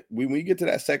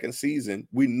that second season,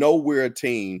 we know we're a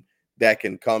team that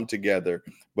can come together.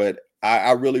 But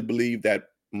I really believe that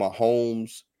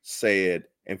Mahomes said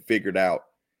and figured out,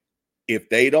 if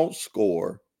they don't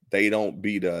score, they don't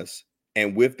beat us.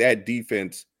 And with that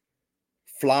defense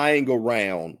flying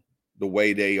around the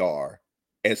way they are,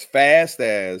 as fast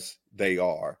as they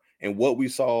are, and what we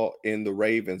saw in the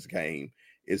Ravens game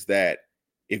is that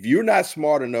if you're not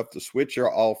smart enough to switch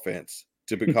your offense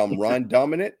to become run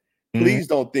dominant, please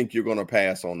don't think you're going to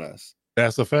pass on us.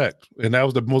 That's a fact. And that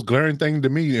was the most glaring thing to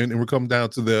me. And we're coming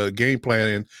down to the game plan.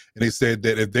 And they said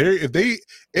that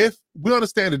if we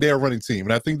understand that they're a running team,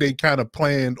 and I think they kind of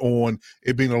planned on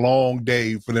it being a long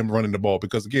day for them running the ball,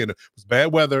 because again, it was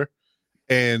bad weather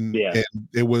and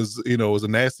it was, it was a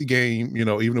nasty game,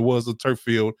 even it was a turf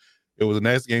field. It was a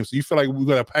nasty game. So you feel like we're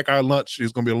going to pack our lunch.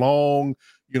 It's going to be a long,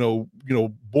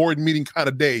 board meeting kind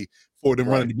of day for them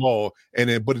running the ball.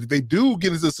 But if they do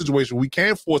get into a situation we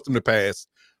can't force them to pass,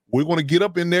 we're going to get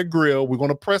up in their grill. We're going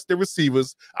to press their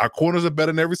receivers. Our corners are better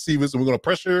than their receivers, and we're going to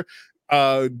pressure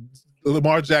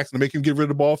Lamar Jackson to make him get rid of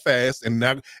the ball fast. And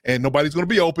nobody's going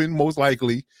to be open, most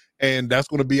likely. And that's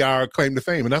going to be our claim to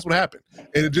fame. And that's what happened.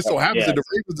 And it just so happens that the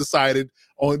Ravens decided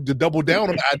to double down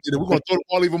on the idea that we're going to throw the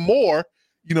ball even more,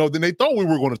 than they thought we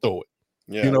were going to throw it.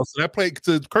 Yeah. So that play,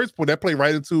 to Kurt's point, that played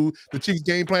right into the Chiefs'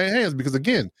 game plan hands, because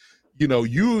again,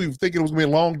 you thinking it was going to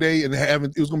be a long day and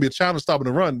it was going to be a challenge stopping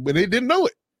the run, but they didn't know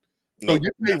it. So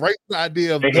you played right to the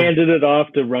idea of they handed it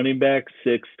off to running back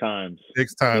 6 times.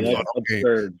 6 times.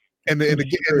 Absurd. And in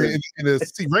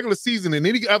the regular season, in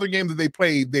any other game that they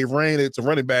played, they ran it to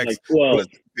running backs like 12,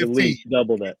 15, at least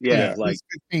double that. Yeah, like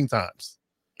 15 times.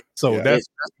 So that's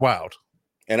wild.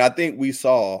 And I think we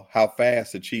saw how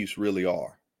fast the Chiefs really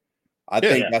are. I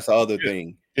think that's the other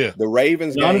thing. Yeah. The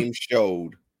Ravens game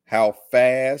showed how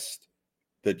fast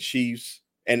the Chiefs,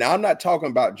 and I'm not talking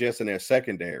about just in their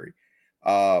secondary.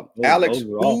 Alex,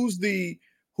 overall.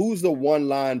 who's the one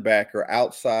linebacker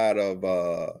outside of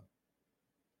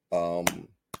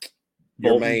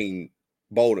your main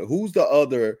Bolden? Who's the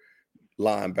other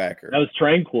linebacker? That was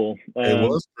Tranquil. It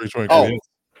was pretty Tranquil.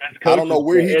 I don't know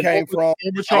where he came from.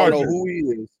 I don't know who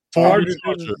he is. Chargers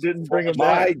didn't bring him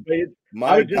back.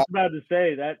 I was just about to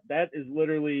say that is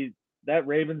literally that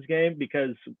Ravens game,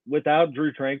 because without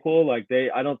Drew Tranquil,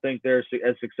 I don't think they're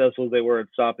as successful as they were at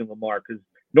stopping Lamar, because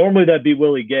normally that'd be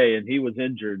Willie Gay, and he was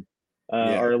injured,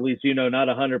 or at least not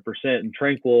 100%. And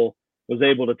Tranquil was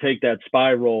able to take that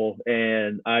spy role,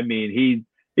 and I mean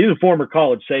he's a former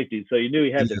college safety, so you knew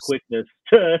he had the quickness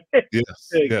to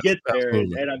get there,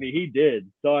 and I mean he did.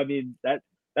 So I mean that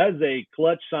is a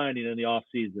clutch signing in the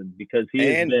offseason, because he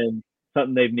has been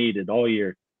something they've needed all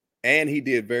year. And he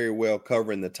did very well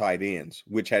covering the tight ends,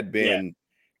 which had been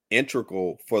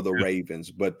integral for the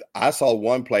Ravens. But I saw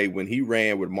one play when he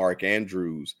ran with Mark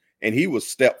Andrews, and he was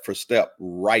step for step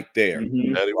right there.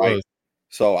 Mm-hmm. Right?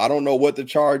 So I don't know what the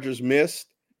Chargers missed,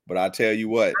 but I tell you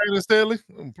what, Brandon Staley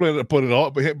put it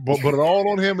all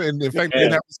on him, and in fact, they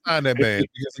didn't have to sign that man,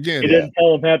 because again, he didn't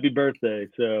tell him happy birthday.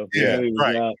 So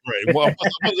right. Well,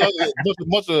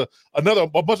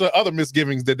 a bunch of other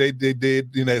misgivings that they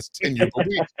did in his tenure, but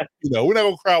we're not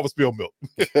gonna cry with spilled milk.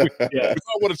 We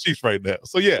don't want the Chiefs right now.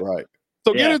 So right.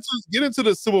 So get into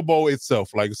the Super Bowl itself.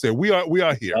 Like I said, we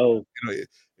are here. Oh.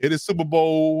 It is Super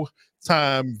Bowl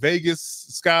time. Vegas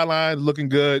skyline looking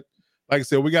good. Like I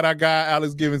said, we got our guy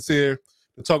Alex Givens here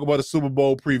to talk about the Super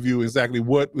Bowl preview, exactly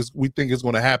what we think is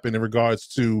going to happen in regards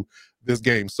to this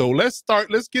game. So let's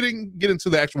get into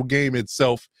the actual game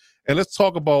itself, and let's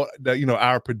talk about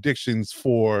our predictions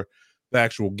for the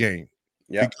actual game.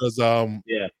 Yeah, because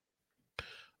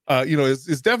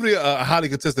it's definitely a highly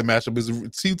contested matchup.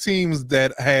 It's 2 teams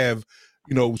that have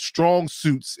strong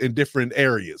suits in different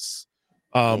areas.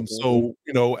 So,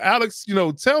 Alex,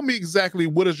 tell me exactly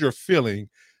what is your feeling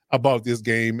about this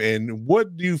game, and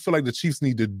what do you feel like the Chiefs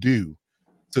need to do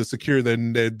to secure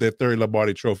their third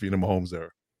Lombardi Trophy in the Mahomes era?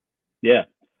 Yeah,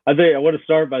 I think I want to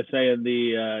start by saying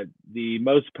the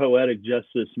most poetic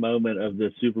justice moment of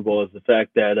the Super Bowl is the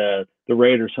fact that the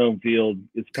Raiders' home field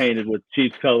is painted with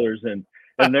Chiefs colors, and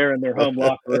they're in their home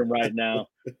locker room right now.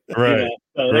 Right.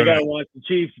 So they got to watch the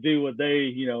Chiefs do what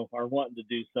they, are wanting to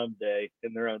do someday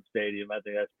in their own stadium. I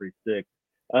think that's pretty sick.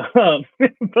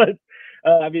 But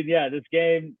this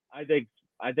game, I think,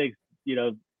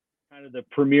 kind of the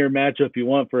premier matchup you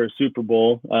want for a Super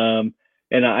Bowl.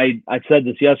 And I said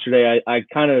this yesterday. I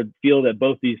kind of feel that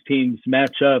both these teams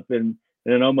match up in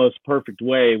an almost perfect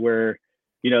way, where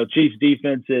Chiefs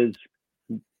defense is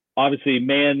obviously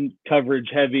man coverage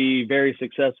heavy, very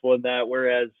successful in that,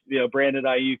 whereas Brandon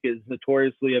Ayuk is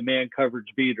notoriously a man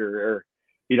coverage beater, or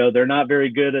they're not very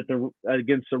good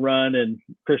against the run, and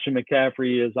Christian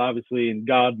McCaffrey is obviously in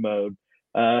God mode.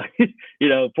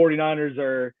 49ers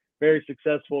are very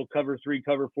successful cover 3,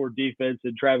 cover 4 defense,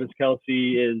 and Travis Kelce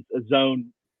is a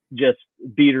zone just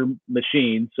beater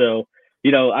machine. So,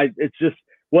 it's just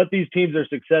what these teams are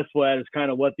successful at is kind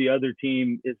of what the other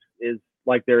team is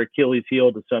like their Achilles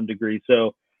heel to some degree.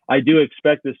 So I do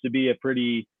expect this to be a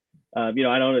pretty, I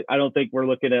don't think we're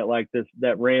looking at like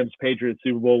that Rams Patriots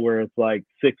Super Bowl where it's like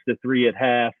 6-3 at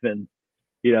half, and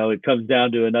it comes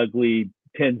down to an ugly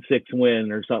 10-6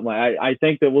 win or something. I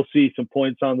think that we'll see some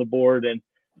points on the board and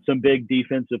some big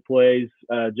defensive plays,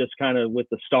 just kind of with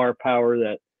the star power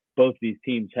that both these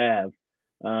teams have.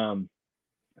 So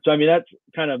that's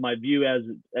kind of my view as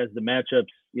the matchups,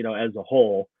 as a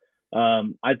whole.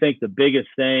 I think the biggest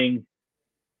thing,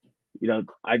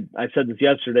 I said this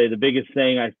yesterday, the biggest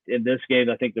thing in this game,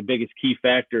 I think the biggest key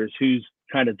factor is who's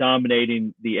kind of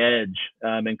dominating the edge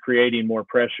and creating more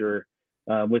pressure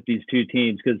with these two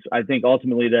teams. Because I think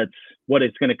ultimately that's what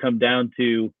it's going to come down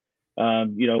to,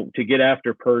 to get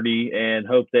after Purdy and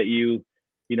hope that you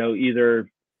either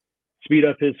speed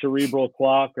up his cerebral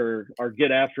clock or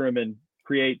get after him and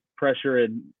create pressure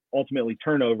and ultimately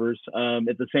turnovers.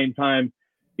 At the same time,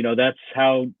 that's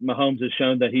how Mahomes has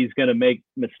shown that he's going to make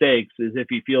mistakes, is if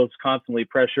he feels constantly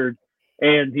pressured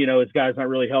and, his guys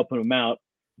aren't really helping him out.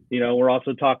 We're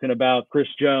also talking about Chris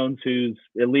Jones, who's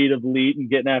elite of elite and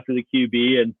getting after the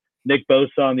QB, and Nick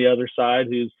Bosa on the other side,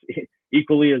 who's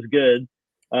equally as good.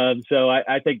 So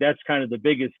I think that's kind of the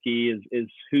biggest key is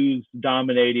who's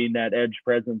dominating that edge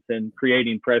presence and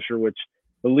creating pressure, which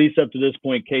at least up to this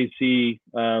point, KC,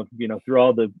 through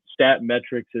all the stat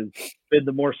metrics, has been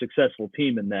the more successful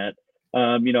team in that.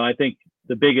 I think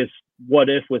the biggest what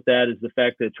if with that is the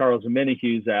fact that Charles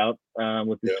Omenihu's out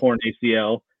with his torn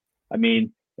ACL.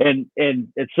 And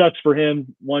it sucks for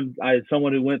him.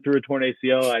 Someone who went through a torn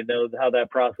ACL, I know how that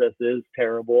process is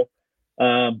terrible.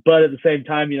 But at the same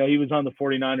time, he was on the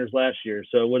 49ers last year,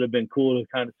 so it would have been cool to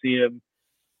kind of see him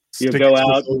go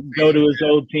out, go to his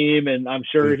old team. And I'm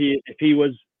sure if he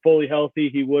was fully healthy,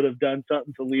 he would have done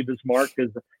something to leave his mark,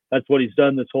 because that's what he's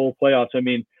done this whole playoffs.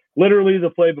 Literally the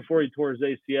play before he tore his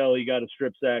ACL, he got a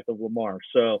strip sack of Lamar.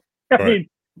 So,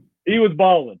 he was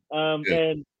balling.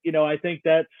 And, I think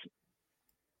that's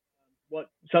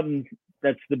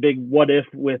that's the big what if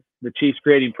with the Chiefs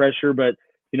creating pressure. But,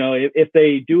 if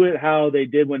they do it how they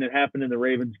did when it happened in the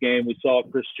Ravens game, we saw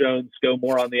Chris Jones go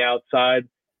more on the outside.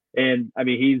 And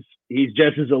he's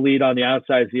just as elite on the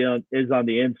outside as he is on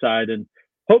the inside. And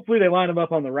hopefully they line him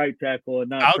up on the right tackle and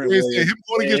not. I was going to say him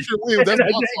going against Trent Williams. That's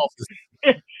box office.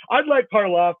 I'd like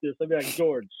Karlaftis. I'd be like,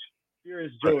 George, here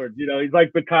is George. He's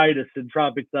like Bacchitis in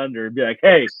Tropic Thunder. And be like,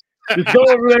 hey, just go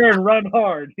over there and run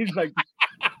hard. He's like,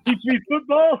 teach me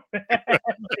football.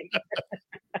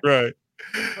 Right.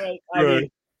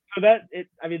 But,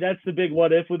 that's the big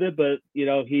what if with it. But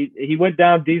he went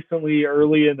down decently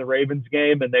early in the Ravens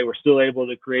game, and they were still able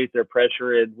to create their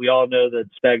pressure. And we all know that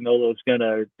Spagnuolo is going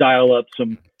to dial up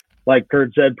some, like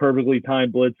Kurt said, perfectly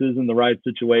timed blitzes in the right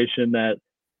situation that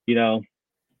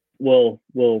will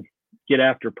get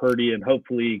after Purdy and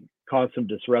hopefully cause some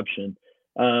disruption.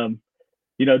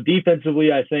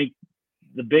 Defensively, I think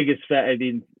the biggest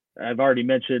I've already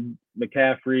mentioned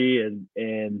McCaffrey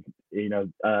and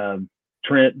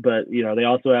Trent, but they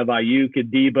also have Ayuk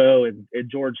and Debo and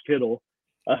George Kittle.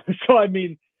 So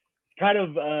kind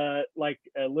of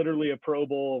literally a Pro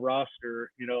Bowl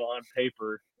roster, on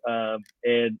paper.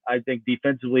 And I think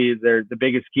defensively, the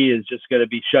biggest key is just going to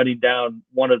be shutting down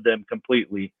one of them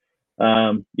completely.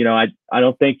 I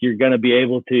don't think you're going to be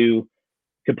able to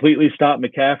completely stop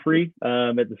McCaffrey.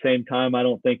 At the same time, I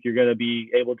don't think you're going to be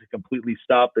able to completely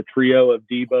stop the trio of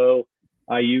Debo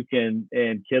Ayuk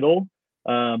and Kittle.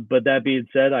 But that being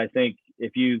said, I think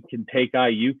if you can take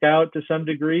Ayuk out to some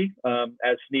degree,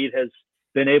 as Snead has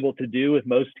been able to do with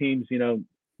most teams,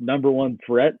 number one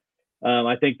threat,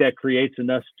 I think that creates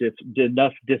enough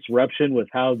disruption with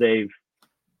how they've,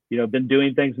 been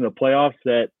doing things in the playoffs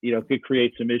that, could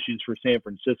create some issues for San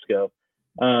Francisco.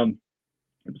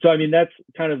 So, I mean, that's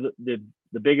kind of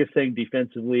the biggest thing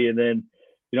defensively. And then,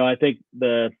 I think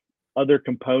the other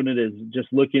component is just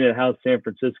looking at how San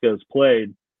Francisco's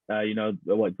played,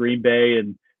 Green Bay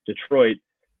and Detroit.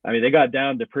 I mean, they got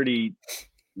down to pretty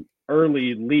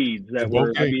early leads that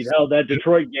were, hell, that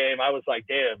Detroit game, I was like,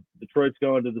 damn, Detroit's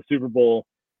going to the Super Bowl.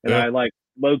 And I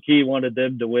low key wanted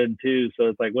them to win too. So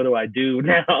it's like, what do I do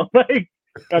now? I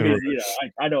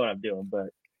know what I'm doing, but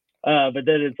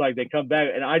then it's like they come back,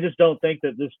 and I just don't think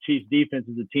that this Chiefs defense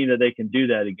is a team that they can do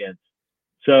that against.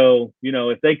 So,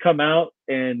 if they come out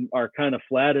and are kind of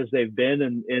flat as they've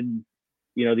been in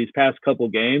these past couple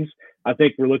games, I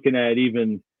think we're looking at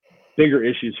even bigger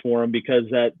issues for them, because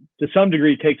that to some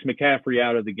degree takes McCaffrey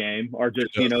out of the game, or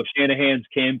just, Shanahan's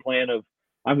game plan of,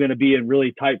 I'm going to be in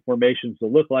really tight formations to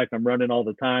look like I'm running all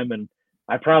the time. And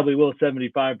I probably will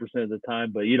 75% of the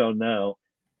time, but you don't know.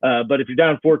 But if you're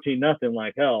down 14-0,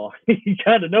 like hell, you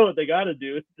kind of know what they got to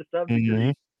do to some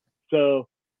degree. So,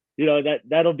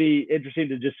 that'll be interesting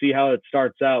to just see how it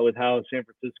starts out with how San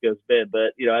Francisco's been.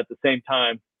 But, at the same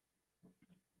time,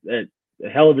 a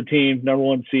hell of a team, number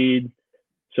one seed.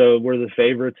 So we're the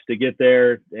favorites to get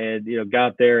there, and,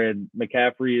 got there, and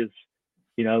McCaffrey is,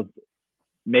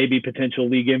 maybe potential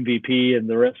league MVP, and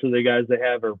the rest of the guys they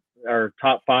have are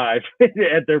top 5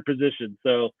 at their position.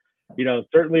 So,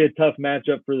 certainly a tough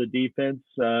matchup for the defense,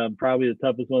 probably the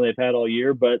toughest one they've had all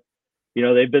year, but,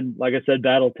 they've been, like I said,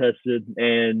 battle tested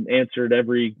and answered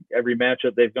every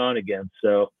matchup they've gone against.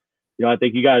 So, I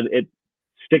think you got to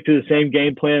stick to the same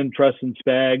game plan, trust in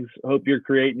Spags, hope you're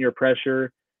creating your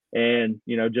pressure, and,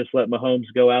 just let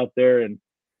Mahomes go out there and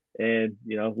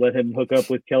let him hook up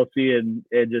with Kelsey and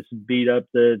just beat up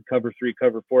the cover 3,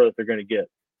 cover 4 that they're going to get.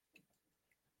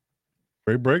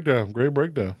 Great breakdown.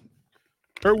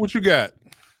 Kurt, what you got?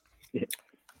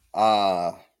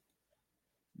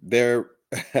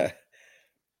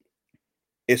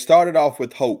 It started off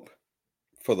with hope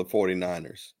for the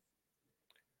 49ers.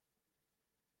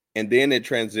 And then it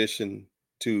transitioned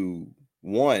to,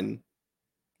 1,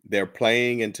 they're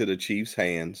playing into the Chiefs'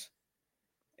 hands,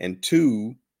 and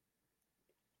 2,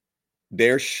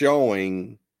 they're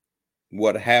showing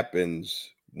what happens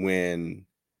when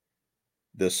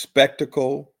the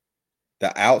spectacle,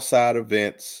 the outside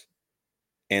events,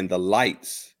 and the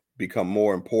lights become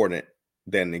more important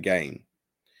than the game.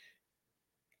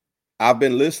 I've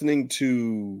been listening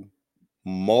to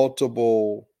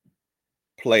multiple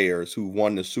players who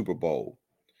won the Super Bowl,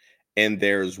 and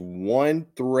there's one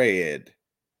thread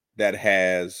that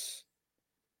has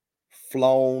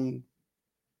flowed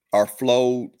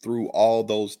through all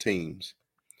those teams.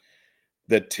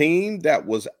 The team that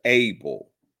was able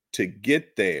to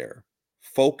get there,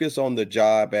 focus on the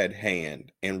job at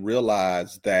hand, and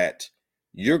realize that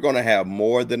you're going to have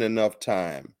more than enough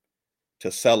time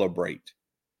to celebrate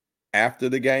after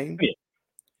the game,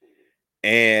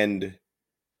 and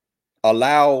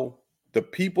allow the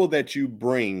people that you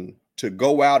bring to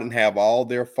go out and have all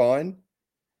their fun.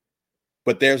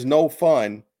 But there's no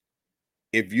fun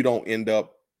if you don't end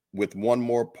up with one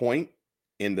more point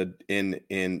in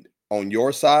on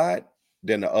your side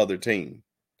than the other team.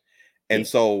 And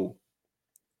so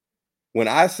when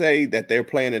I say that they're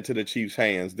playing into the Chiefs'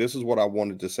 hands, this is what I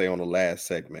wanted to say on the last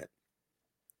segment.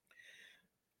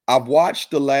 I've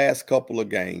watched the last couple of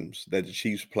games that the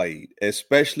Chiefs played,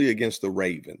 especially against the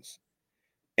Ravens.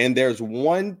 And there's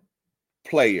one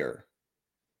player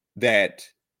that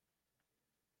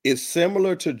is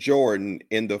similar to Jordan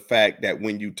in the fact that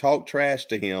when you talk trash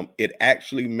to him, it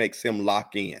actually makes him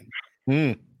lock in.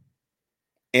 And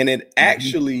it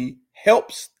actually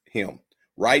helps him,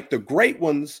 right? The great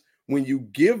ones, when you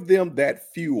give them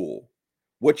that fuel,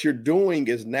 what you're doing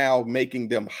is now making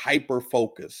them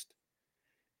hyper-focused.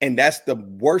 And that's the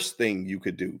worst thing you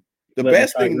could do. The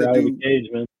best thing to do,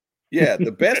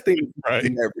 the best thing to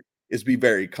do is be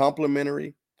very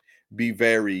complimentary, be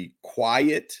very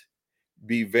quiet,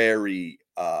 be very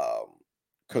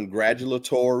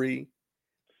congratulatory.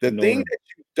 The thing that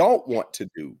you don't want to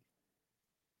do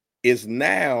is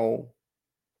now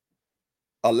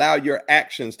allow your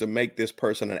actions to make this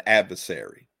person an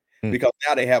adversary, because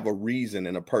now they have a reason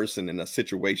and a person in a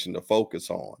situation to focus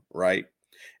on, right?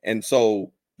 And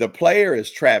so the player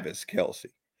is Travis Kelce.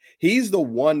 He's the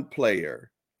one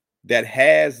player that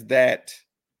has that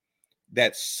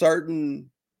certain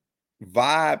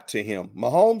vibe to him.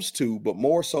 Mahomes too, but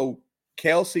more so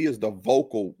Kelsey is the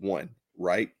vocal one,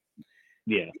 right?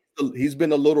 Yeah. He's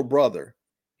been a little brother.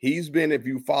 He's been, if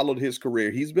you followed his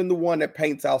career, he's been the one that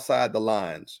paints outside the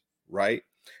lines, right?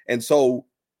 And so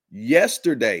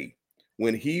yesterday,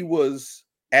 when he was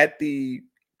at the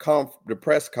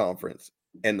press conference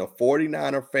and the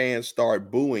 49er fans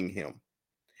started booing him,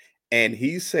 and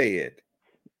he said,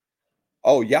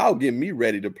 "Oh, y'all get me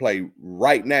ready to play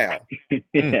right now."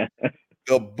 Yeah.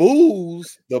 The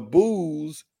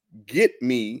boos get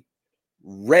me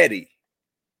ready.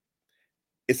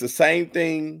 It's the same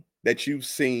thing that you've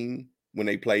seen when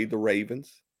they played the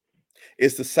Ravens.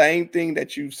 It's the same thing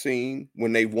that you've seen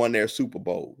when they won their Super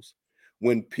Bowls.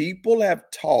 When people have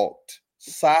talked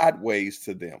sideways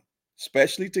to them,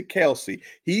 especially to Kelsey,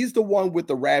 he's the one with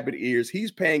the rabbit ears.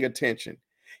 He's paying attention.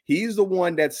 He's the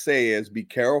one that says, be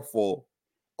careful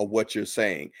of what you're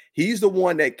saying. He's the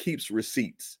one that keeps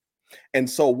receipts. And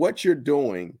so what you're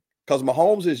doing, because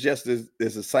Mahomes is just is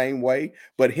the same way,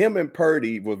 but him and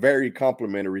Purdy were very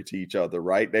complimentary to each other,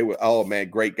 right? They were, oh man,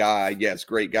 great guy. Yes,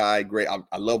 great guy. Great.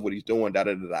 I love what he's doing. Da,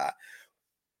 da, da, da.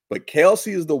 But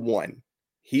Kelsey is the one.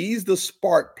 He's the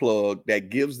spark plug that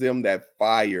gives them that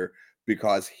fire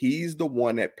because he's the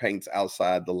one that paints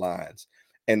outside the lines.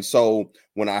 And so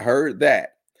when I heard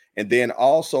that, and then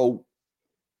also,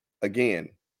 again,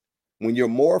 when you're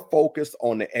more focused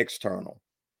on the external,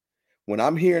 when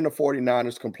I'm hearing the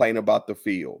 49ers complain about the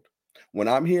field, when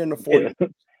I'm hearing the 49ers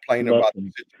complain about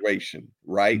the situation,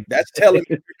 right? That's telling me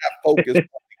you're not focused on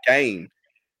the game,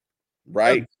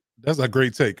 right? That's a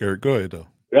great take, Eric. Go ahead, though.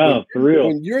 Yeah, for real.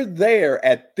 When you're there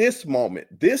at this moment,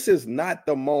 this is not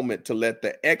the moment to let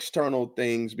the external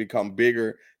things become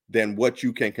bigger than what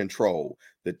you can control.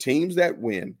 The teams that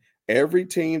win, every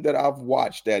team that I've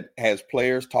watched that has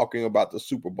players talking about the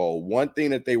Super Bowl, one thing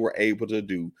that they were able to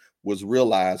do was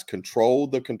realize control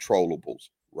the controllables,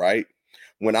 right?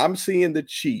 When I'm seeing the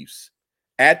Chiefs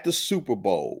at the Super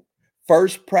Bowl,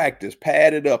 first practice,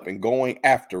 padded up and going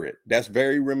after it, that's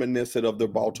very reminiscent of the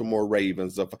Baltimore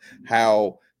Ravens, of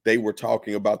how they were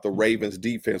talking about the Ravens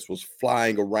defense was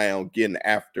flying around, getting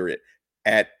after it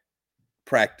at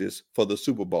practice for the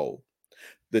Super Bowl.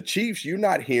 The Chiefs, you're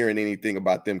not hearing anything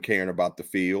about them caring about the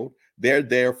field. They're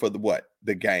there for the what?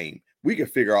 The game. We can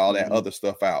figure all that other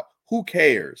stuff out. Who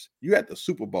cares? You at the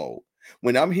Super Bowl.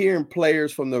 When I'm hearing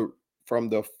players from the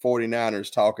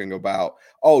 49ers talking about,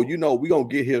 oh, you know, we're going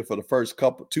to get here for the first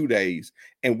 2 days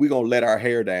and we're going to let our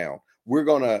hair down. We're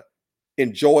going to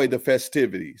enjoy the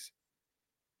festivities.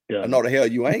 Yeah. No, the hell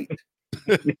you ain't.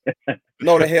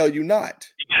 No, the hell you not.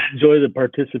 Enjoy the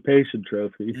participation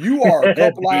trophy. You are a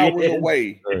couple hours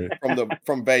away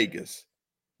from Vegas.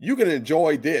 You can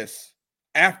enjoy this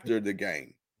after the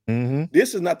game. Mm-hmm.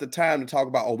 This is not the time to talk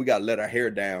about, oh, we got to let our hair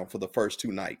down for the first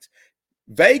 2 nights.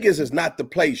 Vegas is not the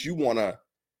place you want to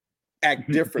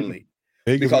act differently.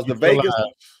 Because the Vegas,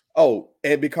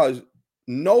 and because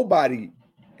nobody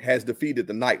has defeated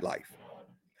the nightlife.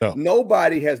 No.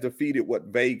 Nobody has defeated what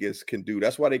Vegas can do.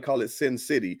 That's why they call it Sin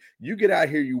City. You get out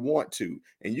here, you want to,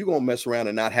 and you're going to mess around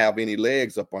and not have any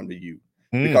legs up under you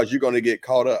because you're going to get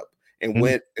caught up. And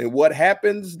and what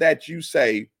happens that you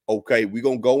say, okay, we're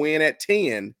going to go in at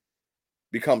 10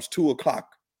 becomes 2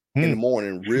 o'clock in the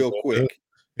morning real quick.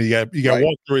 You got right?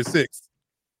 Walk through at 6.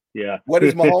 Yeah. What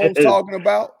is Mahomes talking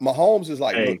about? Mahomes is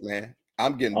like, hey, look, man,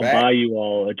 I'm getting back. I'll buy you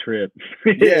all a trip.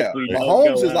 Yeah.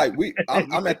 Mahomes is like,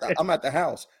 I'm at the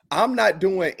house. I'm not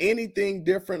doing anything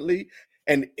differently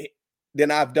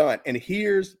than I've done. And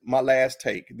here's my last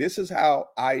take. This is how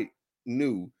I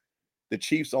knew the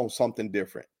Chiefs on something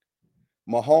different.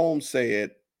 Mahomes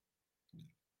said,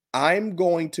 I'm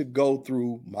going to go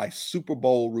through my Super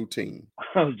Bowl routine.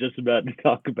 I was just about to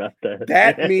talk about that.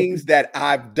 That means that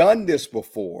I've done this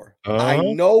before. I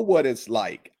know what it's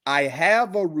like. I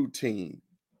have a routine.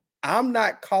 I'm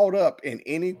not caught up in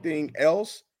anything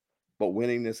else but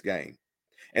winning this game.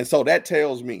 And so that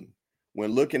tells me,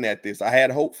 when looking at this, I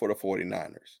had hope for the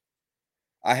 49ers.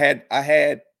 I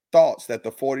had thoughts that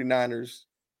the 49ers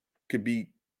could beat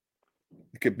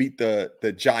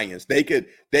the Giants. They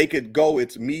could go,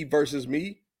 it's me versus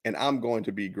me, and I'm going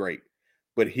to be great.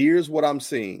 But here's what I'm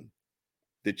seeing.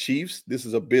 The Chiefs, this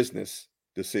is a business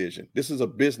decision. This is a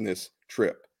business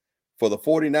trip. For the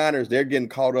 49ers, they're getting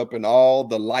caught up in all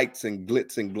the lights and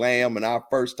glitz and glam and our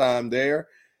first time there.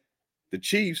 The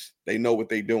Chiefs, they know what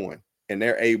they're doing, and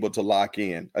they're able to lock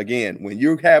in. Again, when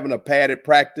you're having a padded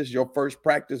practice, your first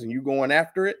practice, and you going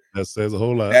after it. That says a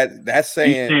whole lot. That's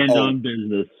saying, stand on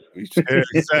business. Yeah,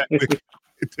 exactly.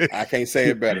 I can't say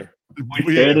it better.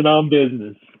 We standing on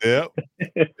business. Yep.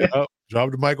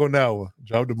 Drop the mic on that one.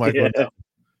 Drop the mic on that one.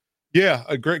 Yeah,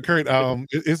 a great Kurt.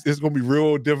 It's going to be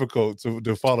real difficult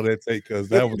to follow that take because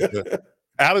that was the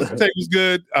Alex take was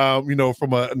good.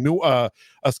 From a new a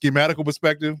schematical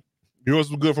perspective, yours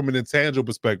was good from an intangible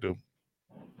perspective.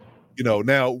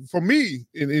 Now for me,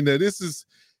 this is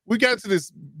we got to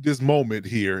this moment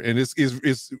here, and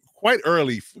it's quite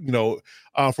early.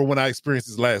 From when I experienced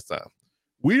this last time.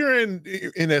 We are in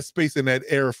that space in that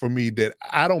era for me that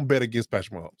I don't bet against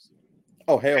Patrick Mahomes.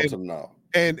 Oh hell to no!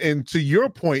 And to your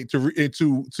point,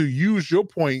 to use your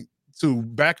point to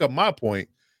back up my point,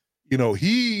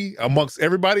 he amongst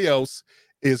everybody else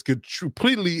is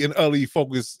completely and utterly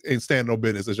focused and standing on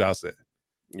business, as y'all said.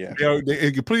 Yeah,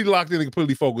 they're completely locked in and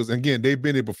completely focused. And again, they've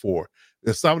been here before.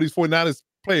 There's some of these 49ers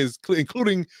players,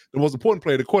 including the most important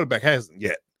player, the quarterback, hasn't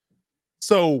yet.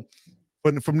 So,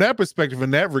 but from that perspective,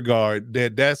 in that regard,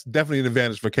 that's definitely an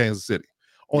advantage for Kansas City.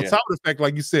 On top of the fact,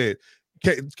 like you said,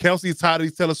 Kelsey is tired of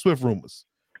these Taylor Swift rumors.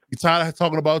 He's tired of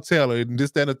talking about Taylor and this,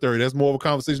 that, and the third. That's more of a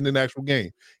conversation than the actual game.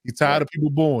 He's tired of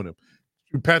people booing him.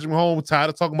 Patrick Mahomes tired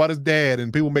of talking about his dad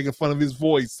and people making fun of his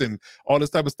voice and all this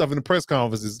type of stuff in the press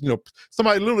conferences.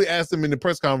 Somebody literally asked him in the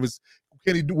press conference,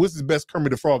 what's his best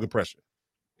Kermit the Frog impression?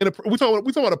 We talking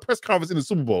about a press conference in the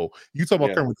Super Bowl. You talking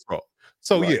about Kermit the Frog.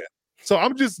 So So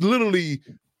I'm just literally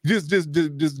just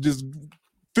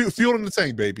fueling the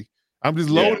tank, baby. I'm just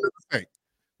loading the tank.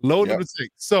 Loading the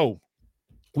tank. So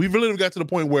we really got to the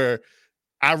point where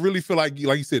I really feel like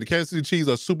you said, the Kansas City Chiefs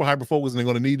are super hyper-focused and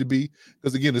they're going to need to be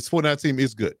because, again, this 49 team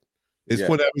is good. This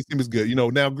 49 team is good.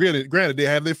 Now, granted, they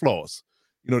have their flaws.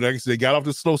 Like I said, they got off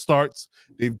the slow starts.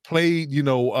 They've played,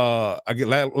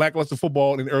 lackluster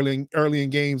football early in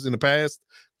games in the past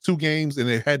 2 games, and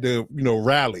they had to,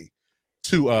 rally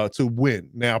to win.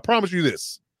 Now, I promise you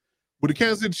this. What the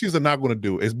Kansas City Chiefs are not going to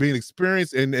do is being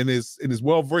experienced and as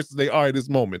well-versed as they are at this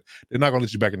moment, they're not going to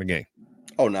let you back in the game.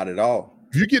 Oh, not at all.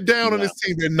 If you get down on this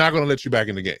team, they're not going to let you back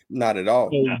in the game. Not at all.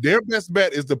 So their best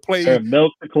bet is to play.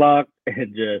 Milk the clock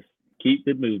and just keep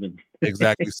it moving.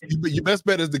 Exactly. Your best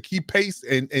bet is to keep pace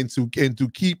and to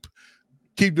keep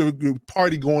the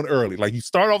party going early. Like you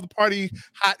start off the party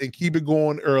hot and keep it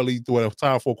going early through the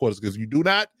entire 4 quarters. Because if you do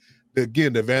not,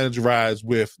 again, the advantage rides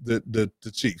with the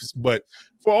Chiefs. But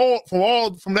from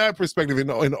that perspective and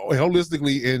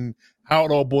holistically in how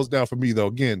it all boils down for me, though,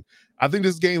 again, I think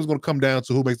this game is going to come down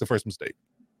to who makes the first mistake.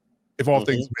 If all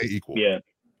things may equal. Yeah.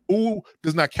 Who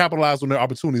does not capitalize on their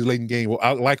opportunities late in the game will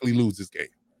likely lose this game.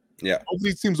 Yeah. Both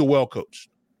these teams are well coached.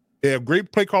 They have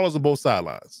great play callers on both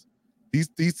sidelines. These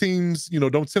teams,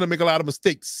 don't tend to make a lot of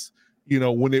mistakes,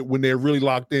 when they're really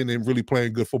locked in and really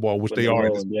playing good football, which they are.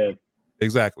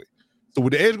 Exactly. So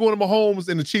with the edge going to Mahomes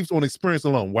and the Chiefs on experience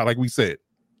alone, like we said,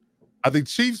 I think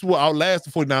Chiefs will outlast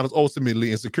the 49ers ultimately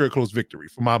and secure a close victory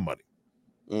for my money.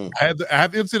 I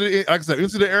have into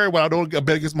the area where I don't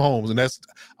bet against Mahomes, and that's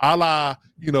a la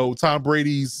Tom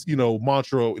Brady's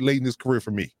mantra late in his career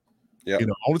for me. Yeah,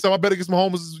 only time I bet against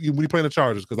Mahomes is when he playing the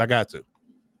Chargers because I got to.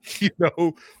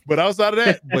 But outside of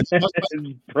that,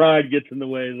 pride gets in the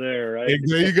way there, right?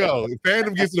 There you go.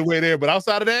 Fandom gets in the way there, but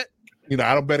outside of that,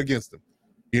 I don't bet against them.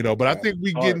 But I think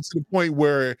we get into the point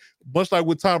where, much like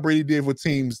what Tom Brady did with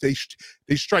teams, they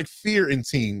strike fear in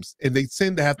teams, and they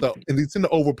tend to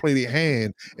overplay their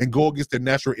hand and go against their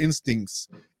natural instincts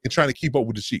and trying to keep up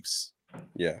with the Chiefs.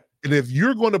 Yeah. And if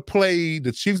you're going to play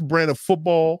the Chiefs brand of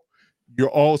football,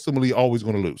 you're ultimately always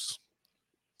going to lose.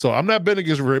 So I'm not betting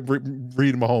against Reed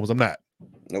and Mahomes. I'm not.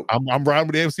 Nope. I'm riding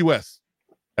with the AFC West.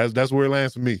 That's where it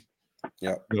lands for me.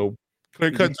 Yeah.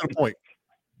 Clear cut to the point.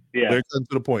 Yeah, they're to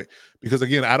the point because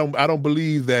again, I don't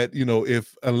believe that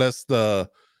unless the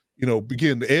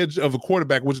again the edge of a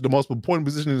quarterback, which is the most important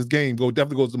position in this game,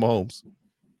 definitely goes to Mahomes.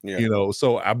 Yeah,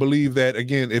 so I believe that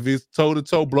again, if it's toe to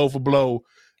toe, blow for blow,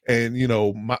 and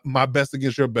my best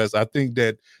against your best, I think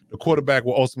that the quarterback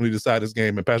will ultimately decide this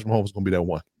game, and Patrick Mahomes is going to be that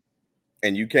one.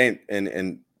 And you can't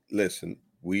and listen,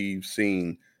 we've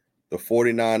seen the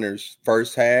 49ers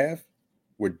first half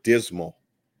were dismal,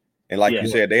 and like you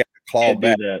said, they claw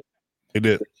back. They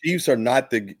did. The Chiefs are not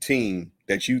the team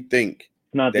that you think.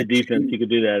 It's not the defense you could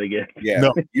do that again. Yeah.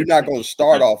 No. You're not going to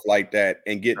start off like that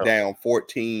and get down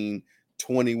 14,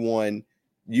 21.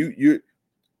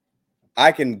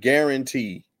 I can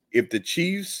guarantee if the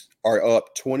Chiefs are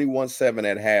up 21-7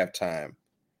 at halftime,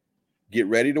 get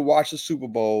ready to watch the Super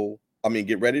Bowl.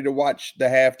 Get ready to watch the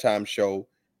halftime show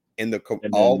and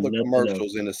all the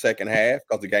commercials in the second half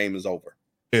because the game is over.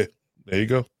 Yeah. There you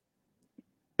go.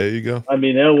 There you go. What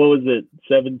was it?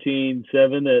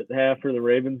 17-7 at half for the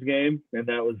Ravens game, and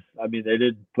that was. They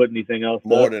didn't put anything else.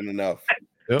 More than enough.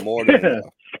 Yep. More than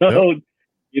enough. So,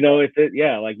 if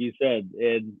it, like you said,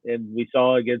 and we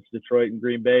saw against Detroit and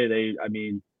Green Bay,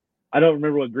 I don't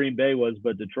remember what Green Bay was,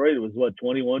 but Detroit was what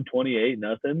 21-28,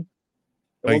 nothing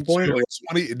at one point.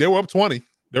 20, they were up 20.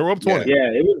 They were up 20.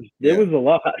 Yeah, it was a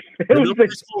lot. They were up 3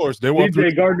 scores. They were up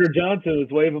 3 DJ Gardner Johnson was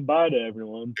waving bye to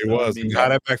everyone. It was. I mean, how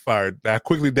that backfired. That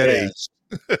quickly that aged.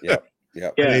 Yep.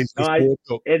 Yeah.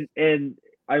 And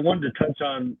I wanted to touch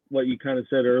on what you kind of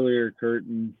said earlier, Kurt.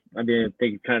 And I mean, I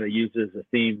think it kind of uses a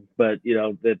theme, but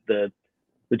that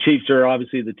the Chiefs are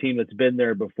obviously the team that's been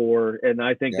there before, and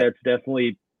I think that's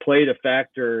definitely played a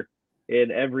factor in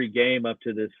every game up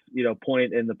to this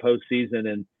point in the postseason.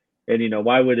 And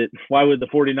why would the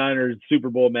 49ers Super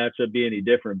Bowl matchup be any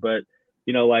different? But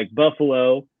like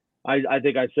Buffalo, I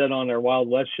think I said on our Wild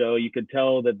West show, you could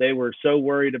tell that they were so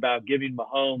worried about giving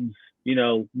Mahomes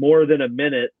more than a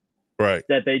minute, right,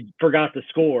 that they forgot to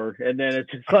score. And then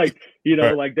it's just like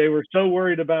right. Like they were so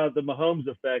worried about the Mahomes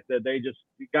effect that they just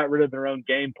got rid of their own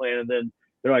game plan, and then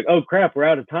they're like, oh crap, we're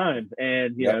out of time,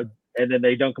 and and then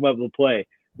they don't come up with a play.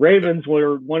 Ravens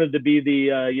wanted to be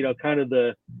the kind of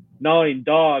the gnawing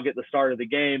dog at the start of the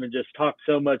game and just talk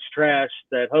so much trash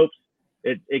that hopes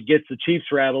it gets the Chiefs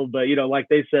rattled. But like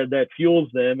they said, that fuels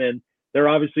them, and they're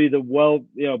obviously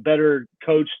the better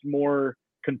coached, more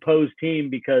composed team,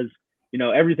 because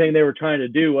everything they were trying to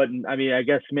do wasn't. I mean, I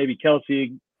guess maybe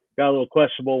Kelsey got a little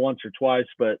questionable once or twice,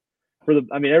 but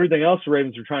everything else the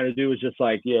Ravens were trying to do was just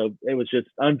like, it was just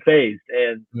unfazed.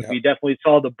 And we definitely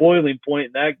saw the boiling point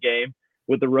in that game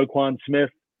with the Roquan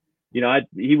Smith.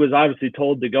 He was obviously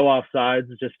told to go off sides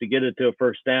just to get it to a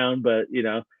first down, but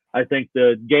I think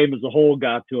the game as a whole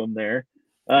got to him there.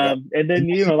 And then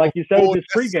like you said, with this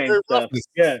pregame stuff,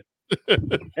 it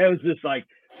was just like,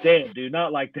 damn, dude,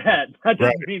 not like that. I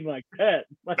didn't mean like that.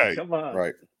 Like, come on.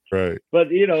 Right. But,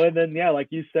 and then, like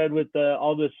you said, with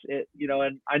all this,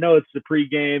 and I know it's the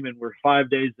pregame and we're 5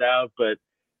 days out, but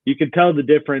you can tell the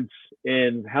difference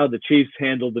in how the Chiefs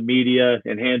handle the media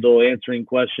and handle answering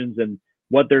questions and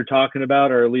what they're talking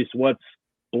about, or at least what's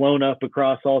blown up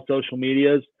across all social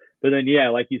medias. But then,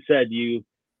 like you said, you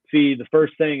see the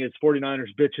first thing is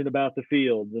 49ers bitching about the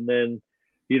field. And then,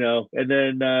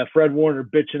 Fred Warner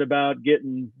bitching about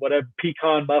getting whatever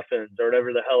pecan muffins or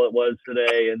whatever the hell it was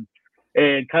today.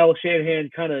 And Kyle Shanahan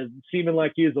kind of seeming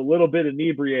like he was a little bit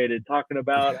inebriated, talking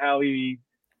about how he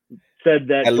said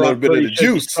that a little bit of the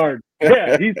juice.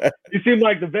 Yeah, he seemed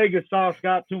like the Vegas sauce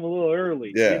got to him a little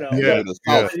early.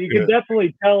 You can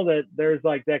definitely tell that there's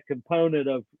like that component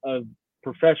of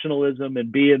professionalism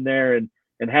and being there and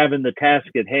having the task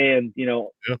at hand,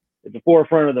 at the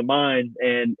forefront of the mind.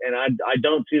 And I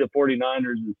don't see the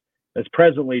 49ers as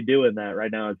presently doing that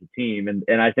right now as a team.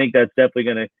 And I think that's definitely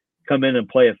going to come in and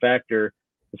play a factor,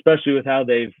 especially with how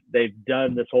they've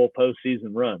done this whole postseason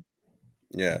run.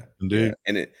 Yeah, indeed.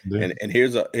 Yeah. And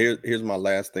here's my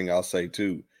last thing I'll say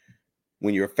too.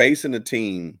 When you're facing a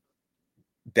team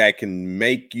that can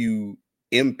make you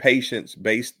impatient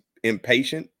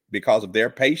because of their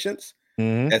patience,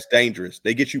 that's dangerous.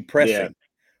 They get you pressing,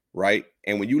 right?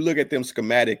 And when you look at them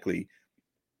schematically,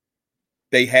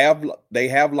 they have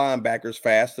linebackers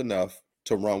fast enough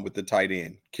to run with the tight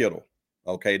end, Kittle.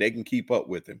 Okay, they can keep up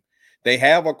with him. They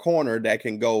have a corner that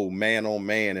can go man on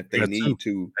man if they need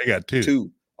to. They got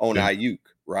two on Ayuk,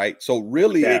 right? So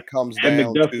really it comes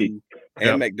down to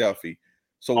McDuffie.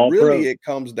 So All really pro. It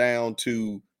comes down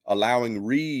to allowing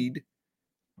Reed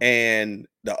and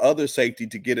the other safety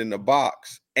to get in the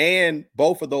box, and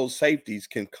both of those safeties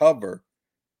can cover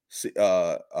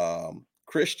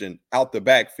Christian out the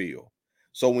backfield.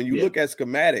 So when you look at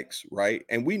schematics, right,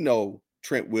 and we know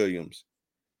Trent Williams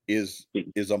is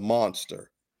a monster,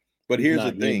 but here's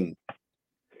the thing: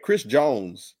 Chris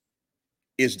Jones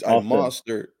is a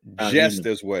monster just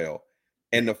as well.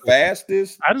 And the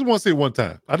fastest. I just want to see it one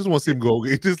time. I just want to see him go.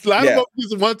 Just line him up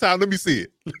one time. Let me see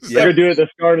it. Better do it at the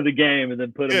start of the game and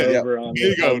then put him over on. There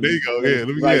you go. Yeah,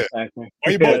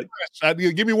 let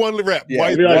me give me one rep.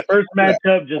 First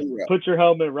matchup, just put your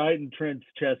helmet right in Trent's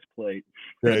chest plate.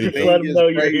 Just let him know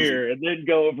you're here, and then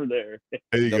go over there.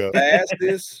 There you go. The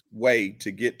fastest way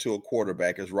to get to a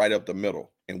quarterback is right up the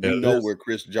middle, and we know where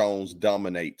Chris Jones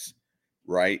dominates,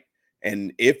 right?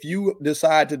 And if you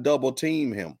decide to double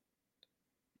team him,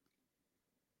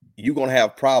 you're going to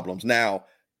have problems. Now,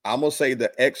 I'm going to say the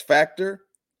X factor,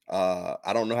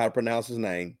 I don't know how to pronounce his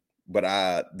name, but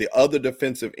the other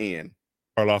defensive end.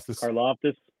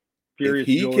 Karlaftis.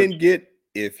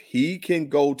 If he can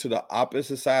go to the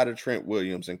opposite side of Trent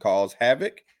Williams and cause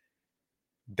havoc,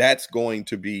 that's going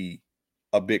to be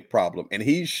a big problem. And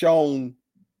he's shown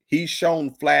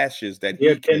flashes that he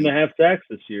had 10.5 sacks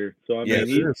this year. So,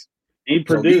 he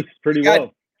produced pretty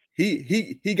well.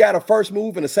 He got a first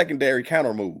move and a secondary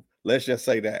counter move. Let's just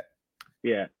say that.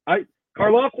 Yeah.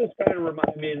 Karlaftis kind of remind.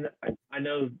 I mean, I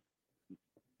know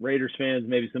Raiders fans,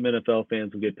 maybe some NFL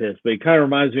fans will get pissed, but he kind of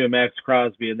reminds me of Max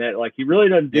Crosby in that, like, he really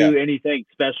doesn't do anything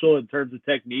special in terms of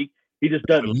technique. He just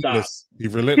doesn't stop.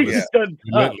 He's relentless. He just doesn't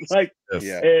stop. Like,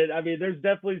 yes. And I mean, there's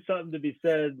definitely something to be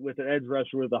said with an edge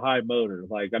rusher with a high motor.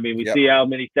 Like, I mean, we see how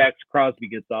many sacks Crosby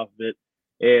gets off of it,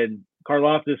 and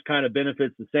Karlaftis kind of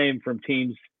benefits the same from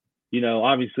teams, you know,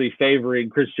 obviously favoring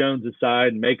Chris Jones' side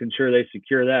and making sure they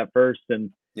secure that first.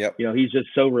 And you know, he's just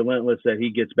so relentless that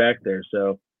he gets back there.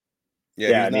 So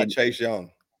he's not Chase Young.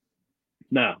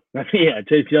 No,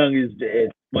 Chase Young is,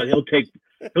 but he'll take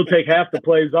half the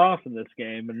plays off in this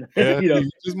game, and you know, he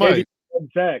just might.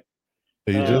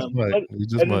 He just might.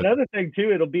 Another thing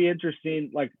too, it'll be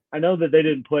interesting. Like, I know that they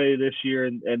didn't play this year,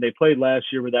 and they played last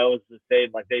year, but that was the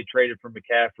same. Like, they traded for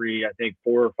McCaffrey, I think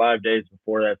 4 or 5 days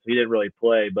before that, so he didn't really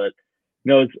play. But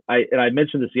you know, I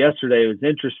mentioned this yesterday. It was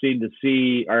interesting to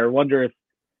see. I wonder if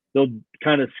they'll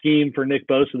kind of scheme for Nick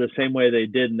Bosa the same way they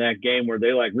did in that game, where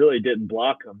they like really didn't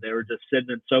block him. They were just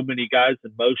sending so many guys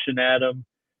in motion at him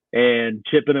and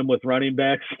chipping him with running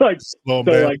backs, like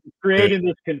creating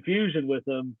this confusion with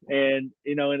them. And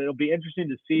you know, and it'll be interesting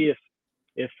to see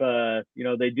if you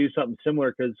know, they do something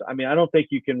similar, because I mean, I don't think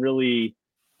you can really,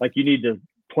 like, you need to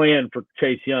plan for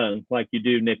Chase Young like you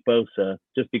do Nick Bosa,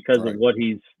 just because of what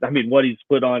he's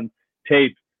put on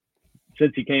tape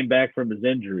since he came back from his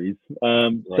injuries.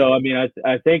 So I mean,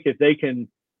 I think if they can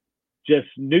just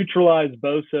neutralize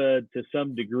Bosa to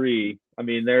some degree, I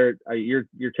mean,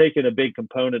 you're taking a big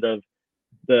component of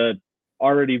the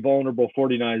already vulnerable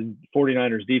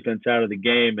 49ers defense out of the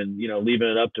game, and you know, leaving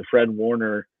it up to Fred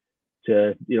Warner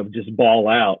to, you know, just ball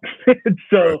out.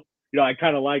 So you know, I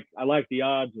like the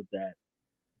odds with that.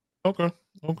 Okay.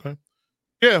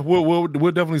 Yeah, we'll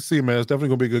definitely see, man. It's definitely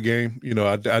gonna be a good game. You know,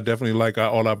 I definitely like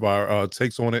all of our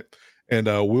takes on it, and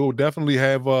we'll definitely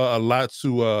have a lot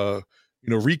to you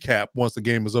know, recap once the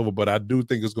game is over. But I do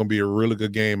think it's gonna be a really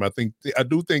good game. I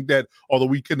do think that although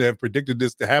we couldn't have predicted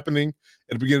this to happening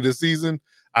at the beginning of the season,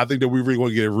 I think that we're really going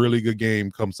to get a really good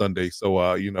game come Sunday.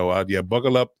 So you know,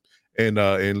 buckle up and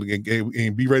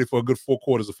be ready for a good 4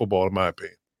 quarters of football, in my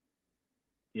opinion.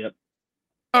 Yep.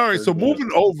 All right, so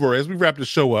moving over as we wrap the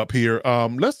show up here,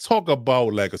 let's talk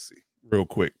about legacy real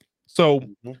quick. So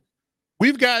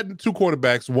we've gotten 2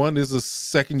 quarterbacks. One is a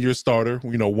second-year starter.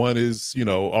 You know, one is, you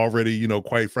know, already, you know,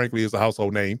 quite frankly, is a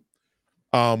household name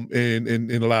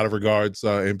in a lot of regards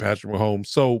in Patrick Mahomes.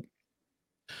 So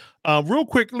real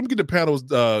quick, let me get the panel's,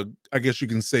 I guess you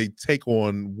can say, take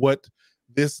on what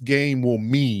this game will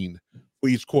mean for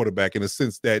each quarterback, in a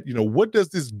sense that, you know, what does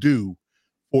this do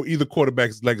for either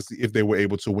quarterback's legacy if they were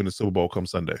able to win the Super Bowl come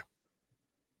Sunday?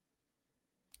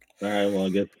 All right, well, I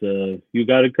guess you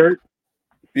got it, Kurt.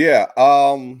 Yeah.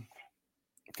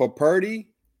 For Purdy,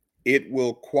 it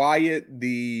will quiet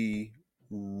the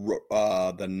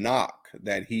knock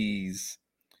that he's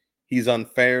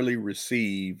unfairly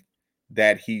received,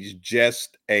 that he's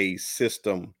just a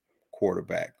system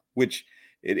quarterback, which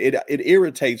it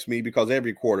irritates me, because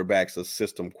every quarterback's a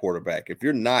system quarterback. If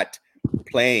you're not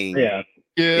playing,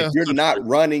 if you're not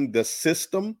running the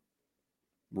system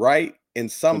right, in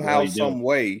somehow, some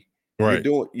way,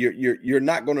 you're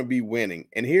not going to be winning.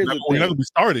 And here's the thing: you're not going to be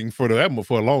starting for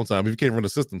a long time if you can't run the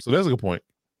system. So that's a good point.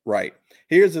 Right.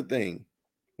 Here's the thing: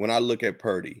 when I look at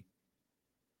Purdy,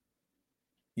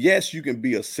 yes, you can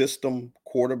be a system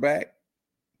quarterback,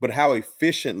 but how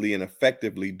efficiently and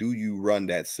effectively do you run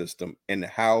that system, and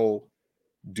how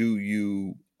do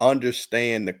you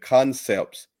understand the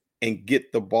concepts and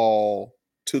get the ball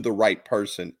to the right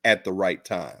person at the right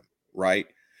time, right?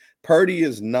 Purdy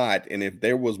is not, and if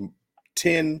there was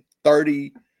 10,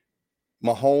 30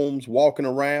 Mahomes walking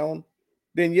around,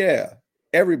 then yeah,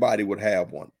 everybody would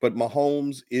have one. But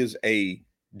Mahomes is a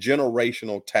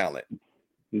generational talent,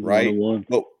 right?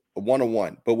 But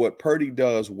one-on-one. But what Purdy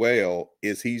does well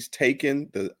is he's taken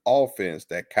the offense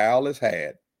that Kyle has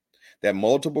had, that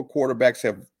multiple quarterbacks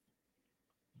have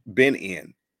been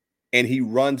in, and he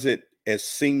runs it as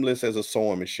seamless as a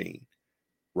sewing machine,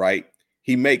 right?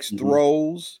 He makes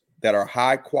throws that are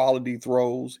high quality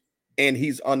throws, and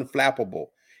he's unflappable.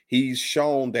 He's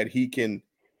shown that he can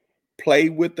play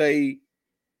with a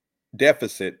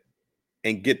deficit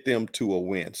and get them to a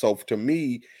win. So to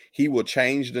me, he will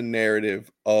change the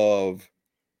narrative of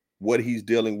what he's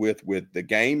dealing with the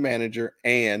game manager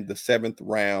and the 7th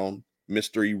round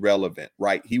Mr. Irrelevant,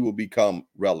 right? He will become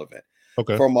relevant.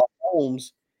 Okay. For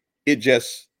Mahomes,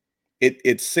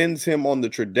 it sends him on the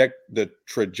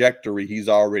trajectory he's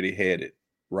already headed,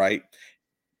 right?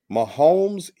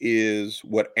 Mahomes is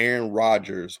what Aaron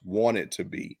Rodgers wanted to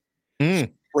be.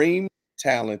 Supreme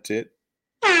talented,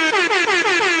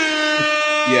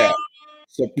 Yeah,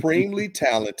 supremely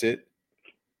talented,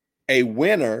 a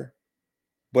winner,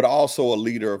 but also a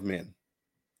leader of men.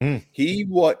 He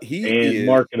and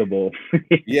marketable.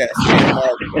 Yes, and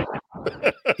marketable.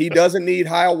 He doesn't need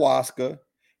ayahuasca.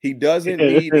 He doesn't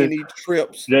need any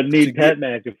trips. Doesn't need Pat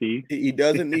McAfee. He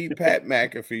doesn't need Pat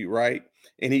McAfee, right?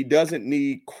 And he doesn't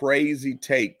need crazy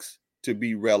takes to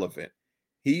be relevant.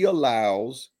 He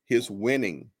allows his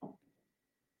winning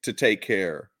to take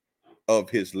care of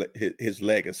his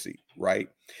legacy, right?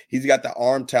 He's got the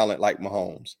arm talent like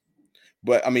Mahomes,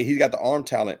 but I mean, he's got the arm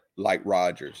talent like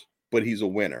Rodgers, but he's a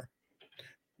winner.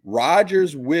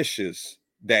 Rodgers wishes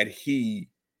that he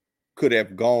could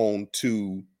have gone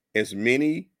to as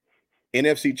many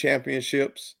NFC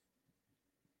championships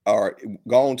or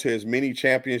gone to as many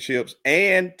championships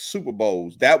and Super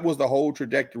Bowls. That was the whole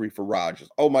trajectory for Rodgers.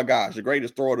 Oh my gosh, the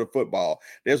greatest thrower of football.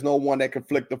 There's no one that can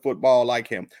flick the football like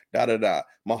him.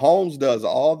 Mahomes does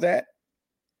all that,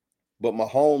 but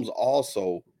Mahomes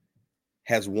also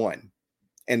has won.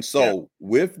 And so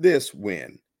with this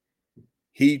win,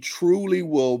 he truly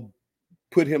will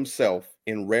put himself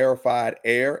in rarefied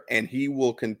air, and he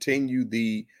will continue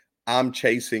the I'm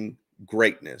chasing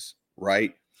greatness,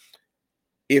 right?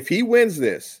 If he wins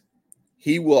this,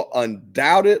 he will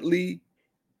undoubtedly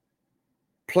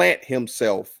plant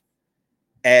himself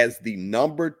as the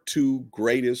number 2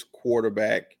 greatest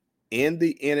quarterback in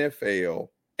the NFL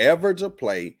ever to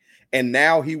play. And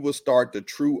now he will start the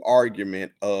true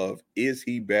argument of, is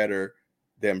he better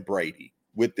than Brady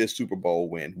with this Super Bowl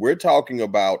win? We're talking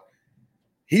about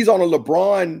he's on a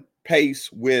LeBron pace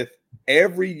with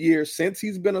every year since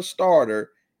he's been a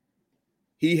starter.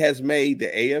 He has made the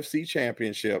AFC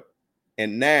Championship.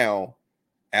 And now,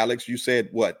 Alex, you said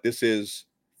what? This is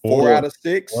 4 out of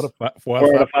 6? 4 out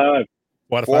of 5.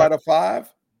 4 out of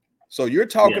 5? So you're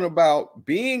talking about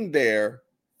being there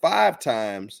 5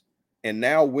 times and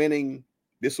now winning.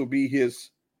 This will be his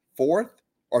 4th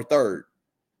or 3rd?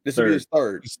 This will be his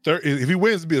 3rd. If he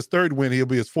wins, it'll be his 3rd win. He'll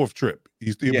be his 4th trip.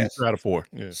 He'll be 3 out of 4.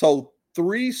 Yeah. So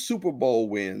 3 Super Bowl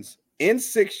wins in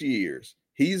 6 years.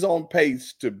 He's on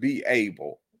pace to be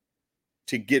able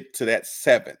to get to that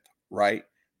 7th, right?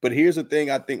 But here's the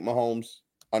thing I think Mahomes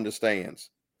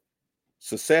understands.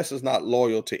 Success is not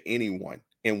loyal to anyone,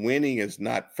 and winning is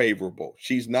not favorable.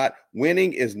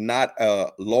 Winning is not a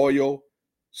loyal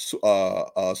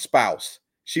spouse.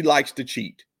 She likes to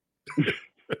cheat.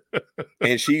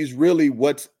 And she's really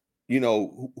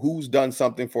who's done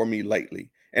something for me lately.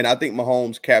 And I think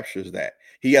Mahomes captures that.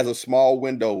 He has a small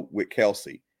window with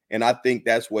Kelsey. And I think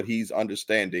that's what he's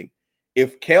understanding.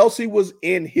 If Kelsey was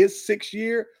in his 6th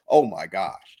year, oh my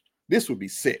gosh, this would be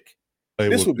sick.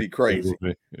 This would be crazy.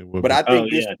 But I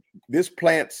think this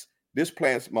plants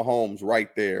Mahomes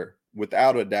right there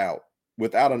without a doubt,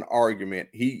 without an argument.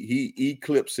 He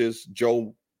eclipses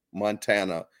Joe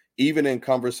Montana, even in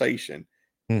conversation.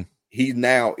 He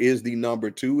now is the number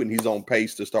 2, and he's on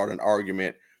pace to start an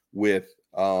argument with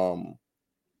Tom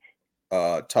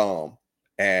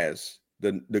as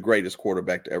the greatest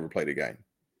quarterback to ever play the game.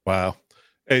 Wow.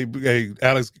 Hey,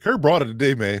 Alex, Kurt brought it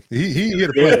today, man. He hit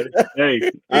a play.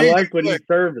 Hey, I like what he's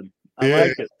serving. I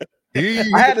like it.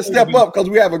 I had to step up because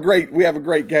we have a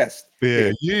great guest.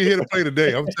 Yeah, you hit a play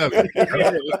today. I'm telling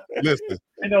you. Listen.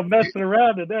 Ain't no messing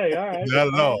around today. All right. Not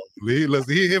at all. He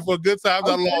here for a good time,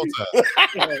 not a long time.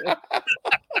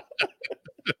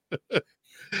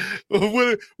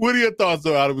 What are your thoughts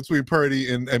though, out of between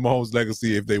Purdy and Mahomes'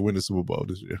 legacy if they win the Super Bowl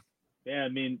this year? Yeah, I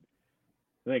mean,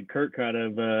 I think Kurt kind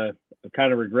of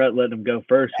regret letting him go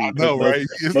first. I know, right?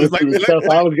 Most of the stuff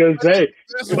I was going to say.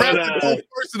 That's right.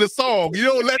 First in the song. You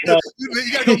don't let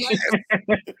you got to go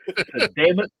last.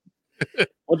 Damn it.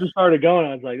 Once it started going,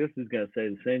 I was like, this is going to say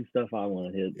the same stuff I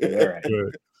want to hit. So,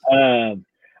 all right.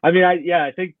 I mean,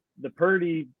 I think the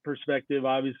Purdy perspective,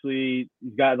 obviously,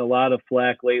 he's gotten a lot of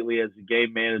flack lately as a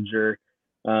game manager.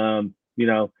 You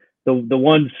know, the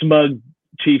one smug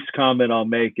Chiefs comment I'll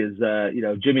make is,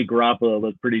 Jimmy Garoppolo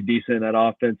looked pretty decent in that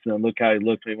offense, and look how he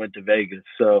looked when he went to Vegas.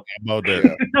 So,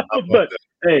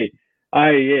 hey,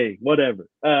 whatever.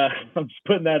 I'm just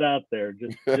putting that out there.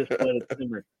 Just let it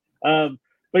simmer.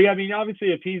 But yeah, I mean,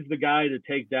 obviously, if he's the guy to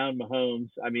take down Mahomes,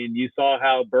 I mean, you saw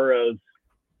how Burrow's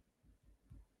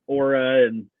aura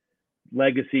and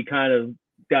legacy kind of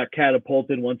got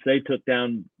catapulted once they took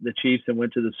down the Chiefs and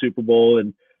went to the Super Bowl.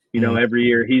 And every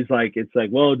year he's like, it's like,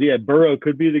 well, yeah, Burrow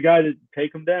could be the guy to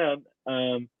take him down.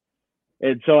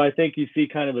 And so I think you see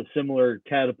kind of a similar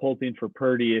catapulting for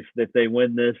Purdy if they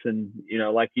win this. And,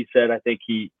 like he said, I think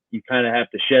you kind of have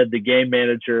to shed the game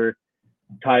manager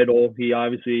title. He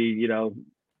obviously,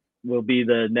 will be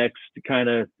the next kind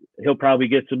of he'll probably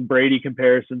get some Brady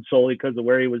comparisons solely because of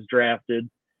where he was drafted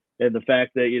and the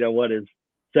fact that, his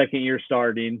second year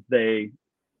starting, they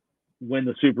win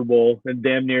the Super Bowl and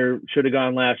damn near should have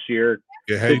gone last year.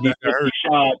 Yeah, had he not got hurt.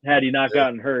 Shot had he not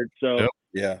gotten hurt. So,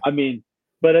 yeah. I mean,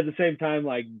 but at the same time,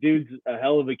 like, dude's a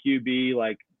hell of a QB,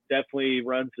 like, definitely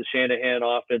runs the Shanahan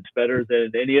offense better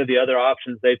than any of the other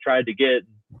options they've tried to get.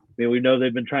 I mean, we know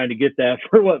they've been trying to get that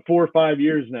for 4 or 5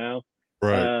 years now.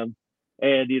 Right.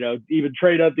 And, even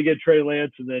trade up to get Trey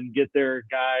Lance and then get their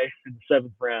guy in the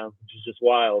 7th round, which is just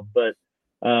wild. But,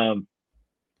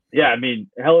 yeah, I mean,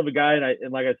 hell of a guy.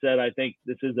 And like I said, I think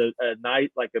this is a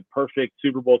night, like a perfect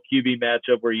Super Bowl QB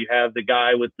matchup where you have the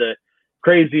guy with the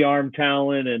crazy arm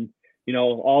talent and,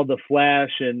 all the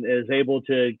flash and is able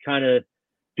to kind of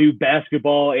do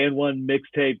basketball and one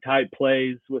mixtape type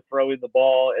plays with throwing the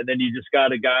ball. And then you just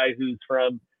got a guy who's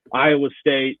from Iowa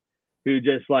State who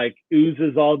just like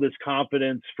oozes all this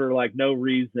confidence for like no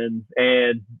reason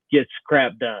and gets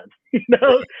crap done.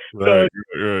 Right. So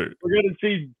we're going to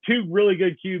see 2 really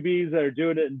good QBs that are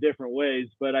doing it in different ways.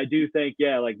 But I do think,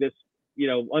 like this,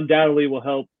 undoubtedly will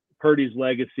help Purdy's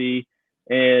legacy.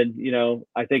 And,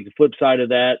 I think the flip side of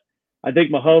that, I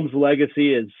think Mahomes'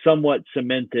 legacy is somewhat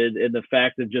cemented in the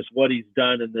fact of just what he's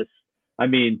done in this. I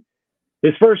mean,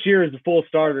 his first year as a full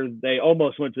starter, they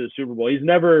almost went to the Super Bowl. He's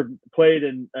never played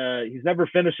he's never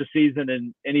finished a season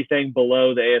in anything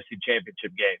below the AFC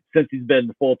Championship game since he's been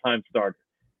the full-time starter.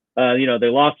 They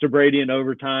lost to Brady in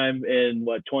overtime in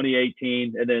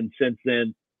 2018, and then since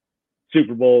then,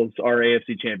 Super Bowls are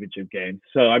AFC Championship games.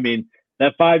 So I mean,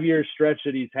 that 5-year stretch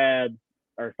that he's had,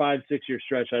 or 5-6 year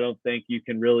stretch, I don't think you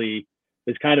can really.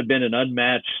 It's kind of been an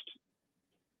unmatched,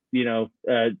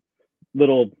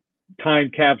 little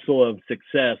time capsule of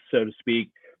success, so to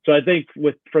speak. So I think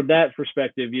from that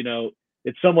perspective,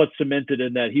 it's somewhat cemented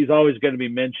in that he's always going to be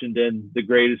mentioned in the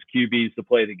greatest QBs to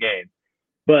play the game.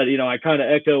 But, I kind of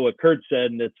echo what Kurt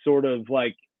said, and it's sort of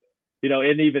like,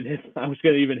 and even I was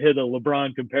going to even hit a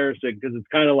LeBron comparison because it's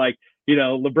kind of like,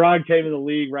 LeBron came in the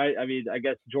league, right? I mean, I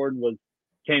guess Jordan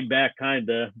came back kind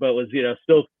of, but was,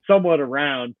 still somewhat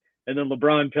around. And then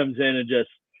LeBron comes in and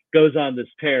just goes on this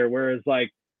tear. Whereas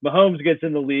like Mahomes gets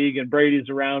in the league and Brady's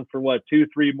around for 2-3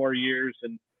 more years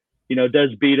and, does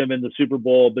beat him in the Super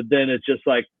Bowl. But then it's just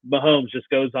like Mahomes just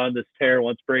goes on this tear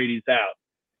once Brady's out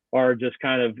or just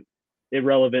kind of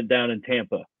irrelevant down in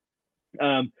Tampa.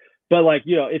 But like,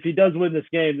 if he does win this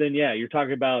game, then yeah, you're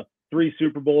talking about 3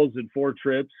 Super Bowls and 4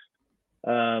 trips.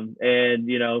 And,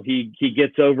 he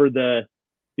gets over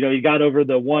he got over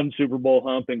the 1 Super Bowl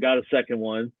hump and got a second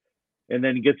one. And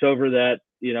then he gets over that,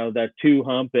 that 2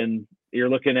 hump, and you're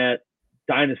looking at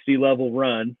dynasty level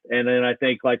run. And then I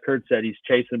think, like Kurt said, he's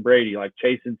chasing Brady, like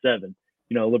chasing 7.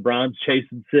 LeBron's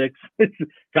chasing 6. It's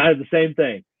kind of the same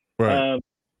thing. Right.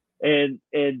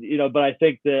 But I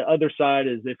think the other side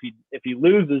is if he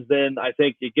loses, then I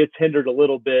think it gets hindered a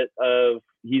little bit of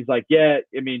he's like, yeah,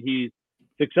 I mean, he's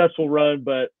successful run,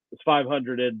 but it's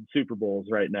 500 in Super Bowls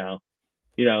right now,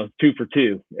 2 for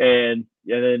 2. And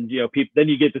then, then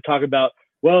you get to talk about,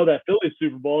 well, that Phillies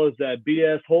Super Bowl is that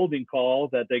BS holding call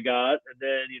that they got. And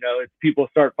then, people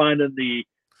start finding the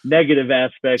negative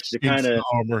aspects to kind of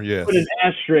put an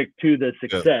asterisk to the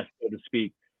success, so to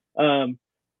speak.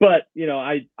 But,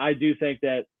 I do think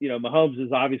that, Mahomes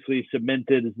has obviously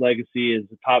cemented his legacy as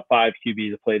a top 5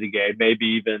 QB to play the game, maybe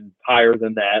even higher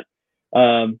than that.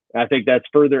 I think that's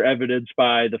further evidenced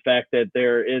by the fact that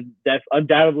they're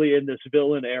undoubtedly in this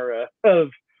villain era of,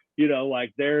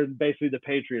 like they're basically the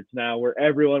Patriots now, where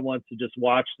everyone wants to just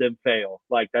watch them fail.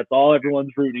 Like that's all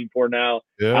everyone's rooting for now.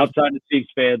 Yeah. Outside of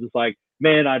Chiefs fans, it's like,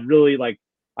 man, I'd really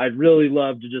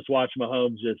love to just watch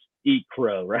Mahomes just eat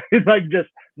crow, right? Like just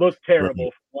look terrible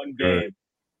for one game.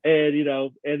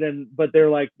 And but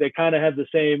they're like, they kind of have the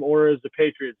same aura as the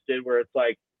Patriots did, where it's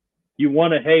like, you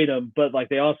want to hate him, but like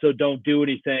they also don't do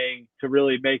anything to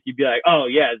really make you be like, oh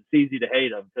yeah, it's easy to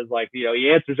hate him. Cause like,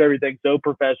 he answers everything so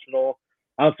professional.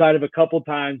 Outside of a couple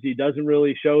times, he doesn't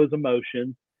really show his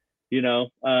emotion,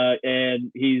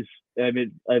 and he's,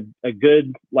 a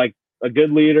good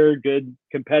leader, good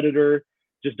competitor,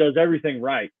 just does everything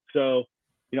right. So,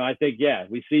 I think, yeah,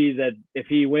 we see that if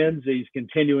he wins, he's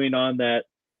continuing on that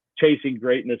chasing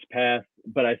greatness path,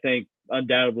 but I think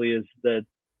undoubtedly is the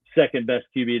second best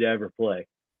QB to ever play.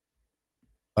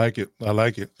 I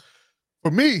like it. For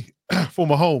me, for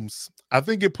Mahomes, I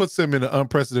think it puts him in an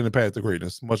unprecedented path to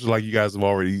greatness, much like you guys have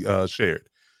already shared.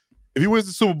 If he wins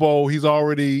the Super Bowl, he's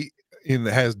already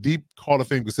has deep Hall of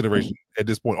Fame consideration at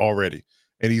this point already,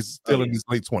 and he's still in his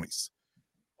late 20s.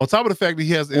 On top of the fact that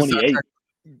he has inside track,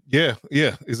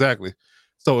 yeah, exactly.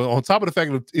 So on top of the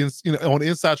fact that on the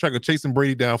inside track of chasing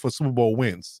Brady down for Super Bowl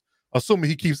wins, assuming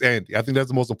he keeps Andy. I think that's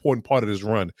the most important part of this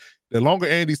run. The longer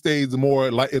Andy stays, the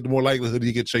more likelihood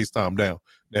he get Chase Tom down.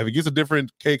 Now, if he gets a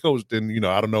different K coach, then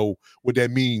I don't know what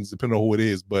that means, depending on who it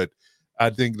is. But I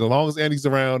think the longest Andy's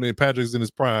around and Patrick's in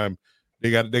his prime,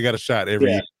 they got a shot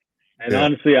every year. And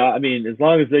honestly, I mean, as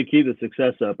long as they keep the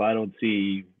success up, I don't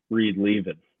see Reed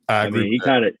leaving. I mean, he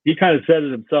kind of said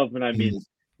it himself, and I mean,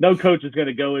 no coach is going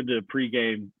to go into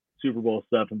pregame Super Bowl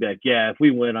stuff and be like, yeah, if we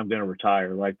win, I'm going to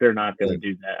retire. Like, they're not going to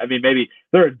do that. I mean, maybe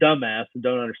they're a dumbass and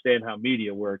don't understand how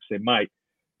media works. They might,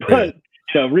 but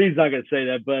Reed's not going to say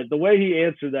that. But the way he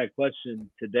answered that question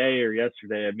today or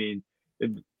yesterday, I mean,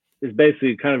 it's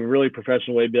basically kind of a really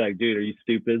professional way to be like, dude, are you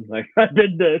stupid? Like, I've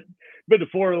been to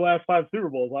 4 of the last 5 Super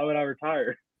Bowls. Why would I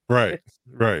retire? Right,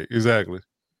 exactly.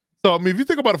 So, I mean, if you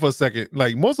think about it for a second,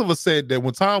 like most of us said that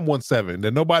when Tom won 7,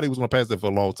 that nobody was going to pass that for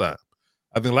a long time.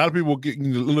 I think a lot of people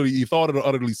literally thought it or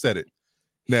utterly said it.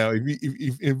 Now,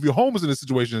 if your home is in this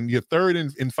situation, you're third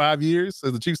in 5 years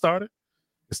as the chief starter,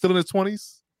 it's still in his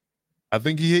 20s. I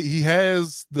think he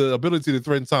has the ability to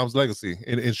threaten Tom's legacy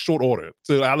in short order.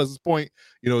 To Alice's point,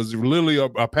 it's literally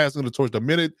a passing of the torch. The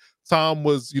minute Tom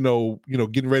was,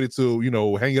 getting ready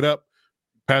to, hang it up,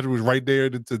 Patrick was right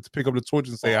there to pick up the torch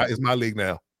and say, "It's my league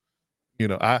now."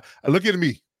 I look at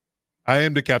me. I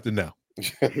am the captain now.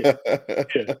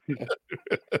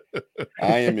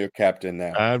 I am your captain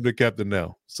now. I'm the captain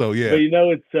now. So yeah.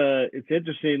 But it's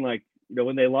interesting. Like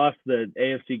when they lost the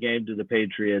AFC game to the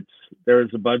Patriots, there was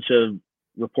a bunch of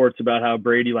reports about how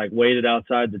Brady like waited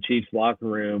outside the Chiefs locker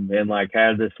room and like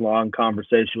had this long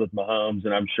conversation with Mahomes,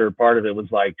 and I'm sure part of it was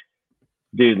like,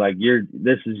 dude, like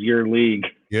this is your league.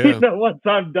 Yeah. Once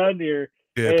I'm done here.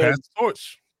 Yeah, pass the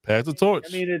torch. Pass the torch.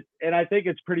 I mean, and I think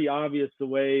it's pretty obvious the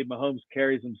way Mahomes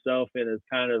carries himself, and is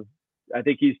kind of, I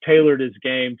think he's tailored his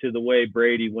game to the way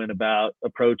Brady went about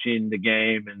approaching the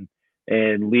game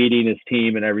and leading his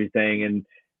team and everything.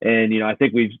 And I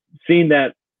think we've seen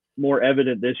that more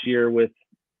evident this year with,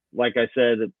 like I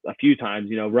said a few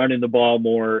times, running the ball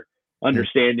more,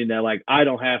 understanding that like I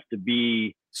don't have to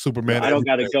be Superman. I don't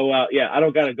got to go out. Yeah, I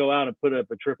don't got to go out and put up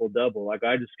a triple double. Like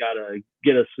I just got to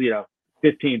get us,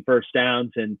 15 first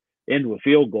downs and end with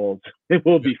field goals. It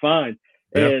will be fine.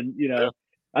 Yeah. And,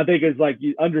 I think it's like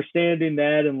understanding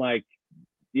that and like,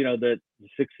 that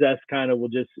success kind of will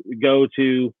just go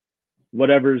to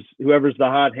whoever's the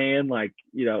hot hand. Like,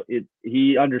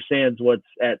 he understands what's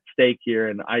at stake here.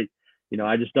 And I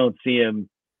just don't see him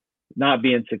not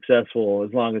being successful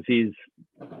as long as he's,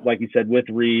 like you said, with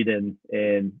Reed and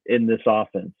in this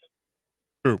offense.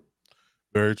 True.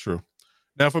 Very true.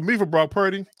 Now for me, for Brock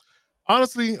Purdy,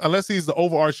 honestly, unless he's the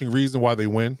overarching reason why they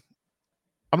win,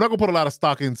 I'm not going to put a lot of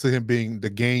stock into him being the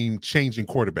game-changing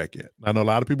quarterback yet. I know a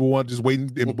lot of people want just waiting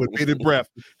with bated breath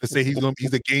to say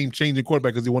he's a game-changing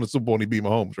quarterback because he won a Super Bowl and he beat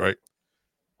Mahomes, right?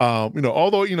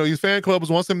 Although his fan club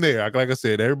wants him there. Like I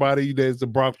said, everybody that's a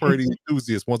Brock Purdy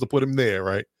enthusiast wants to put him there,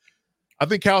 right? I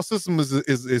think Cal's system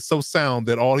is so sound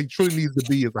that all he truly needs to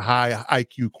be is a high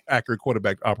IQ, accurate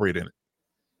quarterback to operate in it.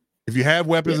 If you have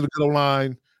weapons in the good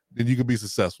line, then you can be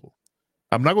successful.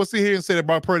 I'm not going to sit here and say that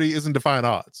Brock Purdy isn't defying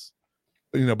odds,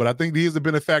 but I think he is a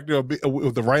benefactor of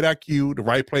the right IQ, the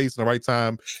right place, and the right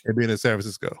time, and being in San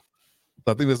Francisco.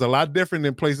 So I think there's a lot different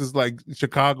in places like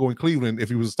Chicago and Cleveland if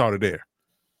he was a starter there.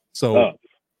 So,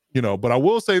 but I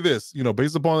will say this,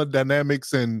 based upon the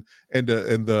dynamics and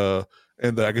the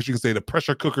I guess you can say the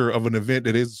pressure cooker of an event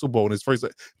that is the Super Bowl in his first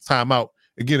time out.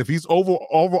 Again, if he's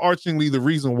overarchingly the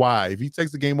reason why, if he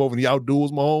takes the game over and he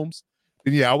outduels Mahomes,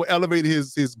 then I would elevate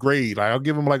his grade. Like I'll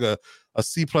give him like a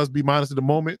C plus B minus at the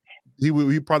moment.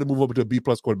 He'd probably move up to a B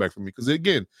plus quarterback for me. Because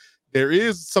again, there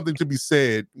is something to be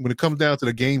said when it comes down to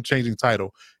the game changing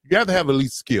title. You have to have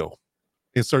elite skill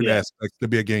in certain aspects to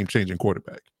be a game changing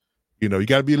quarterback. You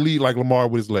got to be elite like Lamar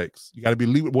with his legs. You got to be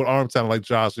elite with arm talent like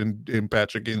Josh and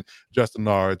Patrick and Justin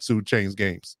Nard to change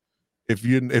games. If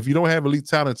you don't have elite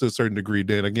talent to a certain degree,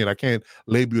 then again, I can't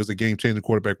label you as a game-changing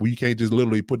quarterback where you can't just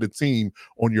literally put the team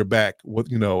on your back.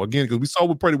 Again, because we saw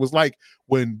what Purdy was like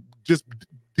when just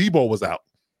Debo was out.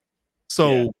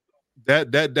 So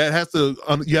that has to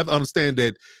you have to understand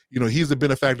that he's a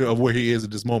benefactor of where he is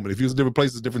at this moment. If he was in different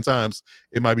places, different times,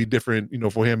 it might be different.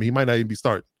 For him, he might not even be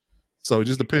starting. So it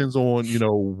just depends on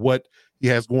what he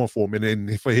has going for him, and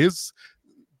then for his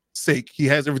sake, he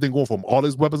has everything going for him. All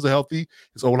his weapons are healthy.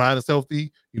 His O-line is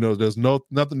healthy. There's no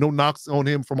knocks on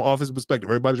him from an offensive perspective.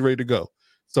 Everybody's ready to go.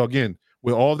 So again,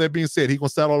 with all that being said, he's gonna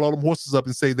saddle all them horses up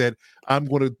and say that I'm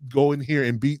gonna go in here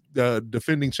and beat the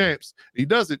defending champs. He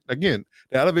does it again.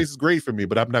 The elevates is great for me,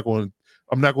 but I'm not going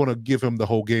to give him the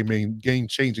whole game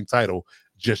changing title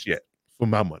just yet for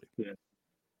my money. Yeah.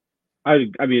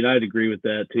 I'd agree with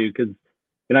that too, because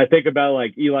And I think about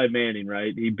like Eli Manning,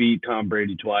 right? He beat Tom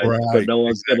Brady twice, Right, but no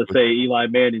one's going to say Eli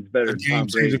Manning's better than Tom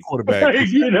Brady. Quarterback. Like,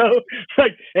 you know,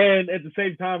 like, and at the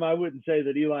same time, I wouldn't say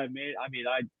that Eli Manning. I mean,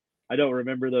 I don't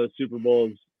remember those Super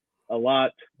Bowls a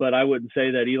lot, but I wouldn't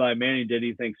say that Eli Manning did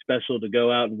anything special to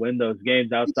go out and win those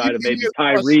games outside of maybe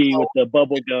Tyree with the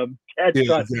bubble gum catch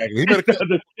exactly.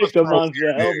 the stick him onto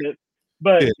the helmet.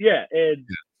 But but I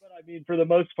mean, for the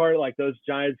most part, like those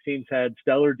Giants teams had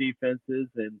stellar defenses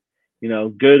and, you know,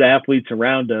 good athletes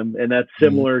around them, and that's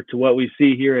similar to what we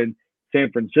see here in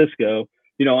San Francisco.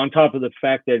 You know, on top of the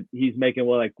fact that he's making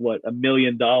 $1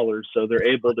 million, so they're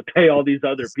able to pay all these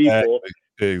other people.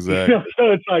 Exactly. You know,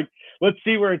 so it's like, let's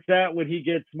see where it's at when he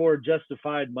gets more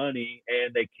justified money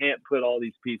and they can't put all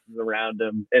these pieces around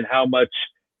him, and how much,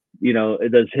 you know,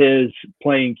 does his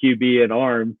playing QB and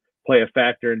arm play a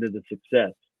factor into the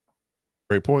success.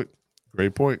 Great point.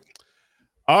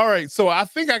 All right, so I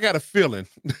think I got a feeling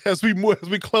as we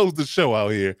close the show out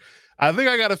here. I think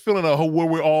I got a feeling of where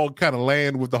we all kind of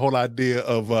land with the whole idea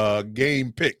of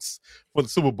game picks for the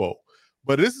Super Bowl.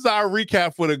 But this is our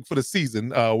recap for the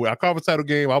season. Our conference title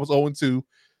game, I was 0-2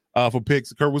 for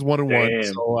picks. Kurt was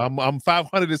 1-1. So I'm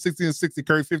 560-60.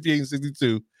 Kurt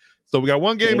 58-62. So we got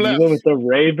one game left. You went with the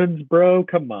Ravens, bro.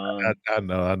 Come on. I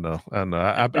know.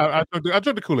 I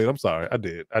drank the Kool-Aid. I'm sorry. I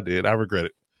did. I regret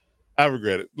it.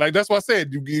 Like, that's why I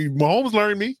said Mahomes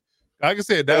learned me. Like I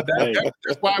said, that's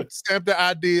why I stamped the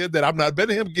idea that I'm not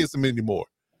betting him against him anymore.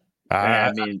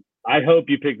 I mean, I hope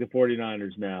you pick the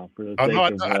 49ers now for the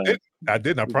sake I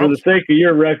didn't. I promise. For the sake of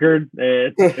your record,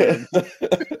 and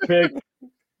pick.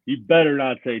 You better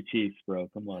not say Chiefs, bro.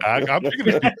 Come on. I'm picking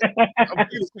the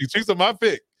Chiefs. Chiefs are my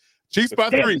pick. Chiefs by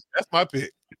 3. That's my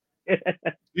pick.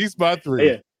 Chiefs by 3.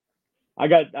 Yeah. I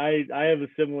have a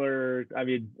similar. I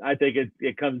mean, I think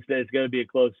it comes to, it's going to be a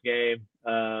close game.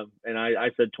 And I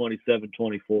said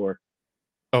 27-24.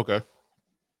 Okay.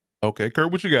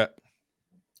 Kurt, what you got?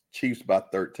 Chiefs by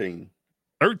 13.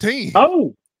 13.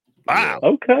 Oh, wow.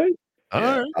 Okay. All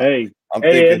right. Hey,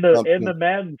 and the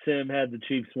Madden sim had the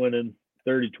Chiefs winning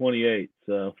 30-28.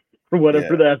 So for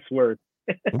whatever that's worth.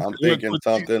 I'm thinking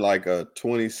something like a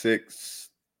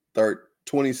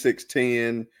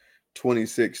 26-10,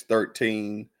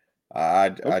 26-13. I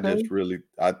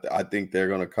think they're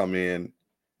going to come in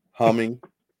humming,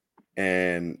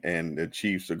 and the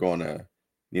Chiefs are going to,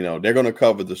 they're going to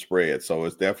cover the spread. So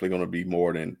it's definitely going to be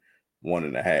more than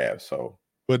 1.5. So.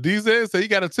 But DZ said he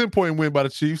got a 10-point win by the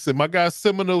Chiefs, and my guy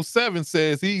Seminole 7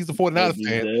 says he's a 49ers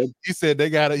fan. He said he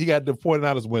got the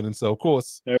 49ers winning. So of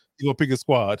course he's gonna pick his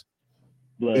squad.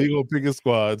 He's gonna pick his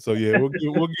squad. So yeah, we'll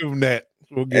give him that.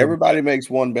 Everybody makes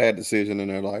one bad decision in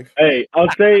their life. Hey, I'll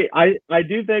say I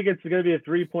do think it's going to be a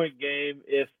 3-point game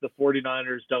if the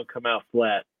 49ers don't come out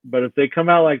flat. But if they come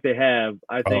out like they have,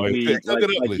 I think like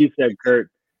you said, Kurt,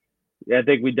 I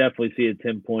think we definitely see a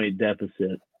 10-point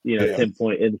deficit.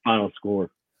 10-point in the final score.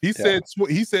 He said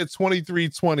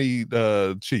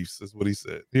 23-20 Chiefs is what he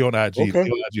said. He on IG. Okay.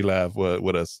 He on IG Live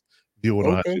with us.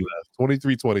 On IG Live.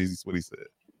 23-20 is what he said.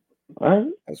 All right.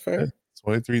 That's fair.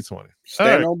 23-20.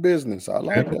 Stand on business. I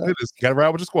like that. Got to ride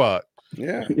with the squad.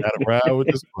 Yeah. Got to ride with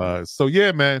the squad. So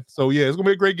yeah, man. So yeah, it's gonna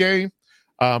be a great game.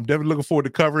 Definitely looking forward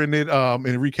to covering it and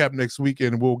recap next week,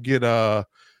 and we'll get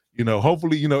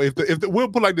hopefully, if we'll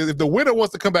put like this, if the winner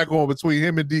wants to come back on between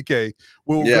him and DK,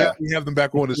 we'll gladly have them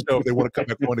back on the show if they want to come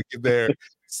back on to give their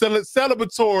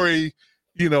celebratory,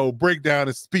 breakdown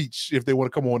and speech if they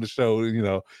want to come on the show.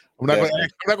 I'm not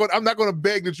going to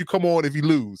beg that you come on if you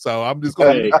lose. So I'm just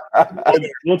going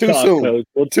too soon.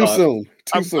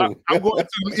 I'm going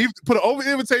to put an over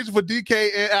invitation for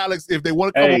DK and Alex if they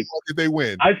want to come on if they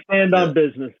win. I stand on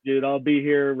business, dude. I'll be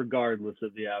here regardless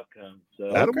of the outcome.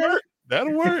 So that'll work.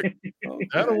 That'll work.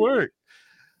 That'll work.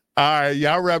 All right,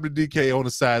 I'll wrap the DK on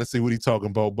the side and see what he's talking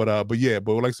about. But like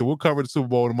I said, we'll cover the Super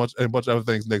Bowl and a bunch of other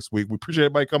things next week. We appreciate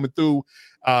everybody coming through.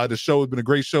 The show has been a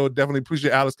great show. Definitely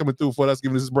appreciate Alex coming through for us,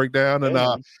 giving us this breakdown, and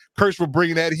Kirsch for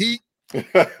bringing that heat. He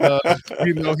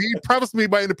promised me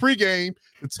in the pregame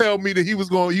to tell me that he was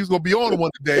going to be on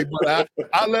one today, but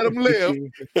I let him live.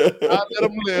 He's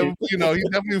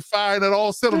definitely firing at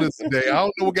all cylinders today. I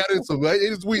don't know what got into him. It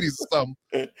is Wheaties or something.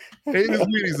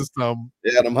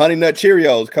 Yeah, them Honey Nut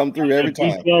Cheerios come through every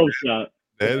time.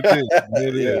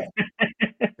 It is.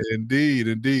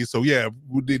 Indeed. So yeah,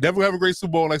 we'll definitely have a great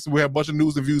Super Bowl. Like I said, we have a bunch of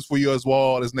news and views for you as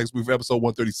well. This next week for episode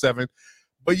 137.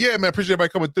 But yeah, man, appreciate everybody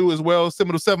coming through as well.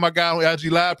 Seminole 7, my guy on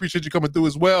IG Live, appreciate you coming through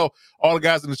as well. All the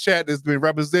guys in the chat that's been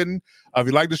representing. If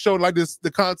you like the show, like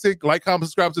the content, like, comment,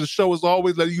 subscribe to the show as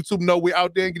always. Let YouTube know we're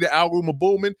out there and get the algorithm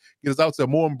booming. Get us out to a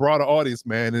more and broader audience,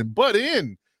 man. But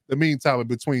in the meantime, in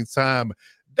between time,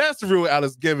 That's the real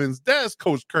Alex Givens. That's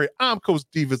Coach Curry. I'm Coach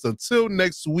Divas. Until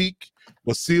next week,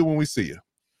 we'll see you when we see you.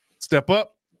 Step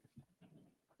up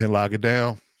and log it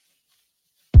down.